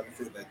with that. Like I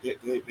said, that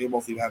they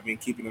mostly have been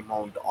keeping him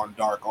on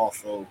Dark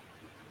also,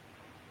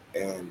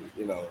 and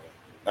when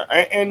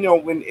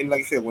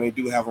like I said, when they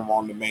do have him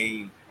on the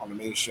main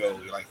show,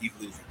 like he's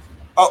losing.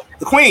 Oh,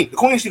 the queen,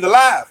 she's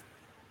alive.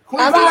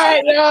 I'm all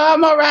right, yo.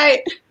 I'm all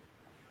right.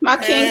 My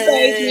king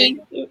saved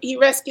me. He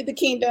rescued the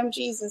kingdom,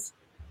 Jesus.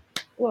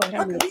 Lord,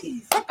 I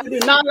do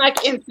not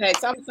like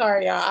insects. I'm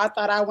sorry, y'all. I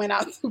thought I went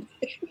out too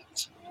big.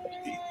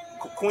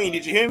 Queen,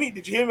 did you hear me? I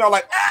was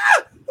like,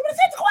 somebody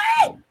save the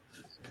queen!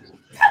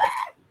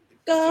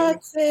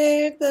 God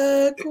save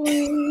the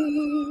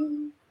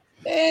queen.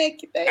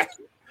 Thank you.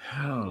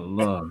 Oh,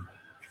 Lord.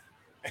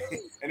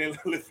 And then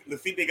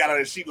Lafitte got on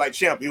his sheet like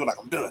champ. He was like,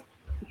 I'm done.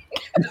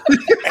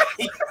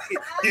 he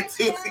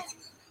threw the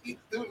seat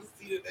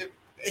and everything.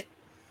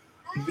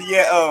 But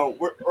yeah,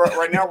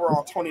 right now we're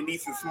on Tony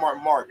Nese and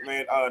Smart Mark,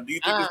 man. Do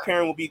you think this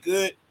pairing will be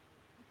good?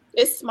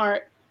 It's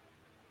smart.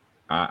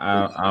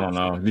 I don't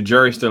know. The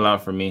jury's still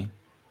out for me.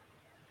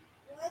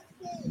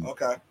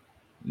 Okay.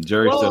 The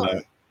jury's still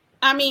out.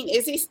 I mean,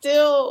 is he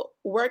still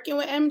working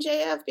with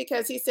MJF?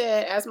 Because he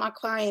said, as my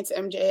clients,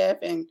 MJF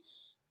and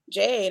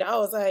Jade. I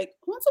was like,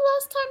 when's the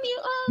last time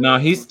you No,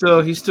 he's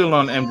still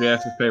on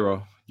MJF's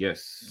payroll.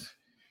 Yes.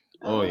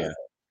 Oh yeah.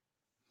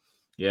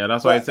 Yeah,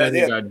 that's why I said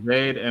he got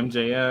Jade,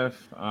 MJF.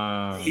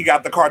 He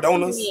got the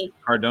Cardonas.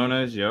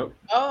 Cardonas, yep.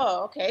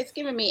 Oh, okay. It's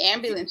giving me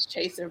ambulance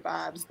chaser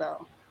vibes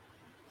though.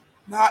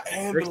 Not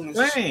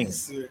ambulance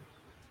chaser.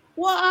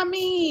 Well, I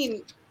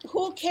mean,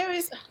 who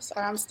carries?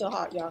 Sorry, I'm still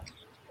hot, y'all.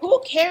 Who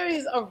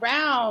carries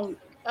around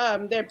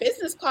their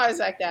business cards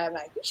like that?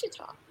 Like, we should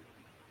talk.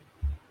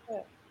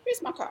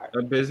 Here's my card.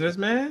 A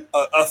businessman?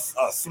 A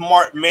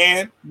smart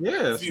man.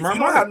 Yeah, if you don't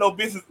have no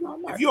business,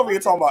 if you over here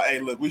talking about, hey,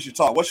 look, we should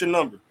talk. What's your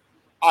number?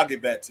 I'll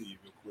get back to you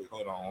real quick.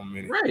 Hold on 1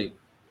 minute. Right.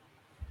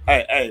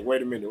 Hey,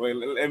 wait a minute. Wait,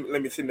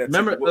 let me send that.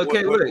 Remember, to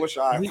you. look. What's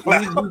your he's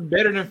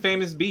better than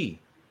Famous B.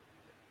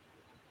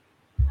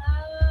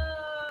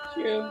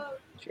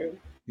 True.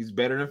 He's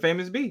better than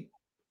Famous B.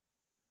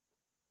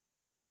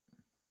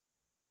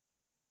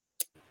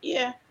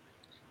 Yeah.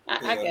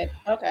 I get it.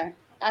 Okay.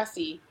 I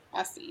see.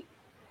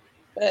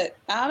 But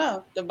I don't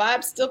know. The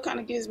vibe still kind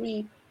of gives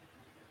me,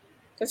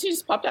 because he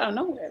just popped out of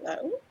nowhere. Like,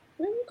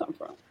 where did you come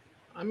from?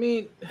 I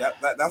mean, that's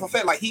what I'm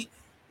saying. Like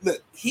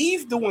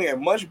he's doing a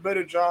much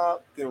better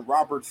job than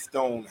Robert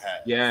Stone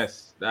has.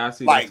 Yes, that's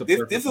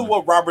this is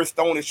what Robert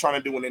Stone is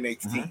trying to do in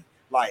NXT.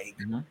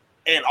 Mm-hmm.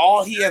 And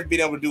all he has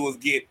been able to do is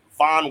get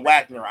Von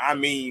Wagner. I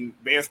mean,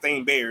 Bear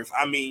Stain Bears.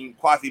 I mean,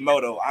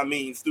 Quasimodo. I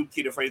mean, Stoop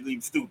Kid Afraid to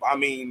Leave Stoop. I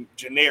mean,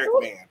 Generic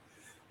Man.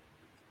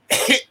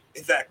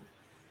 Exactly.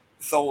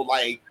 So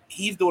like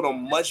he's doing a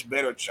much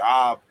better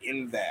job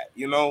in that.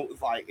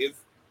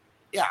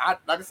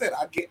 Like I said,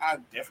 I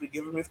definitely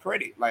give him his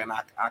credit. Like, and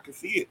I can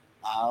see it.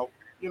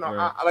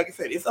 Right. Like I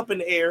said, it's up in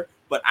the air,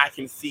 but I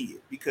can see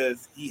it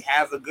because he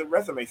has a good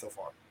resume so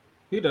far.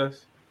 He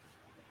does.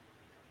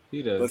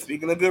 But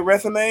speaking of good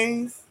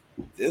resumes,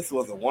 this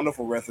was a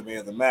wonderful resume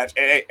of the match.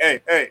 Hey,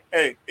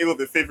 it was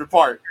the favorite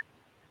part.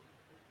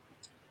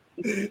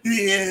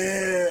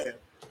 Yeah.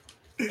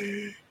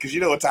 Because you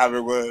know what time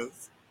it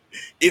was.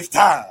 It's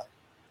time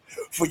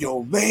for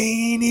your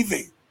main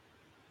event.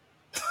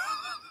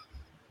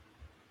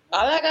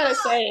 All I gotta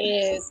say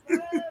is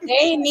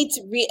they need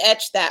to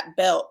re-etch that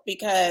belt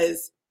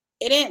because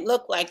it didn't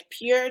look like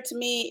pure to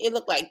me. It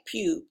looked like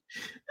pube.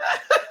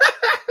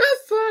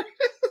 Sorry.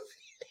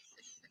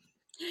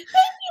 Thank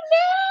you,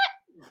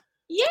 Matt.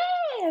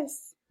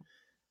 Yes.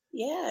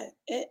 Yeah.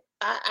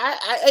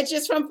 I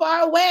just from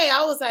far away,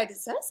 I was like,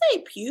 does that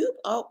say pube?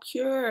 Oh,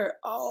 pure.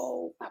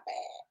 Oh, my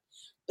bad.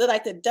 But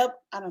like the dub,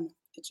 I don't know.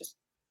 It just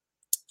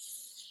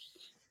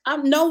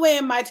I'm nowhere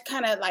am I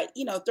kind of like,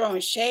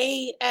 throwing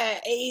shade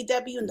at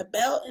AEW and the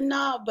belt and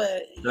all,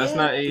 but That's yeah.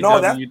 not AEW. No,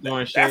 that's- You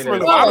throwing that's shade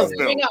Ring at. of Honor's Oh,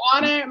 belt. Ring of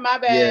Honor, my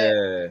bad.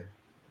 Yeah,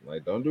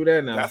 like don't do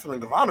that now. That's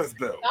Ring of Honor's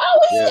belt. Oh,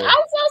 Yeah. I'm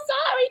so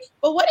sorry.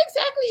 But what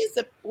exactly is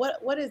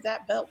what is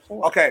that belt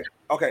for? Okay.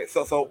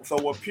 So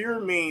what pure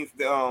means?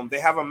 They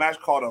have a match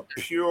called a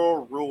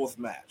pure rules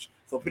match.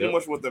 So pretty Yep.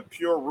 much what the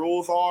pure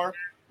rules are,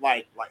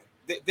 like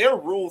their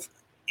rules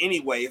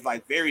anyway is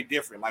like very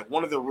different. Like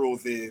one of the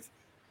rules is,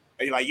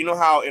 like you know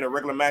how in a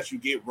regular match you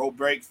get rope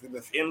breaks and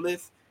it's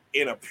endless.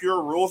 In a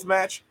pure rules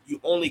match, you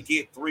only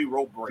get 3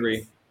 rope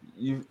breaks.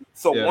 3.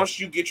 So Yeah. once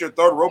you get your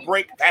 3rd rope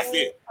break, that's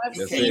it. I've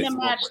You That's can't seen get a your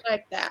rope match break.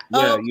 like that.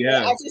 Yeah, Okay.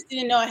 yeah. I just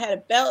didn't know it had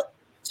a belt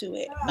to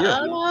it.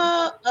 Yeah.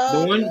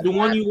 Oh, The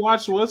one you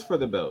watched was for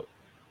the belt.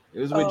 It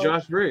was with Oh.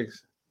 Josh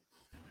Briggs.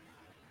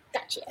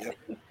 Gotcha. Yep.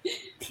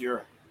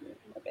 Pure.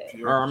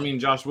 Or I mean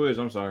Josh Woods.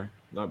 I'm sorry,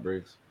 not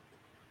Briggs.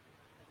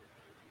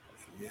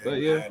 Yeah,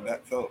 But yeah. man,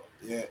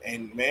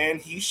 and man,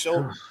 he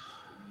showed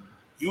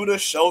Yuta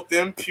showed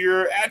them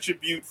pure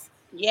attributes.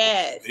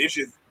 Yes.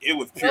 It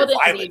was pure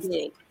violence.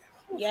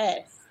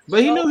 Yes.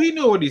 But he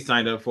knew what he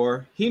signed up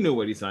for. He knew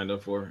what he signed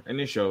up for, and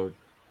it showed.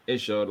 It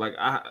showed. Like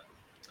I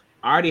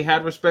already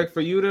had respect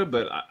for Yuta,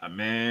 but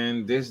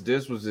man,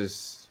 this was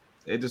just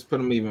it just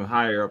put him even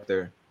higher up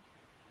there.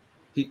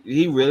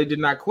 He really did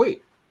not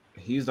quit.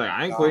 He's like,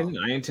 I ain't quitting.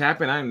 I ain't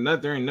tapping. I ain't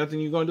nothing. There ain't nothing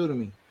you gonna do to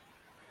me.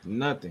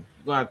 Nothing.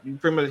 You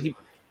pretty much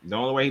the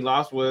only way he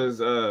lost was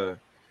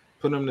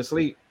putting him to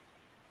sleep.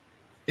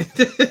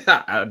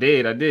 I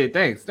did.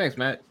 Thanks,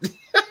 Matt.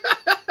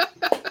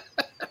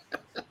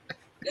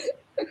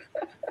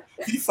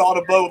 He saw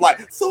the blow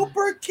like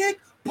super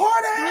kick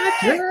party.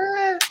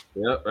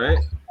 Yep, right.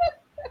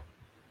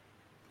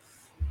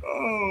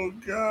 Oh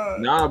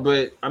god. Nah,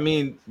 but I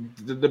mean,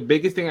 the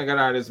biggest thing I got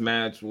out of this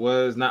match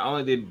was not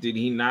only did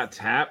he not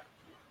tap,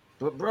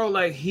 but bro,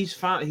 like he's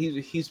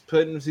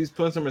putting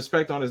some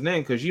respect on his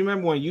name. Because you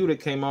remember when Yuta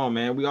came on,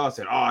 man, we all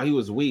said, oh, he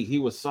was weak, he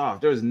was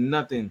soft. There was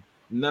nothing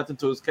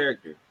to his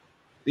character.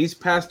 These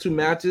past 2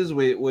 matches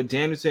with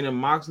Danielson and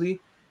Moxley,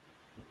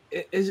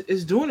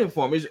 it's doing it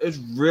for him. It's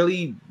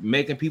really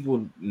making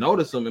people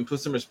notice him and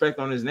put some respect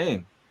on his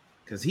name.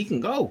 Because he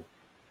can go.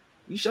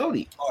 He showed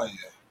it. Oh yeah.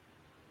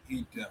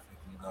 He definitely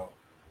can go.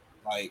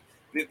 Like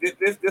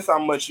this how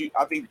much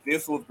I think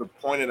this was the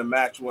point of the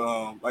match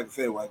when like I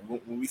said, like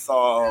when we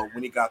saw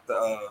when he got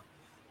the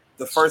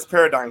first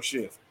paradigm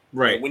shift.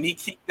 Right. And when he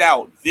kicked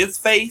out, this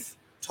face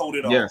told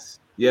it all. Yes,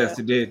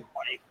 it did.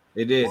 Like,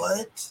 it did.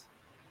 What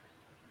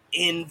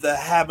in the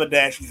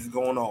haberdashery is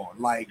going on?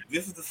 Like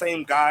this is the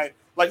same guy,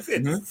 like I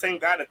said, this is the same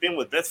guy that's been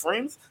with Best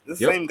Friends, the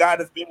same guy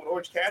that's been with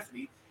Orange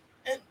Cassidy.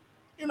 And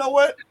you know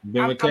what?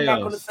 I'm not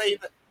gonna say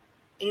that.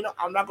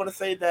 I'm not going to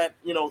say that,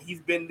 he's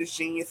been this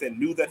genius and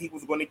knew that he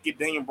was going to get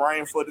Daniel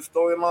Bryan for the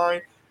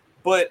storyline,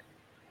 but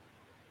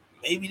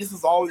maybe this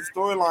was always the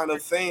storyline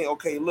of saying,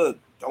 okay, look,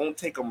 don't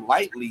take him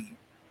lightly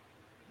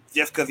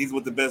just because he's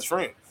with the Best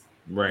Friends.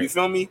 Right. You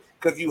feel me?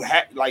 Because you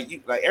had, like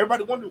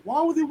everybody wondered,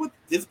 why was he with,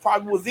 this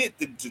probably was it,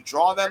 to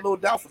draw that little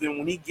doubt for them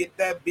when he get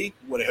that big,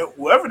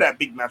 whoever that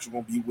big match is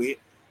going to be with,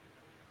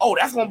 oh,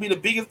 that's going to be the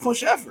biggest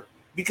push ever.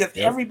 Because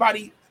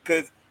everybody,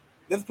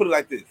 let's put it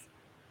like this,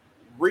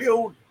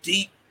 real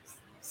deep,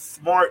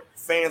 smart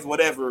fans,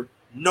 whatever,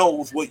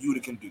 knows what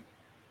Yuta can do.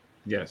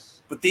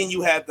 Yes. But then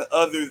you have the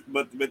others,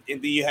 and then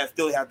you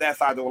still have that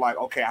side that were like,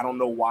 okay, I don't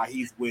know why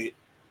he's with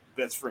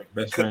Best Friends.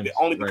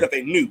 Only because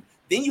they knew.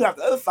 Then you have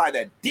the other side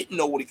that didn't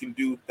know what he can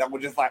do, that were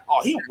just like,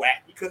 oh, he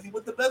whacked because he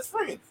with the Best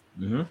Friends.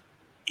 Mm-hmm.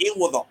 It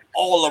was an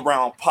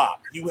all-around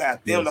pop. You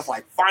have them that's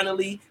like,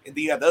 finally, and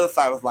then you have the other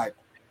side was like,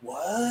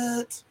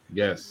 what?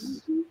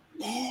 Yes.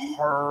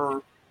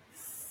 Perfect.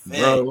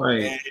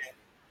 Bro,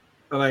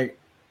 like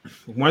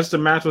once the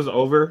match was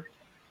over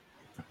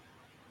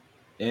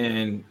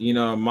and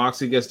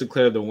Moxley gets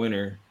declared the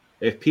winner,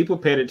 if people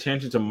paid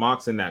attention to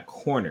Mox in that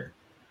corner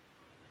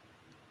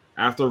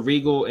after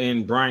Regal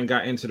and Bryan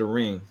got into the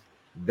ring,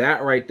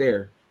 that right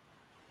there,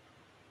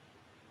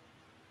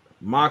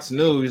 Mox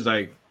knew. He's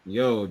like,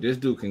 yo, this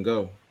dude can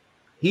go.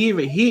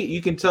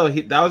 You can tell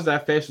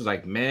that face was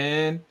like,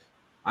 man,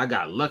 I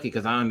got lucky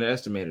because I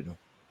underestimated him.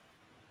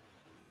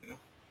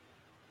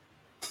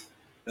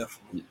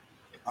 Definitely.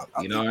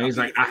 And he's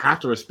like, I have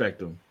to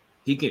respect him.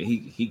 He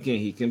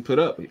can put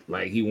up.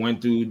 Like he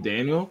went through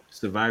Daniel,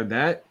 survived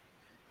that.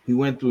 He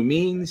went through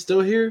me, and he's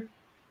still here.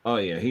 Oh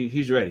yeah,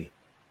 he's ready.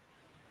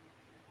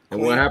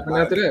 And what happened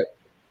after that?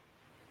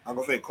 I'm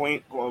gonna say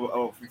Queen.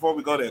 Before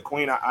we go there,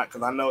 Queen,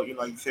 because I know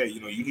like you said,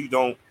 you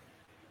don't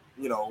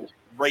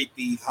rate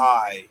these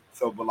high.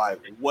 So, but like,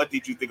 what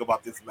did you think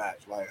about this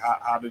match? Like,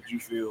 how did you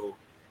feel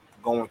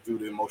going through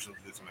the emotions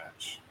of this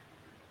match?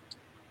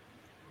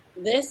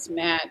 This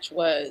match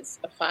was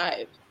a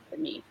 5 for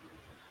me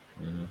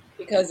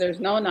because there's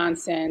no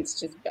nonsense.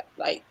 Just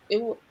like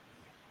it,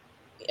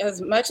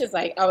 as much as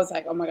like I was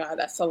like, oh my god,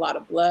 that's a lot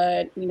of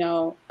blood.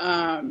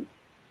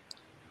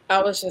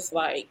 I was just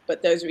like,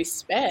 but there's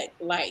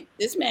respect. Like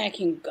this man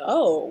can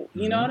go.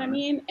 You know what I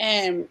mean?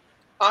 And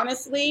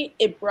honestly,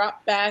 it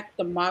brought back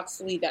the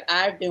Moxley that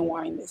I've been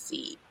wanting to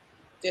see.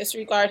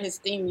 Disregard his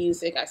theme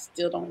music. I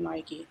still don't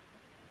like it,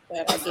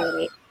 but I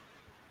get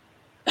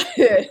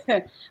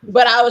it.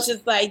 But I was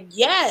just like,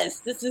 yes,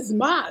 this is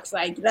Mox.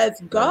 Like,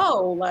 let's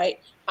go.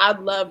 Like, I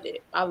loved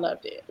it.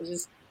 It was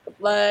just the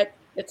blood,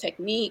 the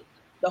technique,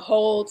 the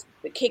holds,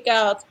 the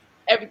kickouts,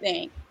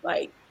 everything.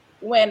 Like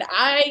when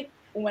I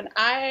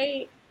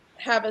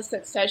have a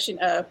succession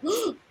of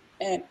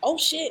and oh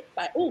shit,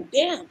 like oh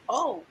damn,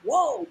 oh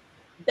whoa,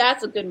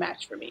 that's a good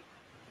match for me.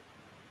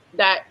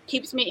 That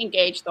keeps me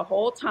engaged the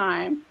whole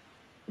time.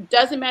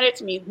 Doesn't matter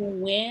to me who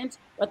wins,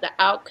 but the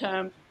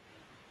outcome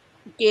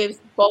gives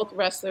both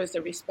wrestlers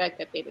the respect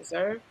that they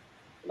deserve.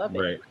 Love it.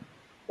 Right.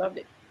 Loved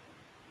it.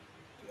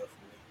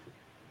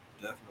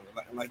 Definitely.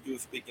 Like you were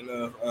speaking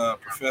of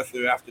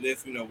Professor. After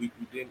this, we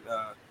didn't.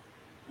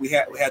 We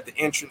had the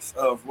entrance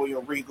of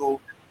William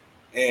Regal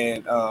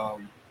and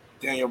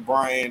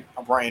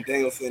Brian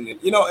Danielson,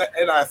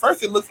 and at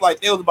first it looked like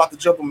they was about to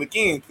jump him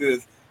again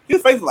because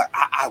his face was like,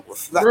 I was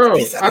slapped. Bro,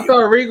 I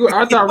thought Regal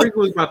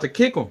was about to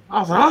kick him. I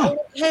was like,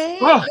 hey,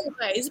 I was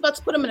like, he's about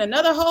to put him in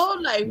another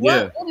hole. Like,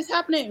 what is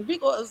happening?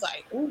 Regal was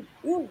like, ooh.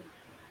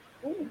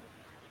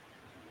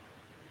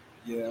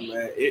 Yeah,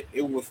 man,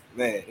 it was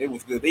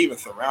good. They even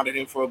surrounded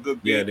him for a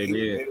good bit. Yeah, they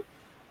did.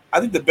 I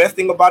think the best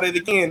thing about it,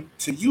 again,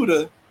 to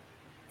Yuta,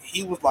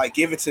 he was like,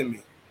 give it to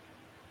me.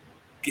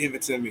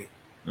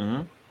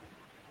 Mm-hmm.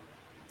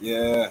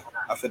 Yeah,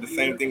 I said the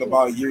same thing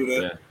about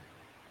Yuta. Yeah.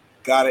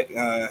 Got it.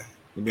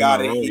 He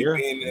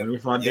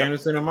fought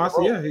Danielson and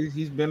Moxley.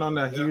 He's been on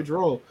that huge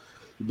role.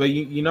 But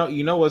you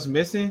know what's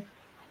missing?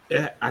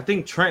 I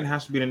think Trent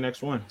has to be the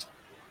next one.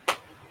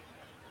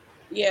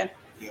 Yeah.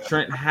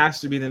 Trent has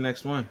to be the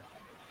next one.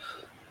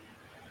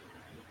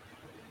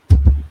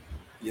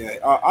 Yeah.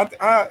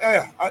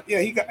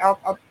 He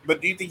got.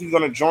 But do you think he's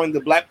gonna join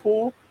the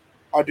Blackpool,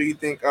 or do you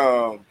think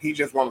he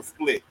just want to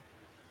split?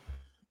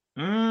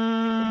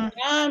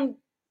 I'm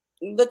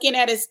looking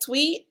at his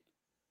tweet.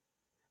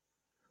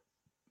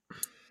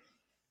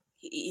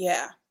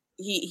 Yeah,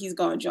 he's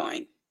going to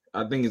join.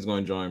 I think he's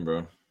going to join,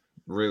 bro.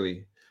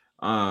 Really.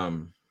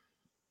 Man,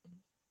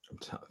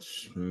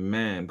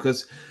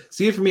 because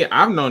see, for me,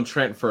 I've known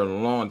Trent for a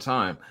long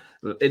time.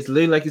 It's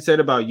literally like you said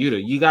about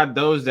Yuta. You got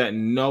those that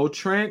know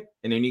Trent,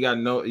 and then you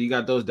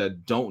got those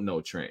that don't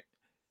know Trent.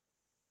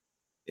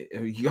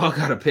 Y'all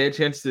gotta pay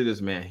attention to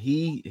this man.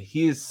 He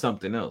is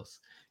something else.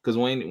 Because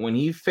when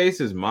he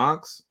faces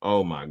Mox,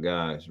 oh my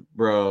gosh,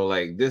 bro,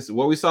 like this,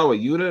 what we saw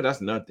with Yuta,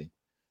 that's nothing.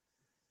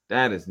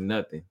 That is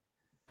nothing.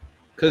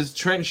 Because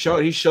Trent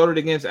showed it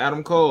against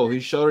Adam Cole.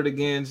 He showed it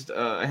against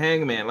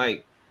Hangman.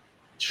 Like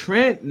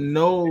Trent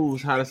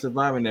knows how to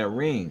survive in that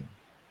ring.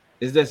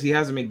 It's just he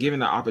hasn't been given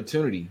the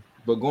opportunity.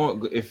 But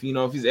if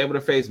he's able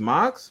to face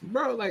Mox,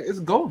 bro, like it's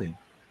golden.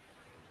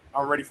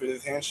 I'm ready for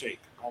this handshake.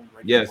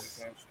 Yes. For this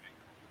handshake.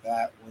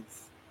 That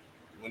was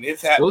when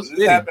this happened.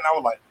 I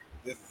was like,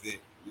 this is it.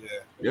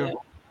 Yeah.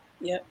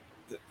 Yep.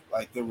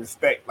 Like the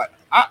respect. Like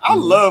I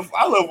love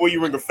where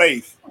you ring the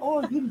face.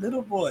 Oh, you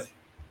little boy.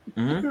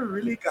 You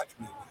really got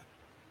me.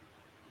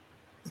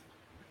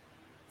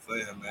 So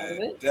yeah,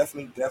 man.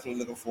 Definitely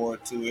looking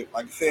forward to it.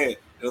 Like I said,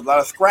 there's a lot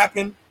of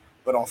scrapping,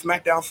 but on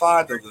SmackDown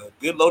side, there's a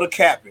good load of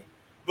capping.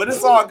 But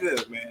it's all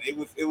good, man. It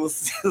was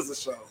a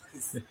show.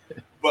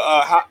 But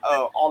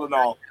all in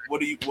all, what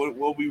we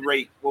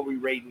rating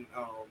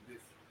this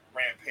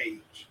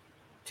Rampage?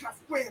 Tough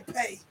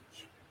Rampage.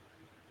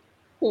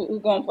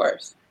 Who's going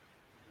first?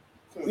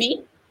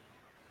 Me?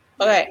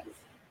 Okay.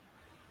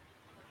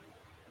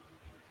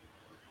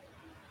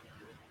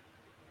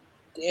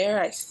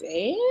 Dare I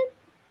say it?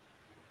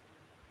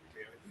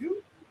 Dare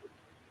you?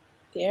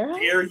 Dare I?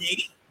 Dare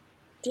ye?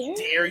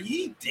 Dare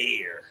ye?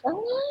 Dare.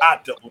 I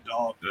double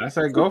dog. I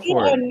say go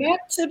for it.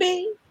 Not to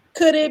be?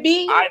 Could it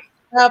be? I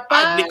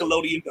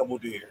Nickelodeon double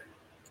dare.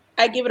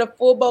 I give it a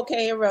full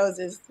bouquet of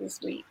roses this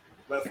week.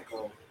 Let's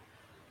go.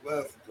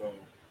 That's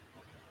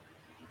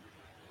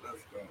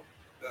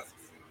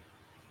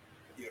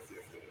yes.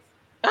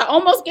 I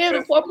almost gave it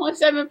a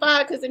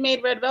 4.75 because it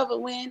made Red Velvet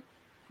win.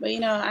 But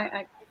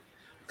I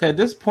okay,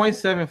 this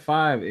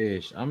 0.75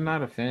 ish. I'm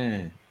not a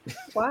fan.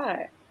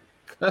 Why?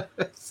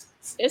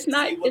 It's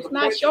not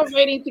your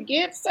rating to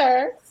give,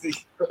 sir. See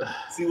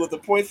what the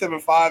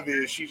 0.75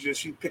 is. She's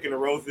picking the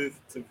roses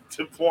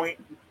to point.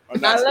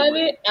 I love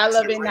it. I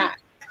love it not.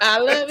 I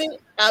love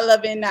it. I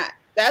love it not.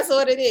 That's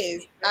what it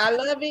is. I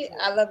love it.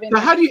 So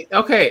how do you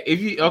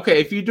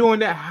if you're doing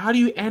that, how do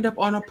you end up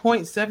on a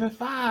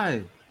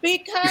 0.75?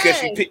 Because she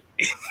Because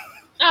picked.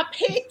 I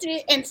picked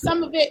it and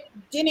some of it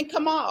didn't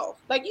come off.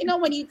 Like, you know,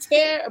 when you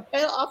tear a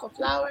petal off a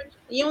flower and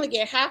you only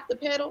get half the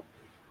petal,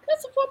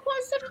 that's a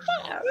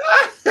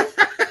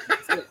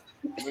 4.75.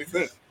 Makes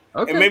sense.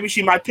 Okay. And maybe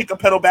she might pick a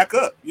pedal back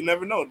up. You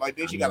never know. Like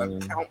then she gotta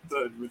Mm. count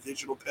the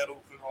residual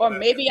pedals and all Or that.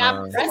 maybe I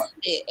Uh, pressed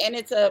it and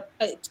it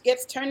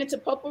gets turned into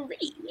potpourri.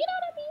 You know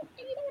what I mean?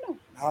 You don't know.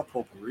 Not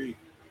potpourri.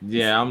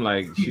 Yeah, I'm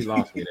like, she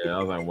lost me there. I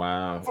was like,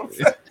 wow.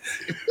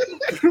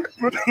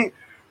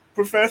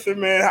 Professor,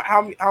 man,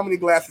 how many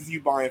glasses you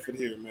buying for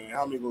here, man?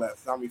 How many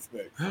glasses? How many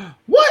specs?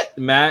 What,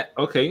 Matt?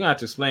 Okay, you gonna have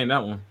to explain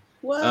that one.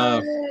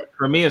 What?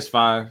 For me, it's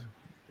 5.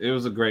 It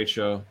was a great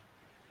show.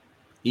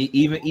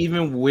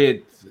 Even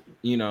with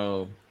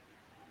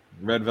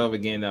Red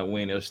Velvet getting that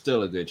win, it was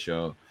still a good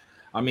show.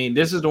 I mean,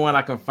 this is the one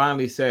I can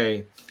finally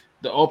say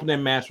the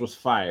opening match was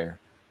fire.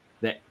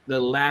 The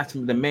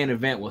main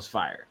event was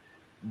fire.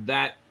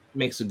 That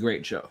makes a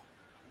great show.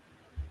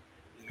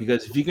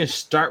 Because if you can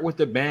start with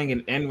a bang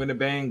and end with a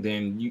bang,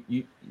 then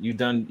you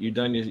done your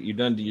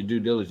due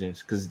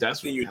diligence. Because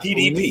that's Then your what we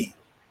need. DDP.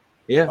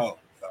 Yeah, Oh,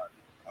 sorry.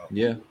 Oh,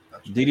 yeah.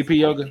 that's DDP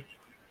Yoga.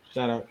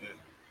 Shout out. Yeah.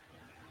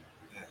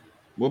 Yeah.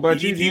 What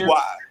about you, DDP, Jim?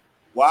 why?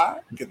 Why?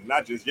 Because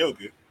not just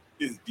yoga,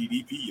 it's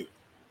DDP yoga.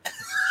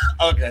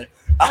 Okay.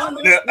 I'm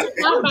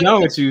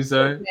done with you,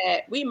 sir.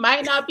 We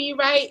might not be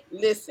right.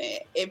 Listen,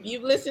 if you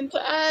listen to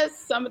us,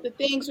 some of the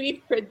things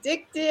we've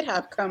predicted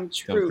have come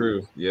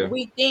true. Yeah.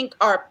 We think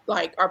our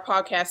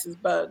podcast is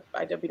bugged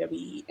by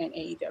WWE and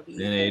AEW.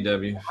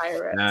 AEW.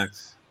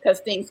 IRS. Because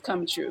things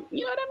come true.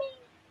 You know what I mean?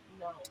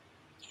 No.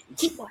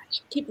 Keep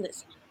watching. Keep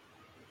listening.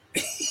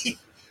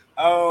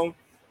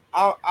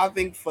 I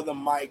think for the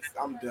mics,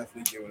 I'm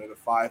definitely giving it a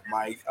 5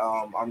 mics.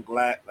 I'm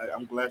glad.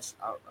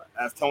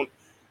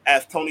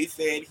 As Tony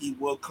said, he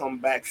will come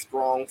back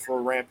strong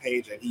for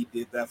Rampage, and he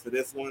did that for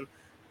this one.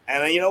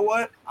 And you know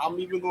what? I'm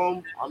even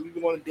going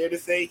to dare to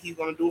say he's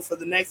going to do it for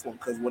the next one,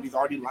 because what he's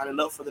already lining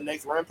up for the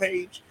next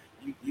Rampage,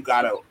 we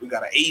got an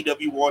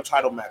AEW World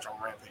Title match on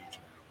Rampage,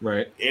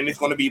 right? And it's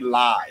going to be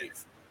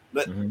live.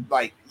 But Mm-hmm.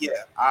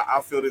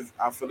 I feel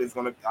it's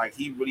going to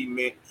he really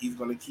meant he's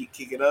going to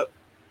kick it up.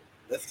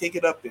 Let's kick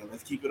it up then.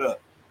 Let's keep it up.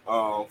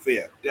 So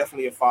yeah,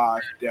 definitely a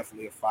 5.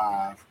 Definitely a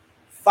 5.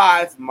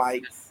 5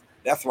 mics.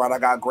 That's right. I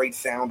got great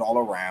sound all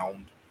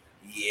around.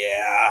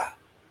 Yeah.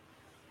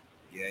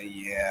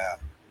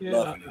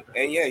 Loving it.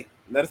 And yeah,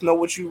 let us know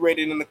what you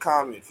rated in the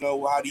comments.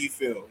 How do you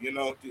feel?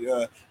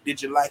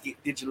 Did you like it?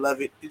 Did you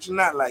love it? Did you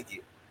not like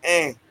it?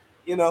 And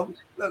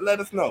let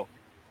us know.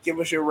 Give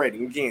us your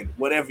rating. Again,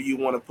 whatever you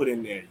want to put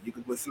in there. You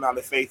can put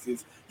smiley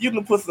faces. You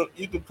can put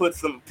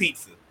some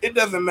pizza. It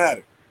doesn't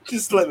matter.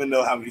 Just let me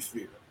know how we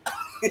feel.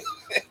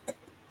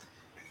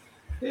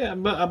 Yeah,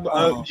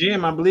 but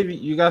Jim, I believe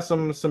you got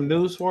some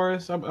news for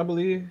us. I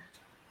believe.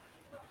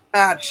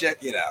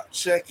 Check it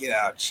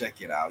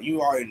out.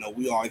 You already know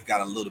we always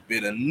got a little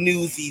bit of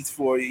newsies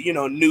for you.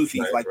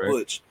 Newsies right.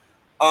 Butch.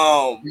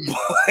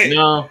 But,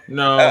 no.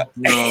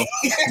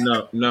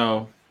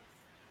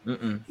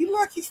 Mm-mm.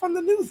 He's from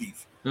the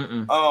newsies.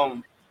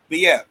 Mm-mm. But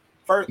yeah,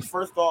 first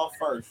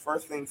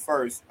things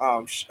first.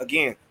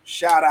 Again,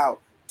 shout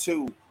out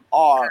to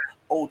our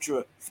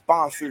Ultra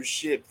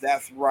sponsorship.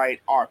 That's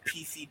right, our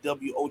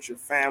PCW Ultra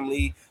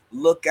family.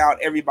 Look out,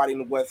 everybody in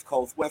the West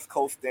Coast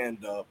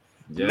stand up.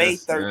 Yes, May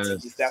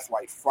 13th, yes. That's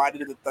right,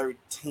 Friday the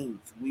 13th,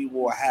 we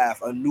will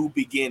have a new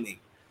beginning.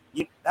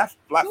 That's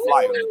Black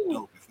Flyer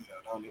dope.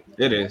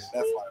 It is.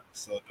 That flyer is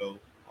so dope.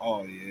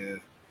 Oh yeah.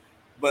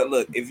 But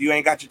look, if you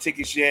ain't got your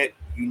tickets yet,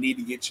 you need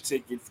to get your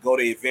tickets. Go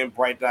to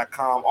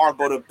eventbrite.com or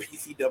go to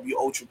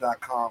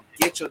PCWUltra.com.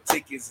 Get your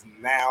tickets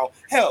now.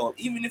 Hell,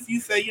 even if you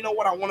say, you know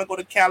what, I want to go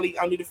to Cali,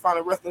 I need to find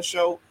a wrestling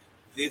show,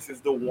 this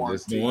is the one.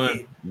 This is the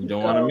one. You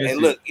don't want to miss it.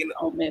 And look,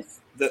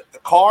 the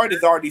card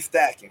is already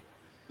stacking.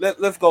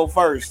 Let's go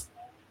first.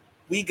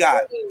 We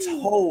got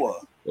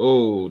Toa.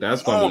 Oh,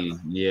 that's going to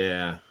be,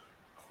 yeah.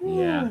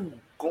 Yeah.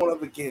 Going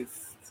up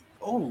against,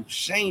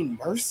 Shane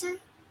Mercer?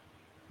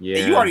 Yeah.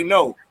 And you already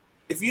know.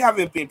 If you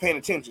haven't been paying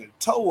attention,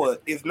 Toa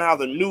is now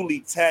the newly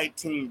tag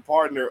team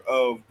partner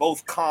of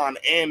both Khan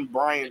and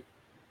Brian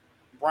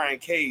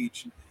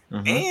Cage.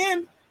 Mm-hmm.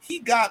 And he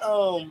got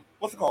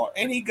what's it called?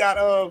 And he got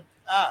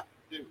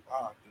the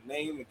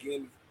name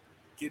again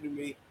kidding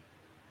me.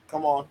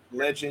 Come on,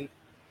 legend.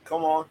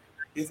 Come on.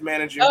 His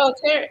manager. Oh,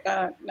 Terry,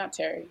 not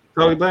Terry.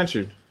 Tully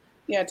Blanchard.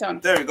 Yeah,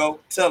 Tony. There you go.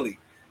 Tully.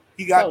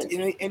 He got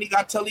and he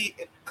got Tully.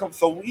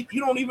 So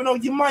you don't even know.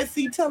 You might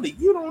see Tully.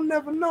 You don't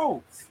never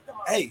know.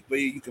 Hey, but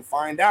you can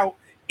find out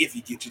if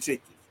you get your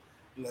tickets.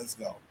 Let's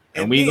go.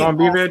 And we gonna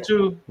be there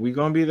too. We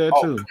gonna be there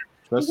too.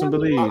 Trust and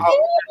believe. You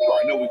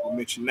already know we gonna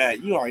mention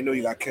that. You already know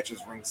you got catchers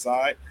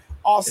ringside.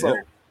 Also,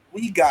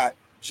 we got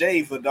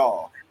Jay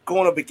Vidal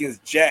going up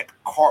against Jack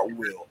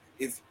Cartwheel.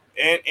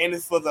 And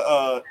it's for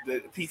the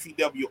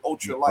PCW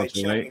Ultra Light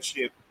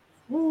Championship.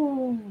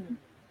 Woo.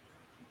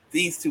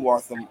 These two are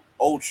some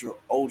ultra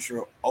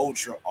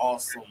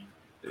awesome.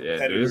 Yeah,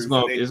 it's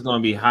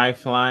gonna be high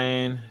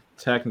flying,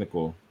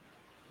 technical.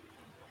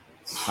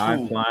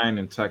 High flying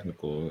and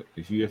technical.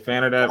 If you're a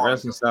fan of that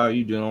wrestling style,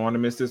 you don't want to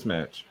miss this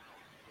match.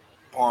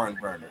 Barn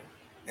burner.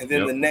 And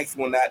then the next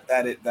one that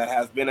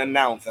has been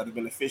announced, that has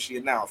been officially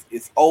announced,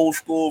 is old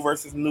school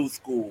versus new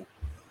school.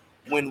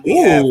 When we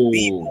have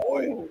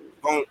B-Boy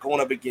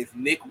going up against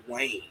Nick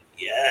Wayne.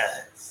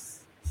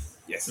 Yes.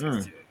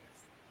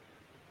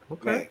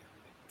 Okay. Man,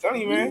 tell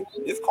you, man,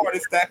 this card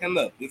is stacking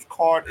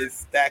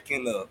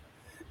up.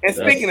 And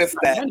speaking of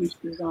stats,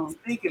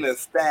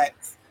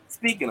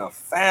 speaking of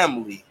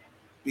family,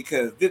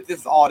 because this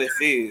is all this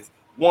is.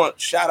 One,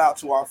 shout out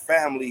to our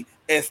family,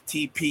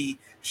 STP.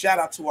 Shout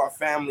out to our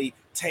family,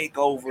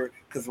 Takeover,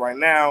 because right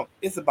now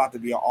it's about to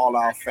be an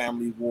all-out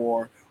family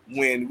war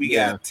when we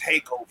got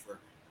Takeover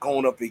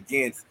going up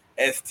against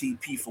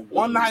STP for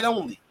one night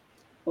only.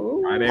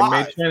 Friday,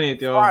 May 20th,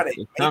 y'all.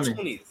 Friday, May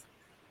 20th.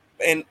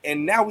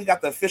 And now we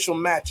got the official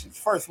matches.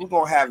 First, we're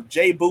going to have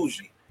Jay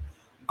Bougie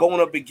going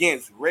up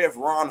against Rev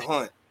Ron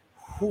Hunt.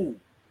 Who?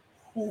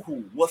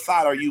 What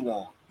side are you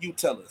on? You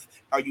tell us.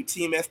 Are you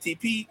Team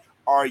STP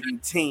or are you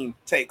Team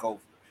Takeover?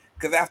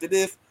 Because after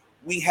this,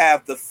 we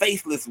have the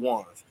faithless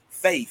ones,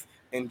 Faith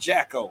and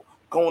Jacko,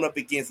 going up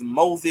against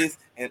Moses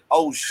and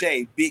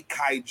O'Shea, Big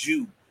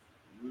Kaiju.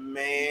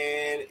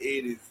 Man,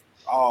 it is.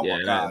 Oh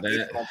my God,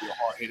 it's gonna be a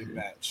hard-hitting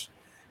match.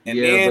 And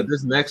then, but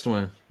this next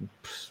one,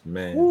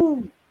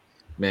 man,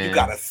 you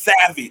got a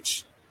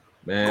Savage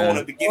going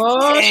up against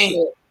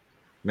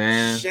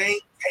Shane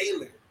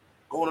Taylor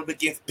going up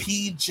against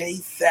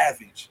PJ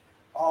Savage.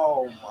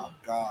 Oh my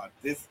God,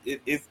 this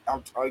is.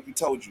 I'm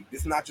told you,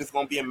 this is not just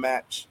gonna be a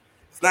match.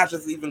 It's not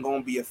just even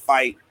gonna be a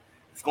fight.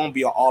 It's gonna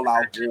be an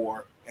all-out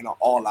war and an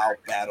all-out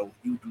battle.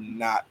 You do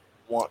not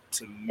want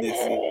to miss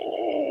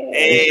it.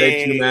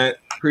 Appreciate you, Matt.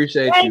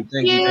 Appreciate you.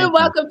 Thank you.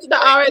 Welcome to the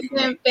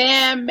RSM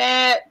fam,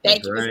 Matt.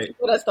 Thank you for sticking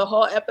with us the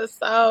whole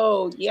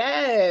episode.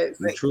 Yes.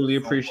 We truly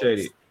appreciate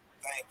it.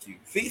 Thank you.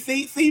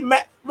 See,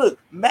 Matt. Look,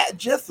 Matt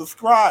just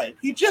subscribed.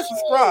 He just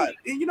subscribed.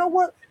 And you know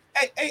what?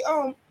 Hey,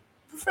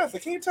 Professor,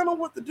 can you tell them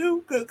what to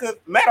do? Because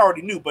Matt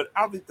already knew, but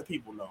I don't think the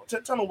people know.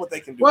 Tell them what they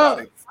can do.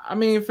 Well, I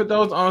mean, for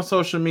those on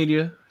social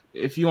media,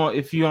 if you on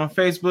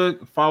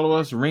Facebook, follow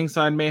us,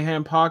 Ringside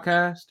Mayhem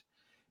Podcast.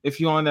 If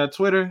you're on that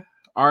Twitter,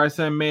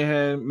 RSM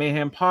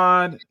Mayhem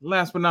Pod.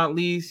 Last but not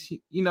least,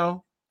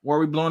 where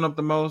we blowing up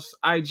the most,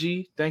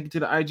 IG. Thank you to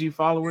the IG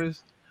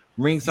followers.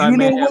 Ringside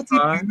Mayhem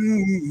Pod.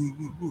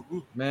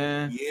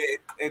 Man. Yeah,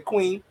 and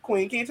Queen,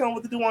 can you tell them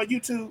what to do on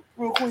YouTube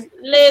real quick?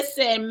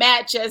 Listen,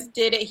 Matt just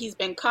did it. He's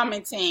been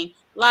commenting.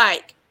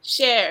 Like,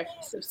 share,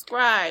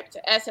 subscribe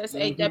to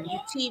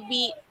SSAW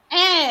TV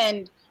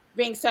and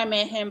Ringside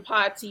Mayhem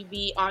Pod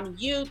TV on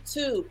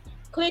YouTube.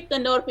 Click the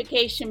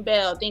notification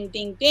bell, ding,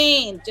 ding,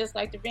 ding, just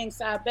like the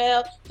Ringside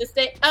bell, to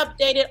stay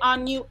updated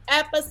on new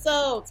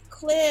episodes,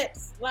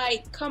 clips.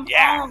 Like, come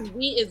on,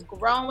 we is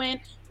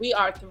growing, we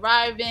are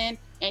thriving,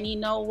 and you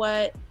know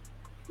what?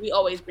 We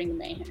always bring the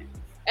mayhem.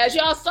 As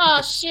y'all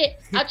saw,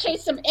 I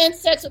chased some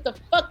insects with the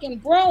fucking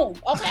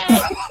broom, okay?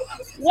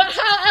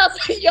 How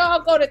else are y'all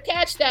going to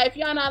catch that if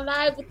y'all not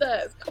live with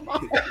us? Come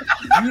on.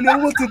 You know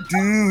what to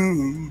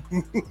do.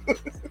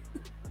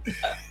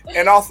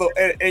 And also,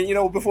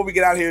 and before we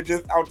get out of here,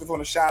 I just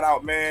want to shout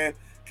out, man,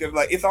 because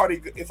it's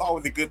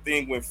always a good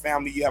thing when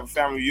you have a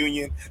family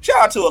reunion. Shout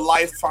out to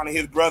Elias finding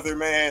his brother,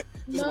 man.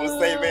 Just want to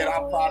say, man,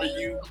 I'm proud of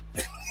you.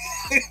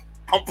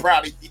 I'm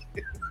proud of you.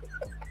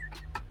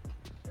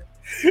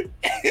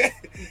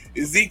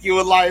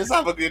 Ezekiel, Elias,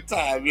 have a good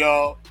time,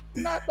 y'all.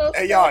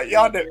 Hey,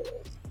 y'all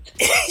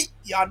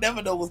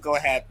never know what's gonna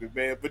happen,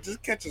 man. But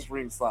just catch us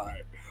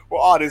ringside. Well,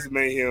 all this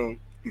mayhem,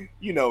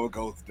 you know it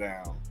goes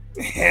down.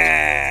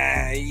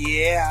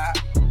 Yeah.